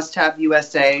 Must Have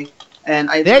USA, and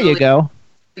there you go.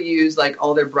 Use like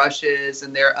all their brushes,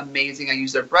 and they're amazing. I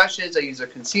use their brushes. I use their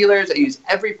concealers. I use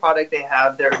every product they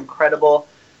have. They're incredible.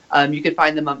 You can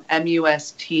find them on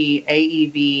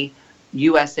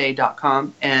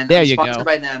MUSTAEVUSA.com, and there I'm you sponsored go.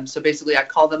 by them. So basically, I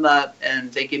call them up,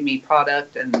 and they give me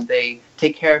product, and they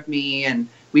take care of me. And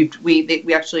they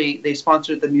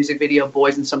sponsored the music video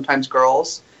 "Boys and Sometimes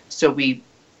Girls," so we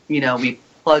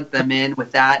plugged them in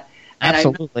with that. And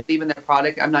Absolutely. I really believe in their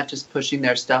product. I'm not just pushing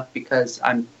their stuff because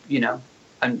I'm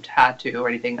had to or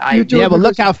anything. Yeah, but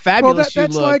look how fabulous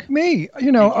that's you look. like me.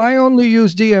 I only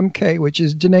use DMK, which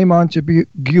is Janae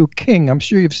Montague King. I'm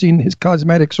sure you've seen his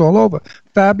cosmetics all over.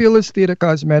 Fabulous Theater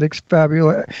Cosmetics,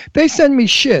 fabulous. They send me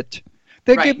shit.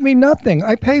 They give me nothing.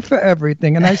 I pay for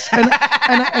everything, and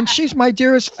and she's my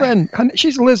dearest friend.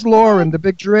 She's Liz Lauren, the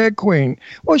big drag queen.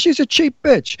 Well, she's a cheap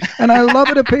bitch, and I love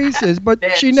her to pieces. But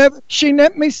she never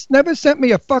sent me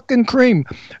a fucking cream,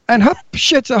 and her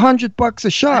shit's $100 a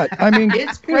shot. I mean,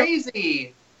 it's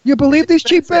crazy. You believe these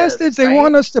cheap bastards? They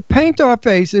want us to paint our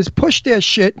faces, push their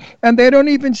shit, and they don't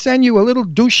even send you a little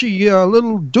douche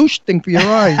thing for your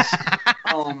eyes.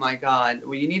 Oh my God!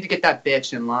 Well, you need to get that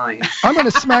bitch in line. I'm gonna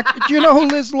smack. Do you know who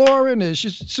Liz Lauren is?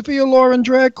 She's Sophia Loren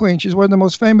drag queen. She's one of the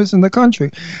most famous in the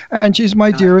country, and she's my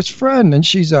dearest friend. And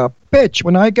she's a bitch.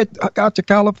 When I get out to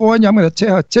California, I'm gonna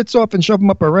tear her tits off and shove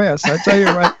them up her ass. I tell you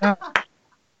right now.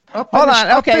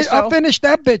 I'll finish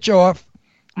that bitch off.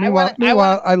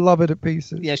 Meanwhile, I love her to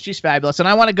pieces. Yeah, she's fabulous. And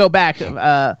I want to go back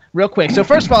real quick. So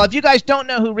first of all, if you guys don't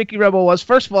know who Ricky Rebel was,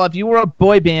 first of all, if you were a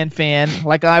boy band fan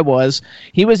like I was,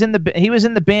 he was in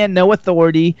the band No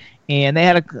Authority, and they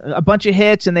had a bunch of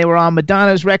hits, and they were on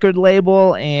Madonna's record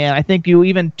label, and I think you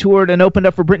even toured and opened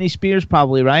up for Britney Spears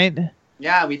probably, right?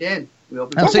 Yeah, we did. We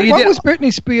opened up. What was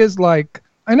Britney Spears like?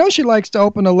 I know she likes to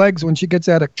open her legs when she gets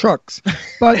out of trucks,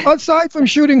 but aside from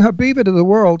shooting her beaver to the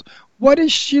world, what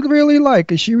is she really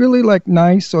like? Is she really like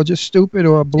nice or just stupid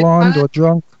or blonde or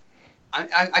drunk?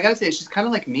 I gotta say, she's kind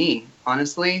of like me,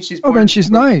 honestly. She's then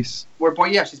she's nice. We're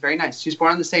born. Yeah, she's very nice. She's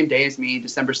born on the same day as me,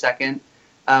 December 2nd.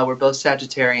 We're both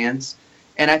Sagittarians,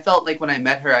 and I felt like when I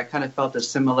met her, I kind of felt a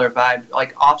similar vibe.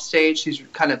 Like off stage, she's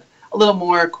kind of a little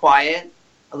more quiet,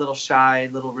 a little shy, a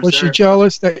little reserved. Was she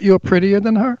jealous that you're prettier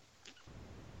than her?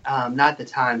 Not at the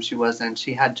time. She wasn't.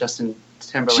 She had Justin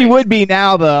Timberlake. She would be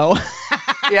now, though.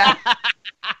 Yeah.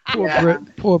 Poor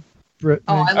Brit.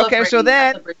 Oh, I love okay, Britney. so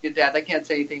then I love Britney to death. I can't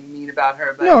say anything mean about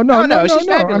her, but no. She's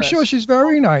fabulous. I'm sure she's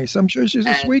very nice. I'm sure she's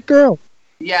a sweet girl.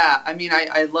 Yeah, I mean,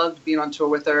 I loved being on tour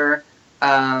with her.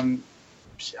 I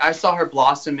saw her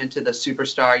blossom into the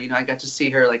superstar. I got to see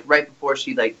her like right before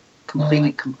she like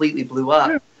completely blew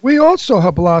up. Yeah, we all saw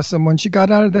her blossom when she got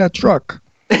out of that truck.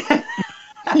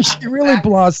 She really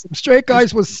blossomed. Straight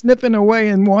guys was sniffing away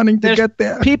and wanting to get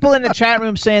there. People in the chat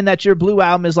room saying that your Blue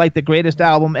album is like the greatest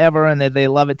album ever, and that they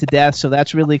love it to death. So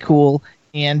that's really cool.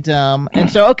 And so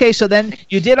then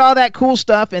you did all that cool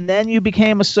stuff, and then you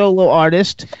became a solo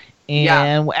artist.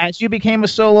 And as you became a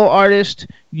solo artist,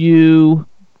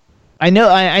 I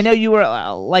know you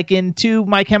were like in 2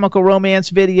 My Chemical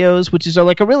Romance videos, which is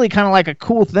like a really kind of like a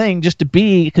cool thing just to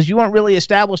be, because you weren't really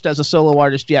established as a solo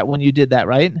artist yet when you did that,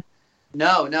 right?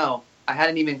 No. I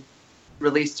hadn't even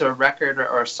released a record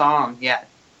or a song yet.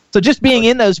 So just being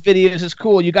in those videos is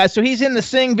cool, you guys. So he's in the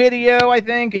Sing video, I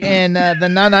think, and the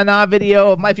Na Na Na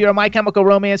video. If you're a My Chemical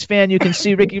Romance fan, you can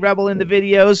see Ricky Rebel in the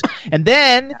videos. And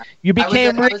then you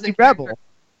became Ricky Rebel.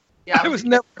 Yeah, I was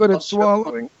never good at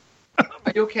swallowing.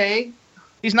 Are you okay?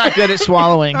 He's not good at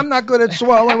swallowing. I'm not good at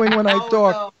swallowing when I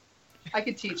talk. No. I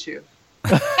could teach you.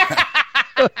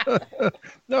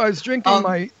 No, I was drinking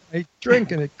my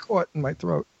drink and it caught in my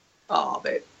throat. Oh,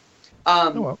 babe.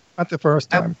 Well, not the first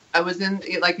time. I was in,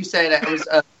 like you said, I was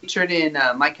featured in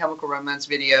My Chemical Romance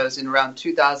videos in around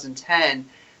 2010,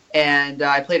 and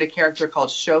I played a character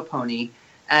called Show Pony,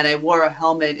 and I wore a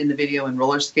helmet in the video and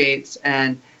roller skates,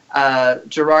 and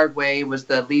Gerard Way was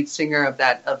the lead singer of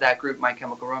that group, My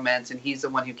Chemical Romance, and he's the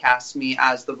one who cast me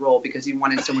as the role because he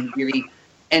wanted someone really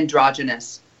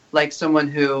androgynous, like someone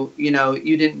who, you know,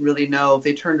 you didn't really know if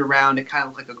they turned around, it kind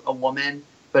of looked like a woman,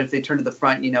 but if they turned to the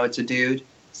front, you know, it's a dude.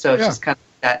 So it's just kind of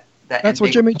that. That's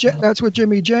what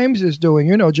Jimmy James is doing.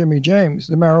 You know Jimmy James,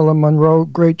 the Marilyn Monroe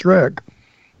great drag.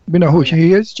 You know who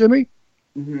he is, Jimmy?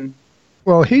 Mm-hmm.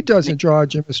 Well, he does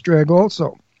androgynous drag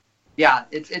also. Yeah,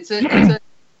 it's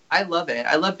I love it.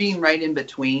 I love being right in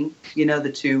between, you know,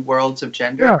 the two worlds of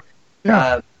gender.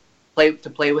 Yeah.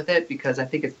 Play with it because I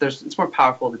think it's more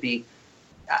powerful to be,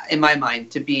 in my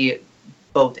mind, to be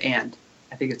both and.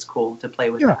 I think it's cool to play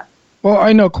with that. Well,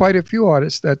 I know quite a few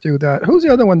artists that do that. Who's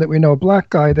the other one that we know? Black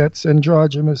guy that's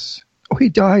androgynous. Oh, he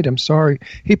died. I'm sorry.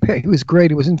 He was great.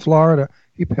 He was in Florida.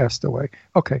 He passed away.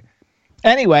 Okay.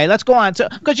 Anyway, let's go on. So,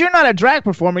 because you're not a drag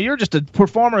performer, you're just a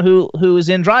performer who is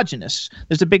androgynous.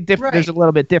 There's a big difference. Right. There's a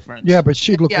little bit difference. Yeah, but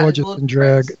she'd look gorgeous in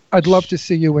drag. I'd love to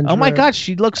see you in drag. Oh my God,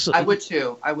 she looks. I would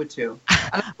too. I'm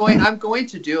going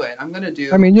to do it. I'm going to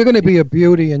do. I mean, you're going to be a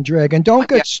beauty in drag, and don't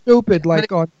get stupid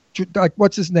like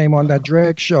what's his name on that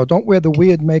drag show. Don't wear the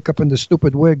weird makeup and the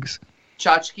stupid wigs.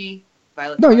 Chachki.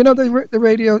 No, you know the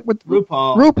radio with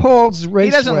RuPaul. RuPaul's race.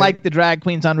 He doesn't like the drag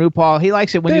queens on RuPaul. He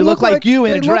likes it when you look like you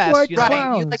in a dress. Like you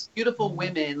like beautiful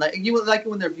women. Like you like it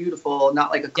when they're beautiful, not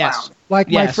like a clown. Yes. Like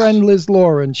my friend Liz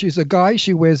Lauren. She's a guy.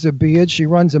 She wears a beard. She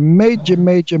runs a major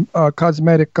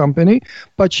cosmetic company,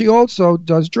 but she also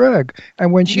does drag.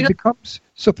 And when she becomes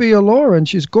Sophia Loren,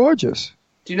 she's gorgeous.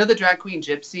 Do you know the drag queen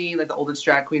Gypsy, like the oldest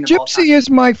drag queen of all time? Gypsy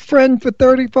is my friend for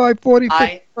 35, 40,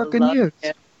 50 fucking years.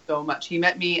 Him so much. He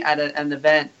met me at an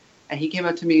event, and he came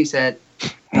up to me. He said,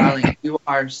 "Darling, you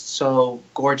are so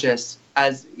gorgeous.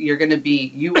 As you're going to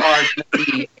be, you are going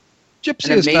to be."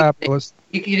 Gypsy is fabulous.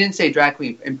 He didn't say drag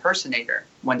queen impersonator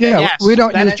one day. Yeah, yes, we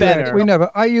don't use drag. We never.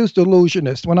 I used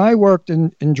illusionist. When I worked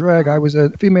in drag, I was a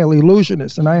female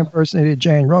illusionist, and I impersonated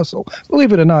Jane Russell.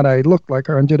 Believe it or not, I looked like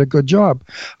her and did a good job.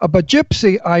 But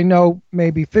Gypsy, I know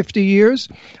maybe 50 years.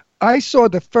 I saw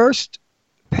the first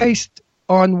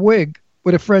paste-on wig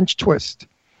with a French twist.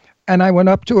 And I went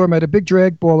up to him at a big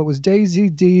drag ball. It was Daisy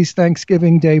D's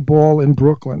Thanksgiving Day ball in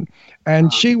Brooklyn.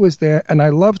 And she was there, and I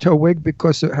loved her wig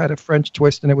because it had a French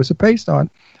twist and it was a paste on.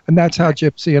 And that's how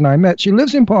Gypsy and I met. She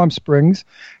lives in Palm Springs,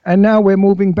 and now we're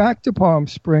moving back to Palm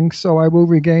Springs, so I will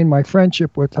regain my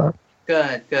friendship with her.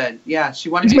 Good. Yeah, she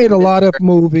wanted. He's made a lot of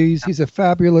movies. He's a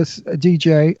fabulous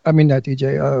DJ. I mean, not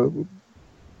DJ.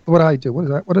 What do I do? What is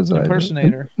that? What is that?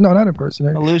 Impersonator. No, not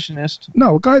impersonator. Illusionist.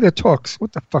 No, a guy that talks.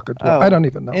 What the fuck? I don't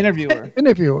even know.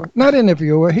 Interviewer. Not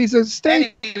interviewer. He's a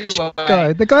stage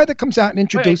guy. The guy that comes out and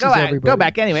introduces everybody. Go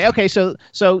back anyway. Okay, so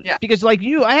because like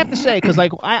you, I have to say, because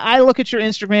like I look at your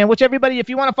Instagram, which everybody, if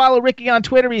you want to follow Ricky on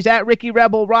Twitter, he's at Ricky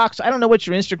Rebel Rocks. I don't know what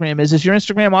your Instagram is. Is your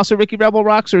Instagram also Ricky Rebel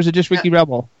Rocks, or is it just Ricky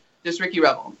Rebel? Just Ricky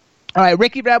Rebel. All right,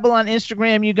 Ricky Rebel on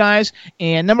Instagram, you guys.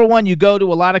 And number one, you go to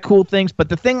a lot of cool things. But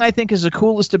the thing I think is the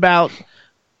coolest about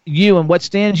you and what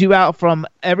stands you out from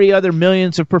every other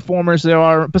millions of performers there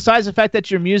are, besides the fact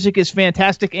that your music is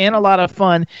fantastic and a lot of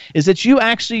fun, is that you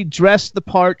actually dress the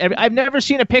part. I've never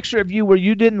seen a picture of you where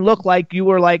you didn't look like you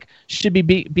were like should be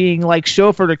being like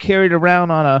chauffeured or carried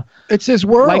around on a. It's his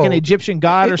world, like an Egyptian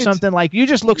god or something. Like you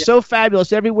just look so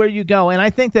fabulous everywhere you go, and I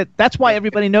think that's why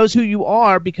everybody knows who you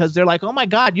are, because they're like, oh my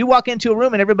God, you walk into a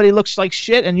room and everybody looks like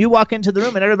shit, and you walk into the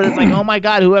room and everybody's like, oh my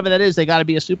God, whoever that is, they got to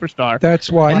be a superstar.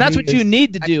 That's why, and that's what you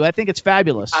need to do. I think it's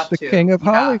fabulous. The king of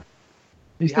Hollywood.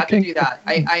 You have to do that.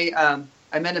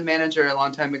 I met a manager a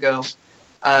long time ago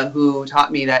who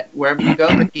taught me that wherever you go,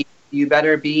 Ricky, you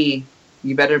better be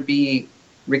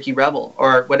Ricky Rebel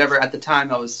or whatever. At the time,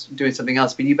 I was doing something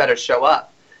else, but you better show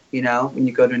up. You know, when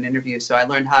you go to an interview. So I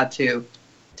learned how to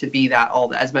be that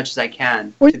as much as I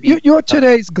can. Well, you're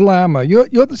today's glamour.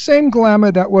 You're the same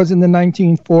glamour that was in the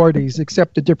 1940s,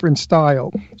 except a different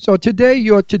style. So today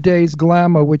you're today's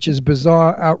glamour, which is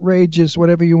bizarre, outrageous,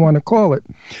 whatever you want to call it.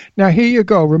 Now here you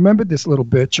go. Remember this little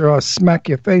bitch, or I'll smack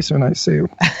your face when I see you.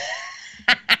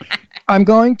 I'm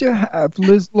going to have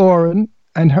Liz Lauren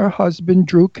and her husband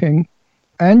Drew King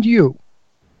and you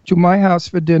to my house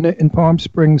for dinner in Palm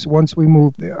Springs once we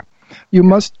move there. You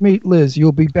must meet Liz.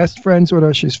 You'll be best friends with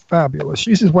her. She's fabulous.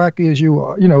 She's as wacky as you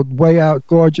are. You know, way out,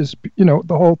 gorgeous. You know,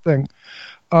 the whole thing.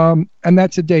 And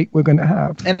that's a date we're going to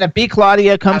have. And if B.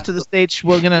 Claudia comes to the stage,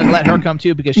 we're going to let her come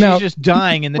too because she's just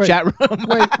dying in the chat room.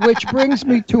 Which brings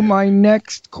me to my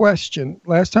next question.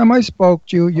 Last time I spoke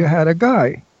to you, you had a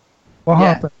guy. What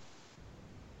happened?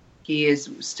 He is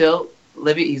still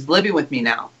living. He's living with me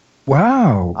now.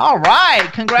 Wow. All right.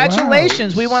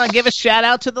 Congratulations. We want to give a shout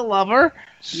out to the lover.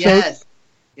 Yes.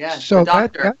 So the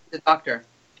doctor. The doctor.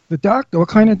 The doctor? What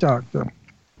kind of doctor?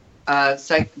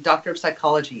 Doctor of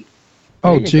psychology.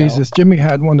 Oh, Jesus. Jimmy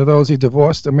had one of those. He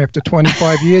divorced him after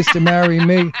 25 years to marry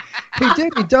me. He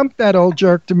did. He dumped that old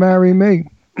jerk to marry me.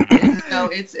 No,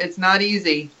 it's not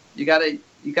easy. You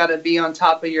gotta be on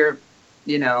top of your,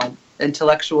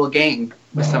 intellectual game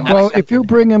with someone. Well, if you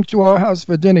bring him to our house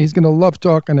for dinner, he's going to love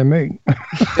talking to me.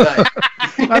 Good.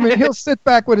 I mean, he'll sit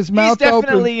back with his mouth open. He's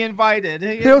definitely invited.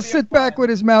 He'll sit back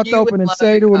with his mouth open and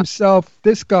say to himself,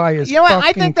 "This guy is." You know what?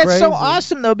 I think that's crazy. so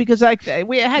awesome, though, because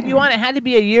we had you on. It had to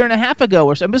be a year and a half ago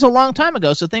or something. It was a long time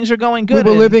ago, so things are going good.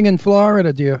 We were living in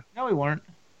Florida, dear. No, we weren't.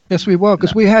 Yes, we were,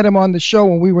 because we had him on the show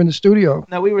when we were in the studio.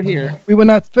 No, we were here. We were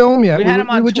not film yet. We had him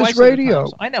on we were twice just radio.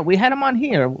 I know. We had him on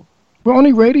here. We're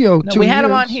only radio. No, 2 we had him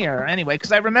years. on here anyway,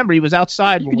 because I remember he was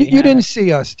outside. When You didn't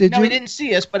see us, did you? No, he didn't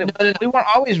see us, but we weren't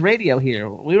always radio here.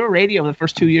 We were radio the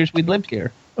first 2 years we lived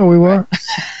here. Oh, we were?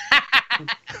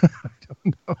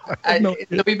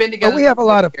 We've been together. But we have a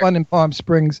lot of fun in Palm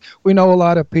Springs. We know a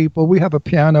lot of people. We have a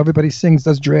piano. Everybody sings,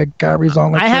 does drag, carries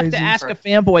on like I have crazy. to ask a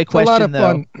fanboy It's a lot of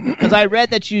question though, because I read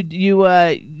that you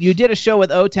did a show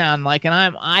with O-Town,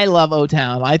 and I love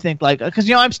O-Town. I think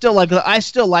because I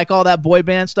still like all that boy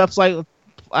band stuff. It's like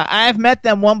I've met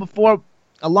them one before.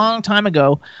 A long time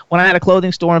ago, when I had a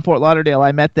clothing store in Fort Lauderdale,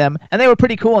 I met them, and they were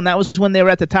pretty cool. And that was when they were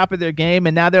at the top of their game,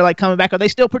 and now they're coming back. Are they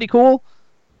still pretty cool?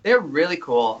 They're really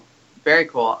cool, very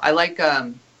cool. I like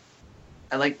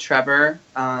Trevor.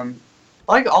 I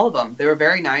like all of them. They were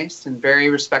very nice and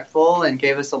very respectful, and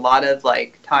gave us a lot of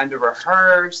time to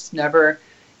rehearse. Never,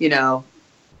 they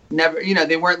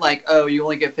weren't like, oh, you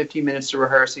only get 15 minutes to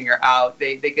rehearse and you're out.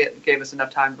 They gave us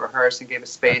enough time to rehearse and gave us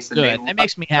space. And good. That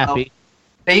makes me happy.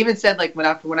 They even said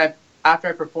after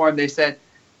I performed, they said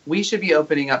we should be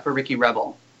opening up for Ricky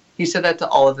Rebel. He said that to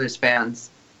all of his fans.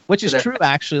 Which is true,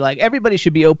 actually. Everybody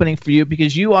should be opening for you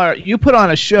because you put on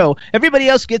a show. Everybody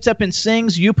else gets up and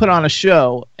sings. You put on a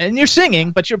show, and you're singing,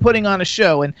 but you're putting on a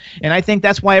show, and I think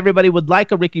that's why everybody would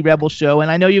like a Ricky Rebel show. And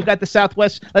I know you've got the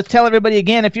Southwest. Let's tell everybody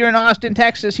again. If you're in Austin,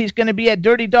 Texas, he's going to be at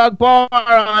Dirty Dog Bar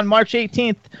on March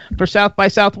 18th for South by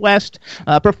Southwest,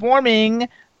 performing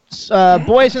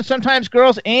Boys and Sometimes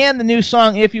Girls and the new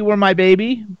song "If You Were My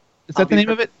Baby." Is that the name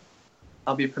of it?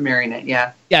 I'll be premiering it,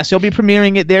 yeah. Yeah, so he'll be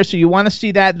premiering it there, so you want to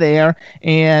see that there.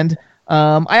 And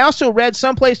I also read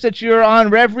someplace that you're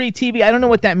on Reverie TV. I don't know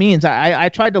what that means. I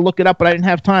tried to look it up, but I didn't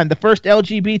have time. The first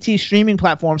LGBT streaming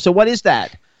platform. So what is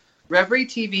that? Reverie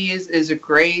TV is a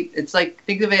great, it's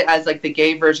think of it as the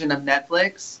gay version of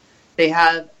Netflix. They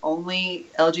have only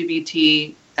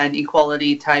LGBT and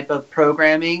equality type of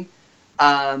programming.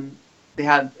 They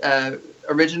have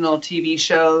original TV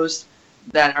shows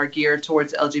that are geared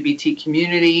towards LGBT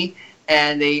community,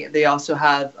 and they also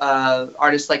have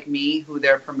artists like me who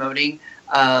they're promoting.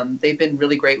 They've been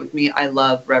really great with me. I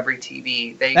love Reverie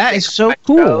TV. That is so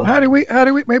cool. Show. How do we?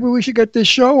 Maybe we should get this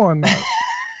show on there.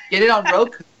 Get it on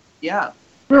Roku. Yeah.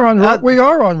 We're on. We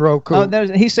are on Roku. Oh,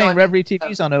 he's saying Reverie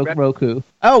TV's on Roku.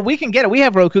 Oh, we can get it. We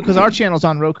have Roku because our channel's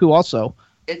on Roku also.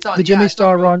 It's on the Jimmy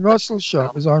Star Ron Russell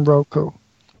show is on Roku.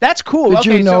 That's cool. Did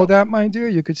you know that, my dear?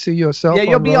 You could see yourself. Yeah,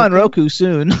 you'll be on Roku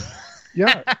soon.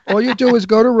 Yeah. All you do is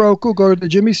go to Roku, go to the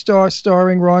Jimmy Star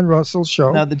starring Ron Russell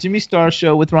show. No, the Jimmy Star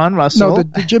show with Ron Russell. No,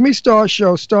 the Jimmy Star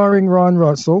show starring Ron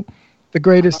Russell, the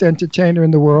greatest entertainer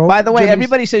in the world. By the way,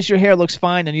 everybody says your hair looks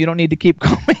fine and you don't need to keep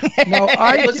combing it. No,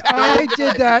 I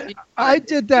did that. I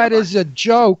did that as a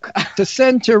joke to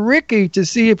send to Ricky to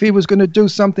see if he was going to do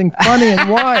something funny and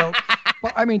wild.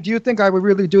 But, I mean, do you think I would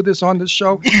really do this on the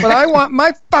show? But I want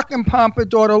my fucking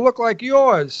pompadour to look like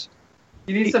yours.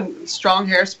 You need some strong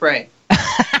hairspray.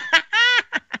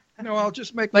 No, I'll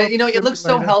just make. But it looks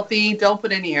so healthy. Don't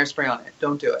put any hairspray on it.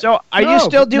 Don't do it. So, are you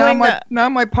still doing that? Now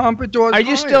my pompadour. Are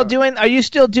you still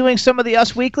doing some of the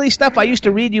Us Weekly stuff? I used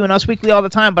to read you in Us Weekly all the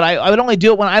time, but I would only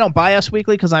do it when I don't buy Us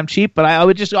Weekly because I'm cheap. But I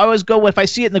would just always go if I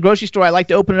see it in the grocery store. I like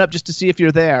to open it up just to see if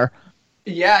you're there.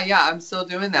 Yeah, I'm still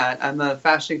doing that. I'm a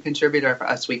fashion contributor for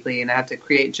Us Weekly, and I have to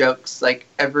create jokes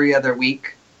every other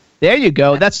week. There you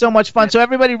go. That's so much fun. So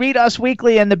everybody read Us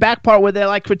Weekly, and the back part where they're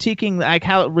critiquing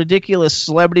how ridiculous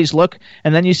celebrities look,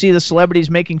 and then you see the celebrities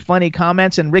making funny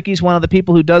comments, and Ricky's one of the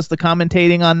people who does the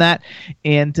commentating on that,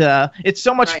 and it's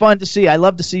so much fun to see. I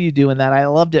love to see you doing that. I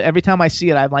loved it. Every time I see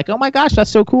it, I'm like, oh my gosh,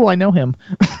 that's so cool. I know him.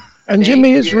 And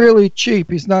Jimmy is really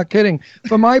cheap. He's not kidding.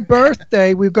 For my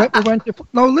birthday, we went to.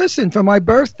 No, listen. For my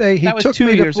birthday, he took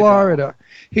me to Florida.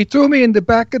 He threw me in the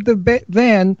back of the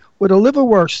van with a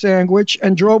liverwurst sandwich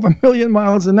and drove 1,000,000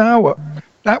 miles an hour.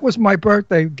 That was my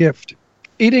birthday gift.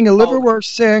 Eating a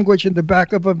liverwurst sandwich in the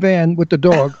back of a van with the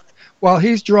dog while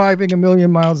he's driving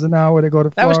 1,000,000 miles an hour to go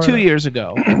to Florida. That was 2 years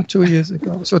ago. 2 years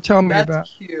ago. So tell me about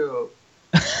That's cute.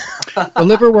 the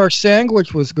liverwurst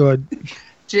sandwich was good.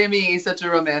 Jimmy, he's such a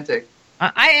romantic.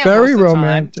 I am Very most of the time.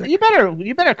 romantic. You better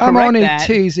correct I'm only that.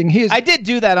 teasing. I did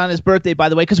do that on his birthday, by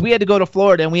the way, because we had to go to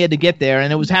Florida and we had to get there,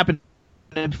 and it was happening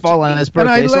to fall on his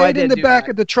birthday. And I so laid in the do back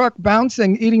that. of the truck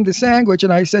bouncing, eating the sandwich,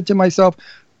 and I said to myself,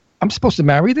 I'm supposed to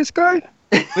marry this guy?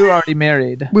 We were already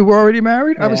married. We were already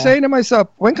married? I was Yeah. saying to myself,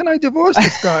 when can I divorce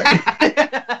this guy?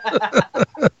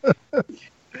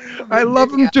 I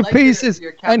love him to pieces,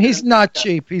 and he's not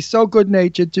cheap. He's so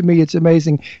good-natured to me. It's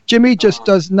amazing. Jimmy just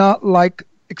does not like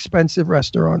expensive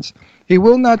restaurants. He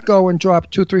will not go and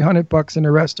drop $200-300 in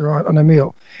a restaurant on a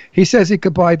meal. He says he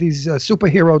could buy these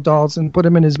superhero dolls and put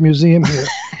them in his museum here.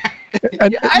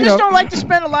 And, I just don't like to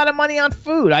spend a lot of money on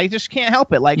food. I just can't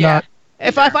help it. Like,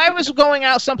 if I was going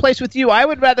out someplace with you, I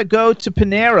would rather go to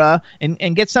Panera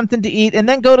and get something to eat, and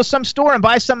then go to some store and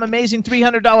buy some amazing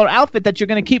 $300 outfit that you're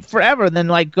going to keep forever. Than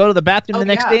like go to the bathroom the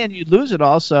next day and you'd lose it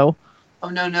all. So. Oh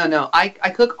no! I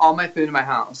cook all my food in my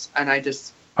house, and I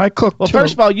just. I cook Well, too.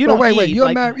 first of all, you But don't wait, eat,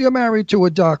 you're, like- you're married to a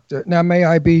doctor. Now, may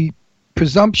I be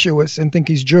presumptuous and think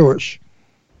he's Jewish?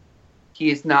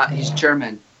 He is not. He's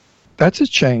German. That's a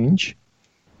change.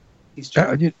 He's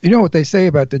German. You know what they say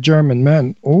about the German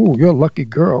men? Oh, you're a lucky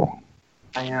girl.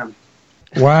 I am.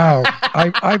 Wow.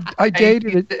 I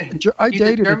dated it. I He's a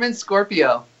dated German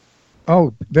Scorpio.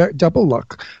 Oh, double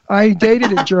luck. I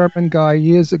dated a German guy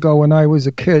years ago when I was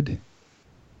a kid.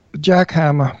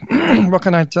 Jackhammer. What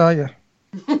can I tell you?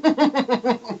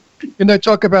 You know,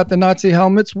 talk about the Nazi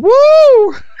helmets.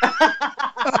 Woo!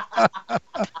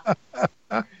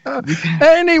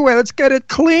 Anyway, let's get it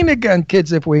clean again,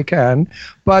 kids, if we can.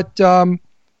 But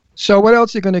so, what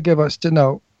else are you going to give us to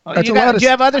know? That's Do you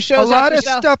have other shows? A lot after of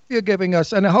South? stuff you're giving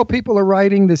us, and I hope people are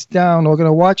writing this down or going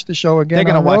to watch the show again. They're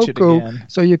gonna on watch it Roku, again.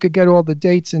 so you could get all the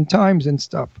dates and times and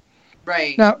stuff.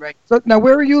 Right. Now, right. so now,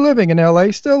 where are you living in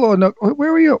L.A. still, or no?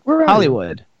 Where are you? Where are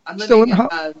Hollywood. I'm Still living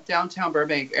in in downtown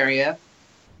Burbank area.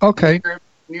 you? Okay.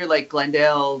 Near like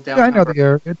Glendale. Yeah, Downtown I know the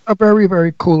area. It's a very,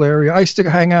 very cool area. I used to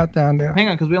hang out down there. Hang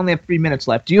on, because we only have 3 minutes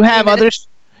left. Do you have others?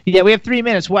 Yeah, we have 3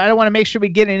 minutes. Well, I don't want to make sure we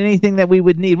get in anything that we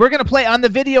would need. We're gonna play on the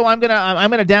video. I'm gonna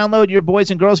download your boys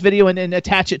and girls video and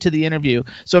attach it to the interview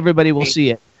so everybody will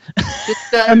see it.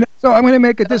 And so I'm going to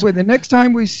make it this way. The next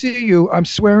time we see you, I'm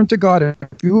swearing to God, if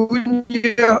you and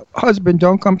your husband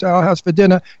don't come to our house for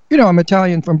dinner, you know I'm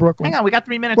Italian from Brooklyn. Hang on, we got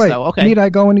 3 minutes Wait, though. Okay. need I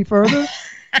go any further?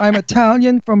 I'm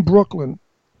Italian from Brooklyn,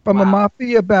 from a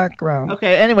mafia background.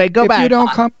 Okay. Anyway, go back. If you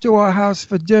don't come to our house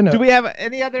for dinner, Do we have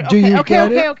any other? Do you okay.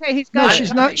 get it? Okay. He's no, got it.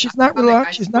 she's not. She's not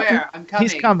relaxed. She's not. I'm coming.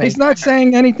 He's coming. He's not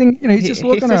saying anything. You know, he's just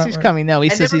looking he says at he's her. coming. No, he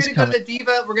And says then he's we're gonna coming. go to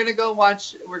Diva. We're gonna go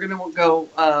watch. We're gonna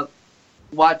go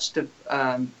watch the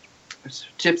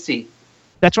Gypsy.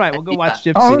 That's right. We'll go watch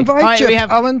Gypsy. I'll invite All right, we have-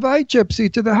 I'll invite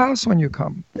Gypsy to the house when you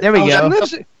come. There we go.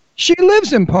 She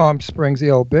lives in Palm Springs,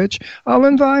 the old bitch. I'll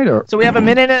invite her. So we have a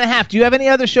minute and a half. Do you have any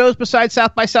other shows besides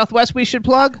South by Southwest we should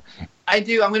plug? I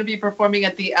do. I'm going to be performing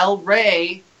at the El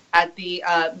Rey at the.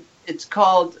 It's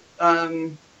called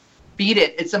Beat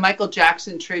It. It's a Michael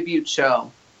Jackson tribute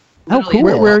show. Oh, cool.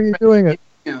 Where are you doing it?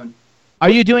 Soon. Are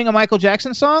you doing a Michael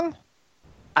Jackson song?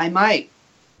 I might.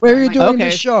 Where are you doing Okay.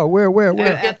 the show? Where?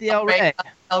 At the El Rey.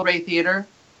 El Rey Theater.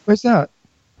 Where's that?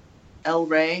 El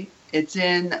Rey. It's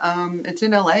in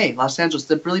L.A., Los Angeles.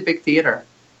 It's a really big theater,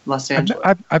 Los Angeles.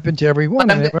 I've been to every one.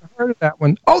 I never heard of that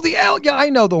one. Oh, the L. Yeah, I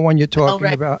know the one you're talking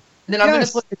Right. about. And then I'm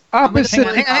Yes, going to put it's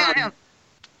opposite. hang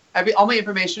on. All my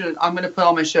information. I'm going to put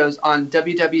all my shows on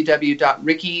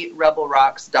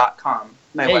www.rickyrebelrocks.com.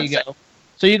 My There website. you go.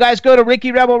 So you guys go to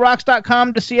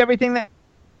RickyRebelRocks.com to see everything that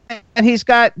he's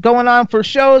got going on for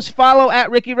shows. Follow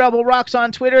at Ricky Rebel Rocks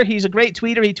on Twitter. He's a great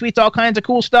tweeter. He tweets all kinds of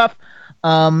cool stuff.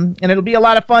 And it'll be a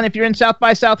lot of fun if you're in South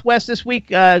by Southwest this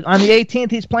week. On the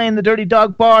 18th, he's playing the Dirty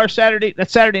Dog Bar Saturday.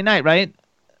 That's Saturday night, right?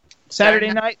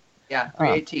 Saturday night. Yeah,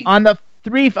 318. On the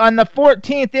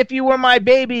 14th, If You Were My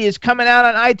Baby is coming out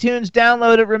on iTunes.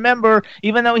 Download it. Remember,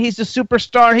 even though he's a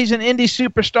superstar, he's an indie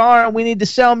superstar, and we need to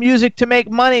sell music to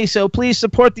make money. So please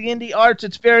support the indie arts.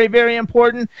 It's very, very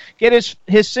important. Get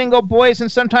his single Boys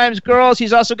and Sometimes Girls.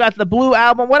 He's also got the Blue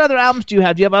album. What other albums do you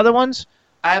have? Do you have other ones?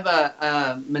 I have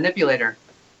a Manipulator.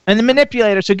 And the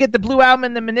Manipulator. So get the Blue album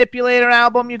and the Manipulator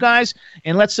album, you guys,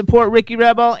 and let's support Ricky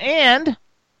Rebel. And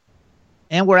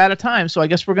And we're out of time, so I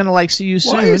guess we're going to see you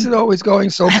soon. Why is it always going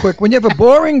so quick? When you have a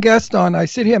boring guest on, I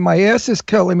sit here, my ass is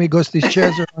killing me because these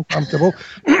chairs are uncomfortable.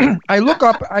 I look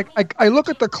up, I look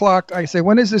at the clock, I say,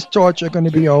 when is this torture going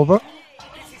to be over?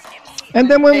 And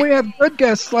then when we have good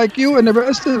guests like you and the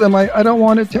rest of them, I don't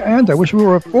want it to end. I wish we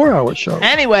were a 4-hour show.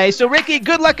 Anyway, so Ricky,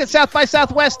 good luck at South by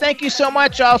Southwest. Thank you so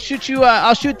much. I'll shoot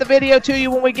the video to you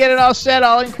when we get it all set.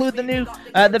 I'll include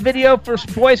the video for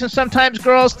Boys and Sometimes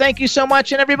Girls. Thank you so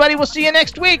much, and everybody, we'll see you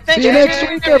next week. See you next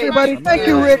week, everybody. Thank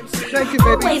you, Rick. Thank you,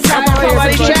 baby. Bye,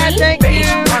 everybody. Chad, thank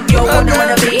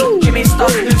you. Jimmy Star,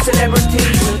 new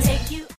celebrity.